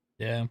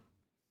 Yeah.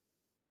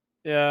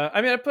 Yeah.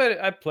 I mean,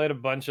 I played a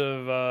bunch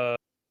of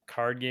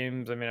card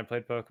games. I mean, I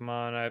played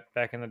Pokemon.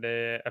 Back in the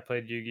day, I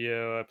played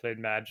Yu-Gi-Oh. I played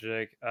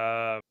Magic.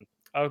 Oh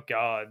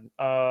God.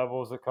 What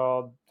was it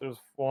called? There's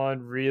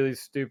one really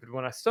stupid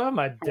one. I still have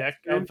my deck.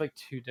 I have like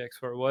 2 decks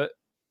for it. What?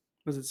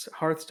 Was it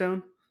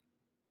Hearthstone?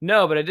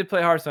 No, but I did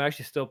play Hearthstone. I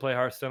actually still play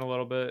Hearthstone a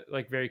little bit,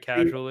 like very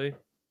casually.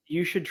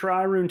 You should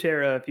try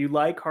Runeterra if you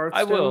like I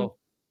Hearthstone. will.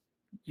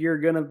 They're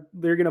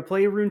gonna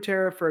play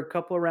Runeterra for a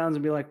couple of rounds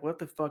and be like, "What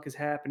the fuck is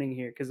happening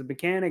here?" Because the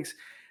mechanics,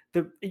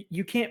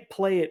 you can't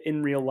play it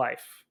in real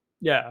life.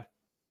 Yeah.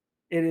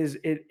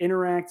 It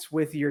interacts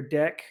with your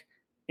deck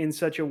in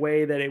such a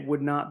way that it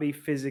would not be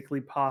physically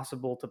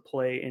possible to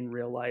play in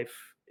real life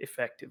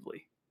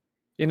effectively.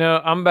 You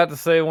know, I'm about to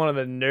say one of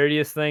the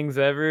nerdiest things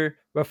ever.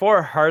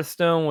 Before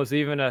Hearthstone was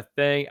even a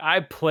thing, I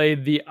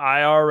played the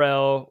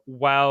IRL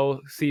WoW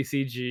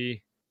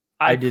CCG.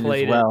 I did as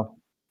played it. well.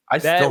 I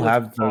That still was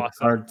have those awesome.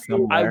 cards I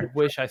somewhere.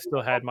 wish I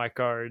still had my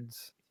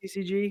cards.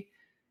 TCG,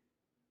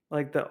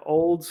 like the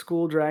old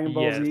school Dragon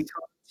Ball Z. Yes.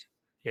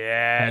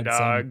 Yeah, Had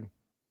dog.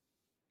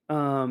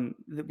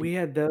 We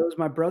had those.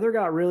 My brother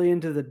got really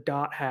into the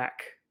Dot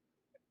Hack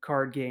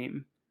card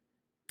game.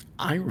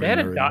 I They had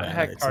a remember dot that,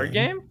 hack I'd card say.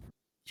 game?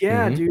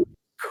 Yeah, Mhm. dude,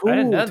 cool. I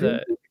didn't know too.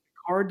 that. The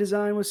card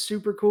design was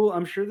super cool.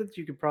 I'm sure that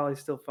you could probably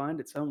still find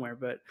it somewhere,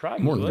 but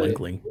More than Probably.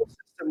 likely. the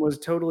system was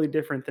totally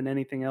different than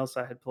anything else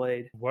I had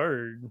played.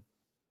 Word.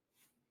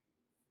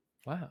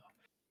 Wow.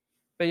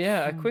 But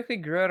yeah, I Hmm. quickly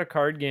grew out of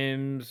card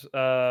games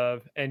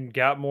and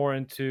got more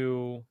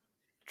into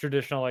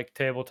traditional like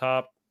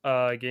tabletop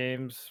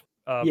games,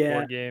 Yeah,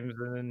 board games,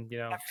 and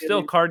then I feel still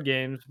you. card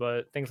games,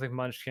 but things like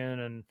Munchkin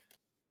and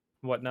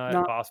whatnot,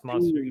 Not Boss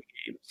Monster. dueling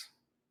games.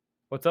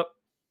 What's up?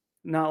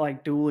 Not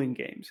like dueling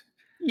games.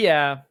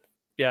 Yeah,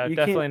 You can't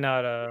definitely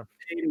not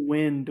pay to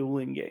win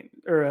dueling games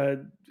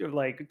or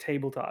like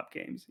tabletop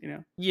games.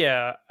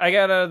 yeah, I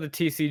got out of the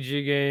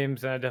TCG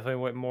games and I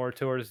definitely went more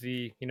towards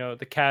the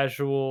the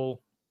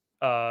casual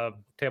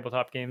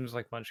tabletop games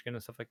like Munchkin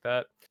and stuff like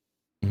that.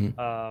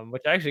 Mhm.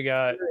 Which I actually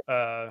got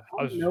I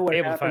I was don't know what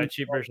able to find a happened to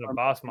cheap all version of of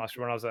our Boss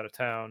Monster when I was out of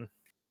town.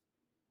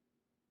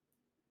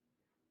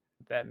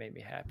 That made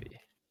me happy.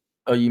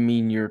 Oh, you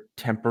mean your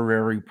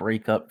temporary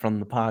breakup from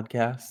the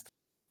podcast?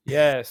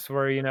 Yes,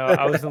 where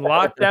I was in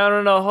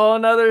lockdown in a whole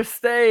nother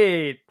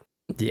state.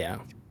 Yeah.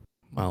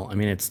 Well, I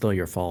mean, it's still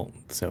your fault.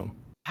 So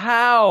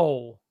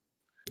How?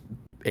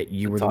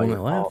 you were It's the all one your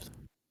that fault. left.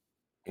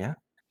 Yeah.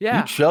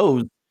 Yeah,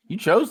 You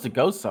chose to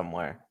go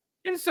somewhere.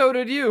 and so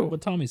did you.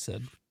 What Tommy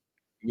said.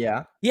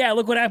 Yeah. Yeah,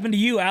 look what happened to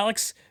you,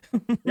 Alex.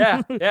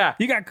 Yeah.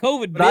 You got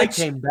COVID, But I bitch.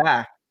 came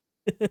back.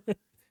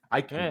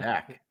 I came Yeah.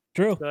 back.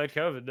 True. Still had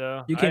COVID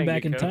though. You I came didn't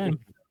back get in COVID. time.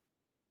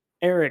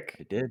 Eric,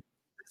 I did.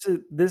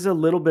 this is a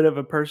little bit of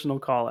a personal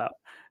call out.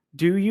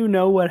 Do you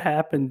know what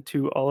happened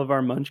to all of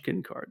our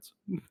Munchkin cards?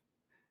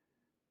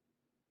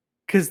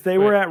 Because they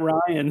were Wait. at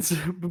Ryan's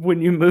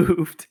when you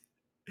moved.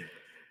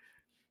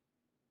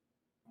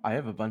 I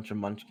have a bunch of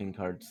Munchkin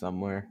cards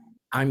somewhere.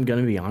 I'm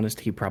gonna be honest.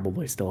 He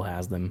probably still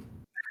has them.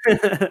 Well,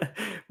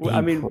 He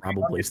I mean,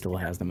 probably still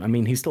has them. I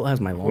mean, he still has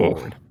my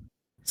longboard,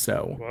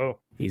 so Whoa,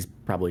 he's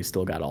probably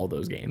still got all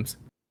those games.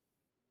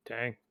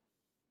 dang,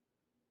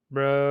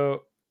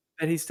 bro.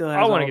 that he still has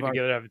I all want to of get our.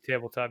 together to have a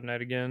tabletop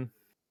night again.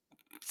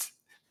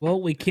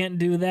 Well, we can't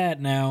do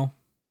that now.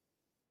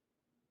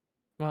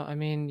 Well, I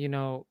mean,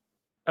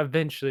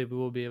 eventually we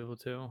will be able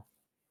to.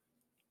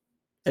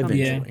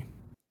 Someday. Eventually.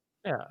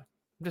 Yeah,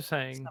 I'm just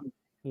saying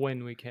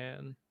when we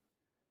can.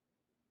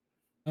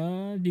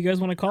 Do you guys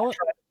want to call it?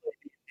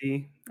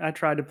 I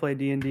tried to play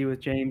D&D with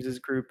James's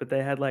group, but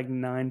they had like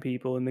 9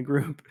 people in the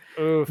group.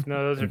 Oof,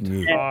 no, those are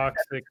Yeah.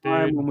 toxic,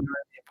 Time dude. when we were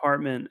in the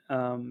apartment,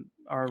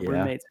 our Yeah.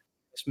 roommates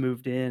just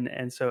moved in,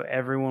 and so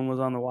everyone was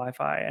on the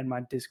Wi-Fi, and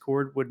my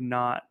Discord would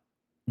not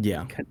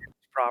Yeah. connect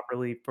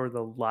properly for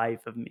the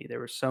life of me. There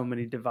were so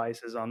many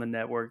devices on the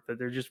network that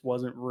there just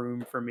wasn't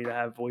room for me to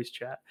have voice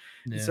chat.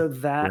 And Yeah. so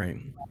that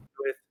Right.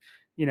 with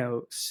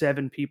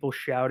 7 people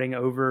shouting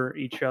over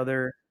each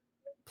other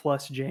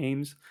plus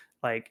James,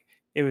 like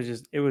it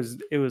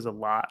was a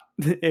lot.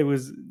 It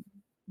was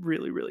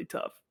really, really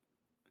tough.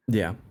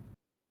 Yeah.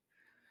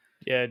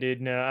 Yeah, dude.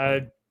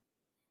 No,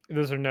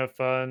 those are no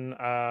fun.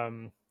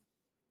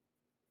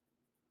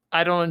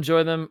 I don't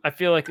enjoy them. I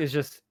feel like it's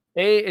just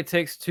it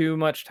takes too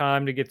much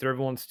time to get through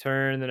everyone's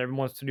turn, and then everyone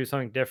wants to do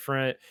something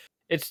different.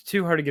 It's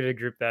too hard to get a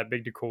group that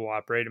big to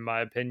cooperate, in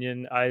my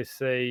opinion. I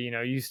say,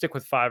 you stick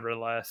with 5 or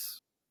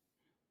less.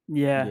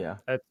 Yeah. Yeah.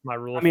 That's my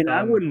rule I of mean, I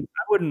thumb.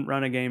 wouldn't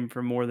run a game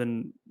for more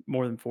than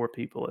 4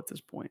 people at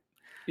this point.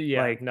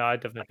 Yeah, Like no, I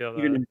definitely feel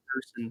even that. in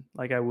person,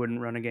 like I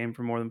wouldn't run a game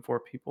for more than 4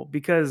 people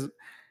because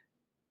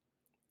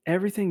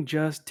everything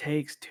just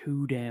takes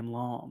too damn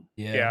long.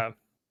 Yeah. Yeah. It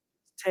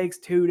takes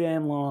too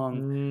damn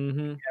long.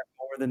 Mm-hmm. Have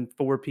more than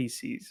 4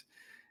 PCs.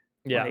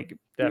 Yeah, Like,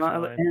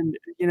 definitely. and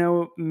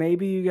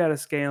maybe you got to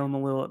scale them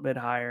a little bit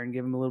higher and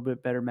give them a little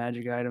bit better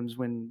magic items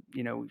when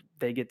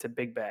they get to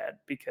Big Bad,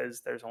 because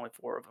there's only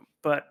 4 of them.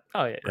 But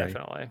Oh yeah, Right.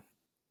 definitely.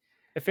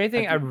 If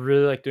anything, I do-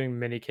 really like doing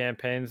mini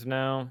campaigns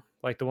now,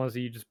 like the ones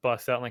that you just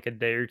bust out in like a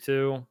day or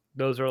two.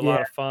 Those are a yeah,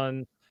 lot of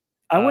fun.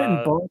 I went and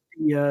Uh, bought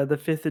the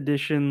 5th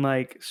edition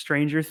like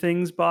Stranger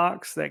Things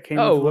box that came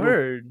with oh, little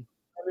word.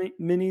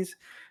 minis.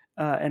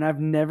 And I've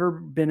never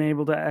been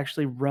able to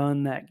actually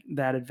run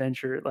that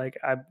adventure. Like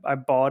I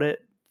bought it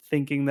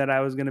thinking that I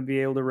was going to be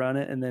able to run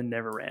it, and then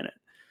never ran it,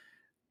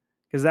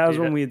 because that was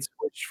Dude, when we had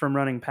switched from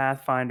running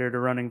Pathfinder to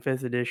running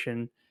 5th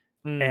edition,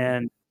 mm,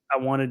 and I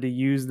wanted to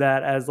use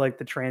that as like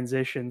the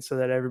transition so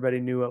that everybody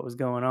knew what was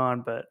going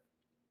on. But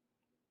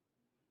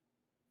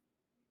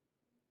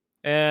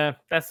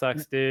that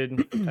sucks,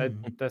 dude.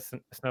 That's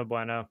no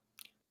bueno.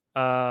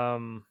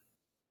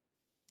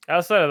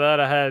 Outside of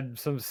that, I had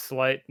some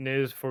slight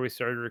news before we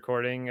started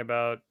recording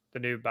about the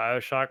new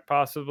BioShock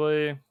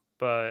possibly,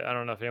 but I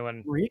don't know if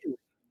anyone. really,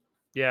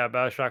 Yeah,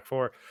 BioShock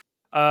 4.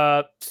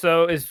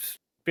 So it's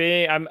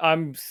being.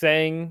 I'm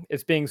saying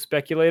it's being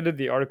speculated.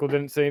 The article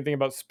didn't say anything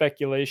about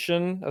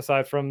speculation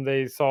aside from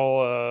they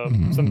saw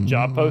some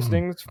job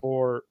postings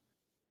for.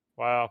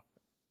 Wow,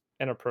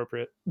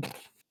 inappropriate.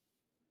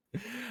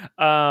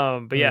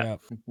 But yeah.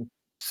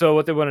 So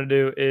what they want to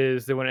do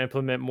is they want to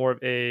implement more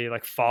of a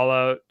like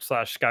Fallout /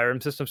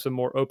 Skyrim system, so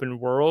more open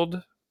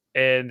world,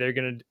 and they're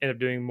going to end up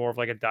doing more of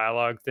like a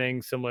dialogue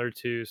thing similar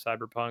to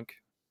Cyberpunk.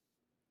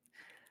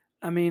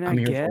 I mean, I I'm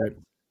here get. for it.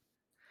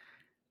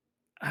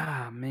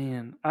 Ah,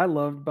 man, I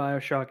loved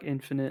BioShock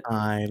Infinite.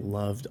 I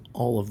loved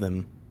all of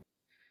them.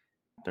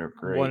 They're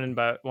great. One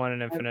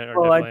and Infinite are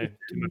Well, I definitely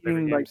just two of my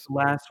favorite mean like games. the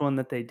last one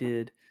that they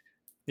did,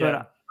 but I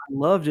Yeah,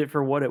 loved it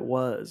for what it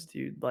was,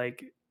 dude.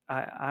 Like,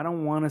 I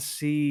don't want to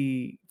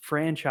see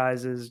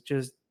franchises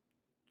just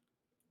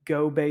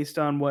go based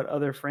on what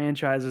other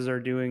franchises are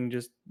doing,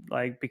 just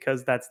like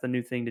because that's the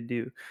new thing to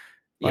do.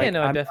 yeah, Like,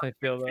 no, I I'm definitely not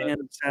feel a that. fan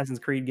of Assassin's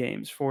Creed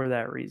games for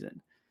that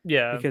reason,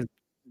 Yeah, because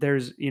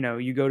there's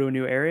you go to a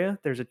new area,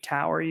 there's a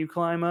tower you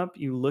climb up,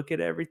 you look at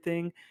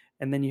everything,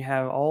 and then you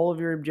have all of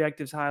your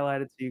objectives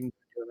highlighted so you can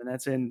do them, and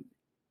that's in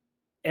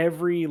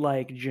every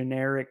like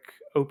generic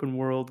open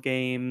world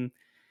game,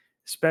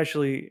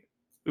 especially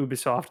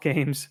Ubisoft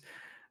games.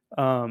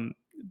 Um,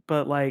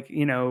 but like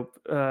Shadow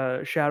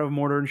of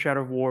Mordor and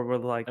Shadow of War were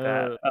like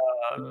that.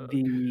 uh,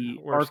 The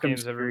worst Arkham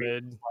games ever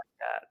series made. was like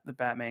that. The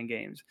Batman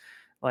games,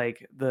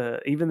 like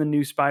even the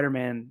new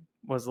Spider-Man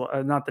was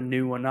not the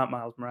new one, not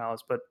Miles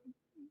Morales, but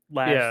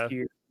Yeah, last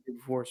year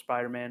before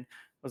Spider-Man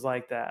was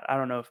like that. I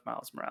don't know if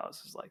Miles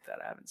Morales is like that.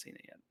 I haven't seen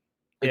it yet.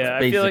 It's yeah,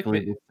 I feel like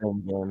basically the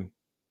same game.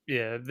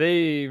 yeah,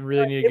 they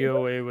really need to It go works,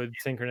 away with it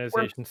works.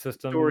 synchronization The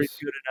story's systems.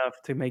 good enough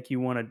to make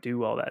you want to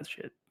do all that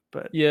shit.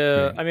 But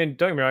Yeah, Right. I mean,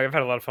 don't get me wrong, I've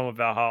had a lot of fun with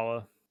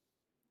Valhalla.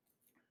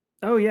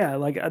 oh yeah,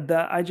 like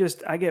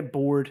I get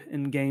bored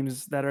in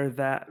games that are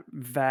that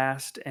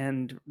vast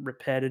and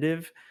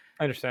repetitive.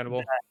 Understandable.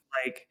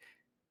 That, like,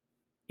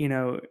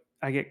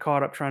 I get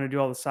caught up trying to do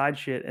all the side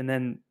shit and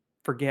then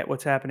forget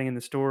what's happening in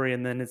the story,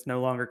 and then it's no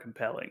longer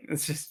compelling.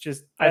 It's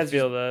just I that's just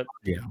feel that.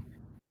 Yeah.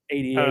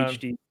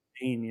 ADHD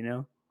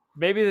pain.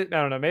 Maybe I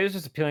don't know. Maybe it's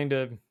just appealing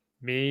to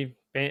me.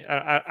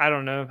 I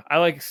don't know. I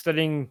like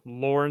studying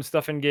lore and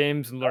stuff in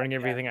games and learning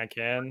everything I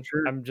can.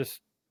 Sure. I'm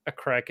just a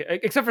crack,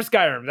 except for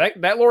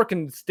Skyrim. That lore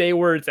can stay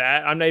where it's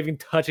at. I'm not even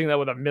touching that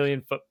with a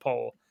 1,000,000-foot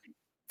pole.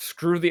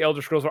 Screw the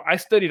Elder Scrolls lore. I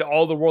studied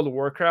all the World of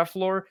Warcraft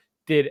lore,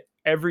 did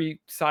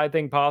every side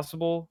thing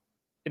possible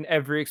in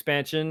every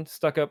expansion,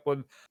 stuck up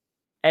with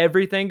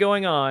everything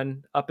going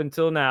on up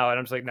until now, and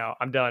I'm just like, no,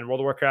 I'm done. World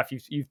of Warcraft,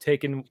 you've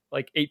taken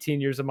like 18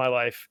 years of my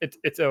life.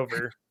 It's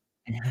over.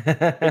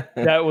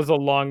 That was a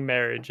long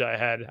marriage I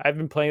had. I've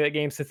been playing that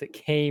game since it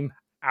came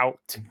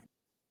out.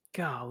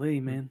 Golly,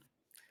 man.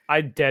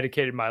 I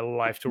dedicated my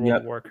life to World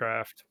of Yep.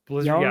 Warcraft.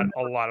 Blizzard Y'all got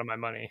remember, a lot of my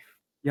money.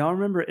 y'all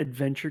remember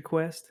Adventure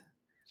Quest?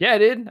 Yeah,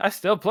 dude. I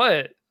still play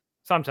it.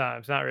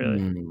 Sometimes, not really.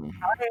 Mm.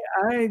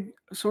 I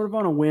sort of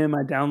on a whim,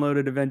 I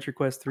downloaded Adventure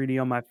Quest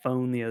 3D on my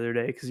phone the other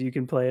day because you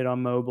can play it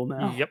on mobile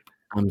now. Yep.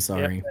 I'm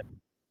sorry.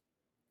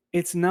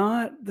 It's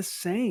not the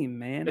same,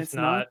 man. It's It's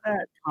not not.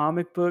 that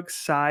comic book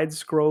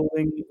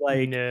side-scrolling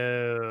like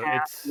No,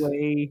 it's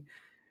halfway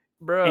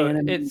bro,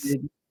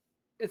 animated.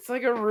 it's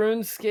like a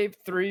RuneScape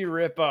 3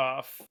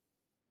 ripoff.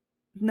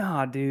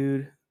 Nah,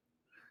 dude.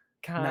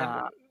 Kind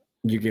Nah. of.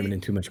 You're giving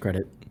it too much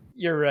credit.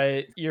 You're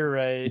right. You're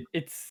right.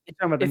 It's You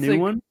talking about the it's new like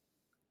one?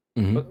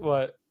 Mhm.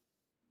 what?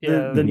 The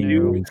Yeah, the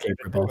new RuneScape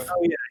ripoff.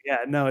 Oh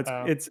yeah. No,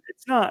 Oh. it's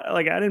not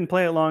like I didn't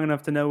play it long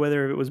enough to know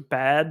whether it was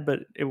bad,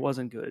 but it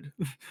wasn't good.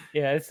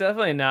 Yeah, it's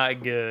definitely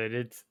not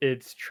good.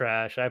 It's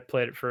trash. I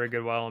played it for a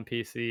good while on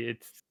PC.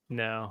 It's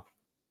no.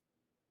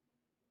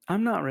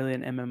 I'm not really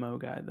an MMO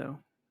guy though.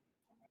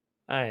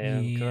 I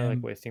am because I Yeah.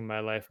 like wasting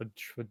my life with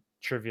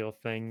trivial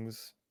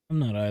things. I'm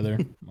not either,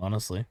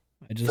 honestly.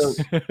 I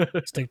just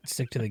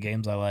stick to the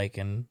games I like,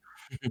 and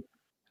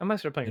I might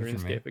start playing Good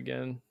for me. RuneScape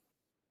again.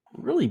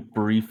 Really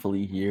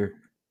briefly here,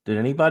 did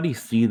anybody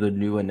see the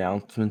new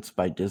announcements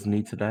by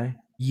Disney today?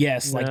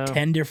 yes, like No.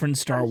 10 different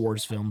Star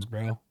Wars films,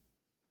 bro.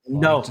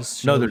 Well, No, it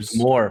just no, there's shows-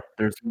 more.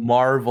 There's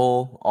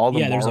Marvel, all the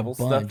Yeah, there's a Marvel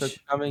stuff that's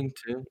bunch. coming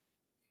too.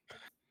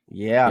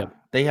 Yeah, Yep.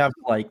 they have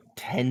like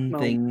 10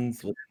 Well-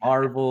 things with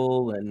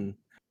Marvel and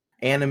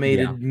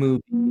animated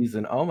movies,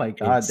 and oh my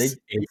god, It's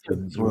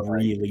a were like,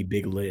 really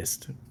big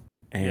list,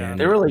 and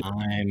They were like-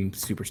 I'm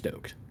super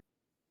stoked.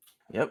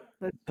 yep,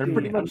 Let's they're see.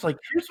 pretty much like,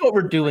 here's what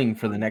we're doing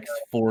for the next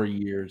 4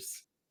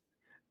 years.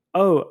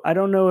 Oh, I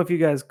don't know if you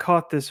guys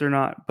caught this or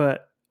not,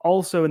 but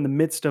also in the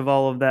midst of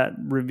all of that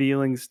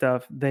revealing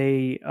stuff,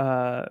 they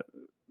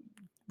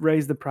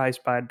raised the price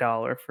by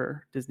 $1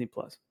 for Disney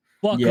Plus.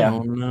 Fuck Yeah.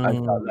 'em. Oh I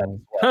saw that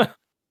no! as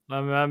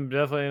well. I'm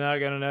definitely not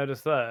gonna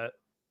notice that.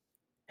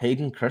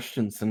 Hayden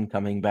Christensen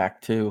coming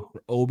back too.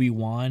 For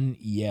Obi-Wan,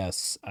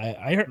 yes.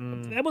 I heard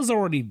that was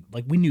already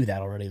like we knew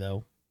that already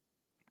though.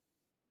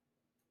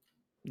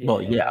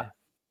 Well, yeah.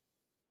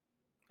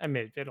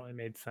 It only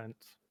made sense.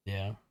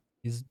 Yeah.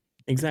 He's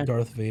Exactly.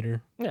 Darth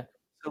Vader. So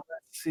let's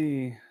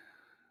see.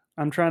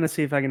 I'm trying to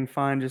see if I can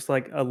find just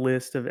like a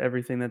list of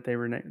everything that they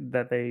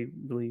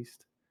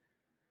released.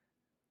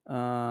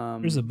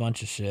 There's a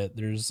bunch of shit.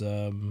 There's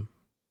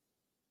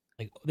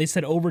like they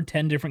said over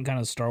 10 different kind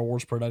of Star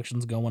Wars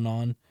productions going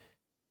on.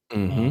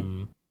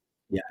 Mhm.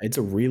 Yeah, it's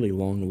a really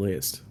long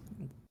list,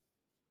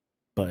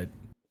 but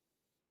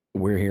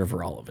we're here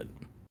for all of it.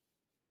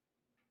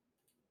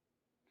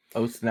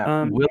 Oh snap!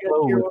 you guys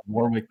Willow hear with what-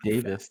 Warwick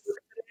Davis.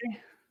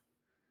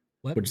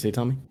 What? What'd you say,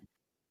 Tommy?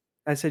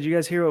 I said, you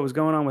guys hear what was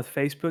going on with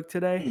Facebook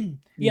today?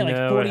 Yeah, like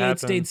No, what 48 happened?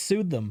 states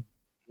sued them.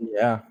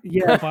 Yeah.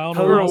 Yeah, Filed a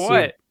For lawsuit.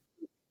 what?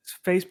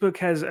 Facebook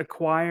has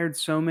acquired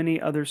so many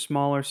other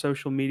smaller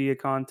social media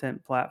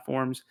content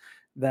platforms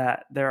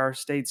that there are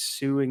states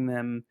suing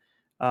them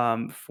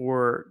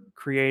for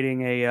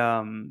creating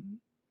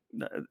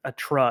a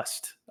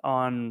trust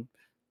on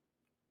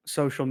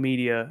social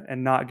media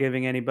and not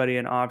giving anybody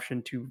an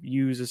option to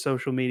use a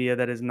social media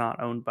that is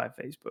not owned by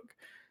Facebook.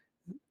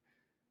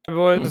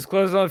 Boys, it's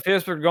closed on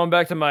Facebook. Going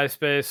back to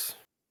MySpace.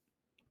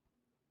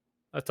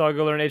 Let's all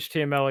go learn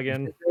HTML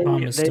again.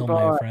 Tom is They still my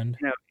bought, friend.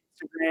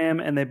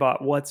 Instagram, and they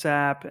bought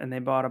WhatsApp, and they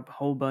bought a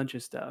whole bunch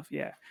of stuff.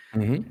 Yeah.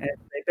 Mhm. And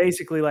they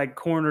basically like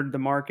cornered the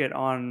market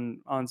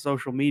on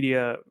social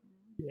media,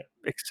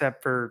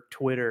 except for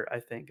Twitter. I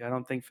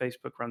don't think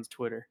Facebook runs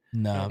Twitter.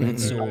 No, Mhm.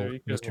 it's still You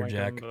could Mr. link 'em,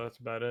 Jack. but that's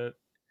about it.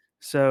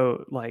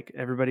 So like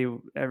there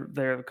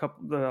are a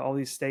couple. All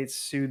these states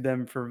sued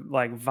them for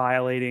like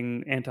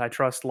violating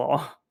antitrust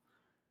law.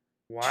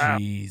 Wow.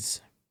 Jeez.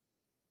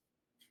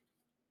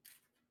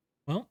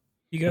 Well,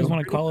 you guys Well,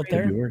 want to call it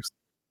Could be there? worse.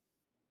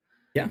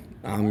 Yeah,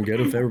 I'm good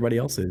if everybody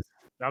else is.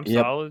 I'm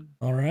Yep. solid.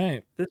 All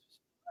right. I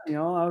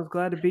was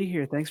glad to be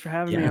here. Thanks for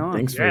having me Yeah, on.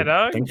 thanks Yeah, for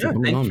dog. thanks Yeah, for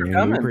coming thanks on, for man.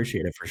 coming. We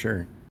appreciate it for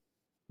sure.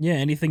 Yeah,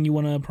 anything you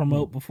want to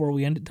promote before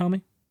we end it,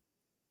 Tommy?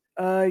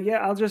 Yeah,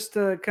 I'll just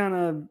kind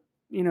of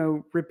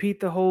repeat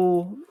the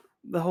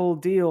whole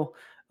deal.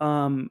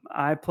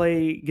 I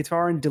play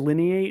guitar in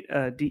Delineate,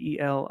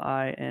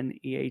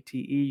 Delineate.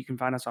 You can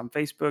find us on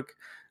Facebook,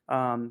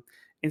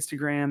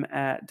 Instagram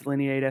at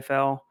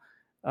DelineateFL,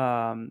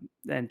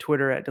 and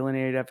Twitter at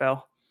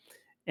DelineateFL.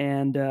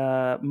 And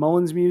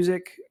Mullins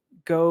Music,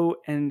 go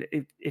and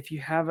if you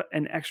have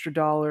an extra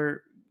 $1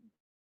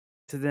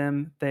 to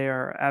them, they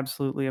are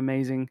absolutely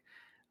amazing.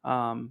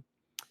 And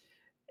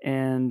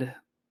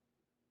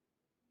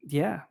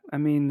yeah, I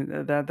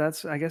mean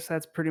that's I guess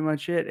that's pretty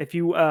much it. If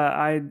you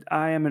I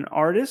am an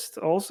artist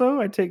also.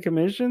 I take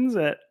commissions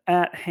at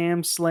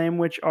Ham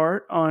Slamwich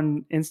Art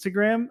on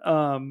Instagram.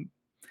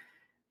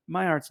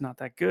 My art's not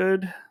that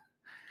good.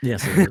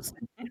 Yes, it is.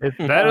 It's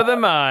better than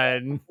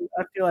mine.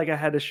 I feel like I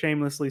had to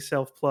shamelessly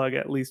self-plug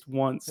at least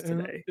once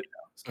today.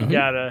 You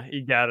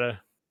gotta.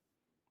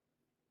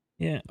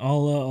 Yeah,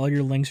 all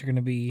your links are going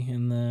to be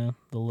in the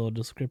little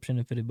description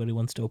if anybody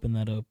wants to open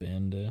that up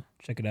and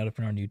check it out if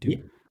you're on YouTube.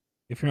 Yeah.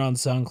 If you're on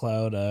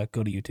SoundCloud,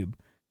 go to YouTube.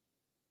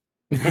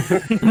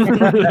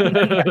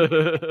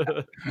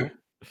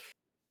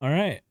 All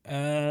right.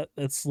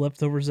 That's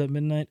Leftovers at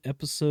Midnight,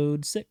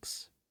 episode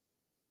 6.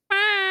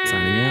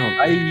 Signing out.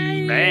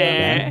 Bye.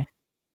 Man.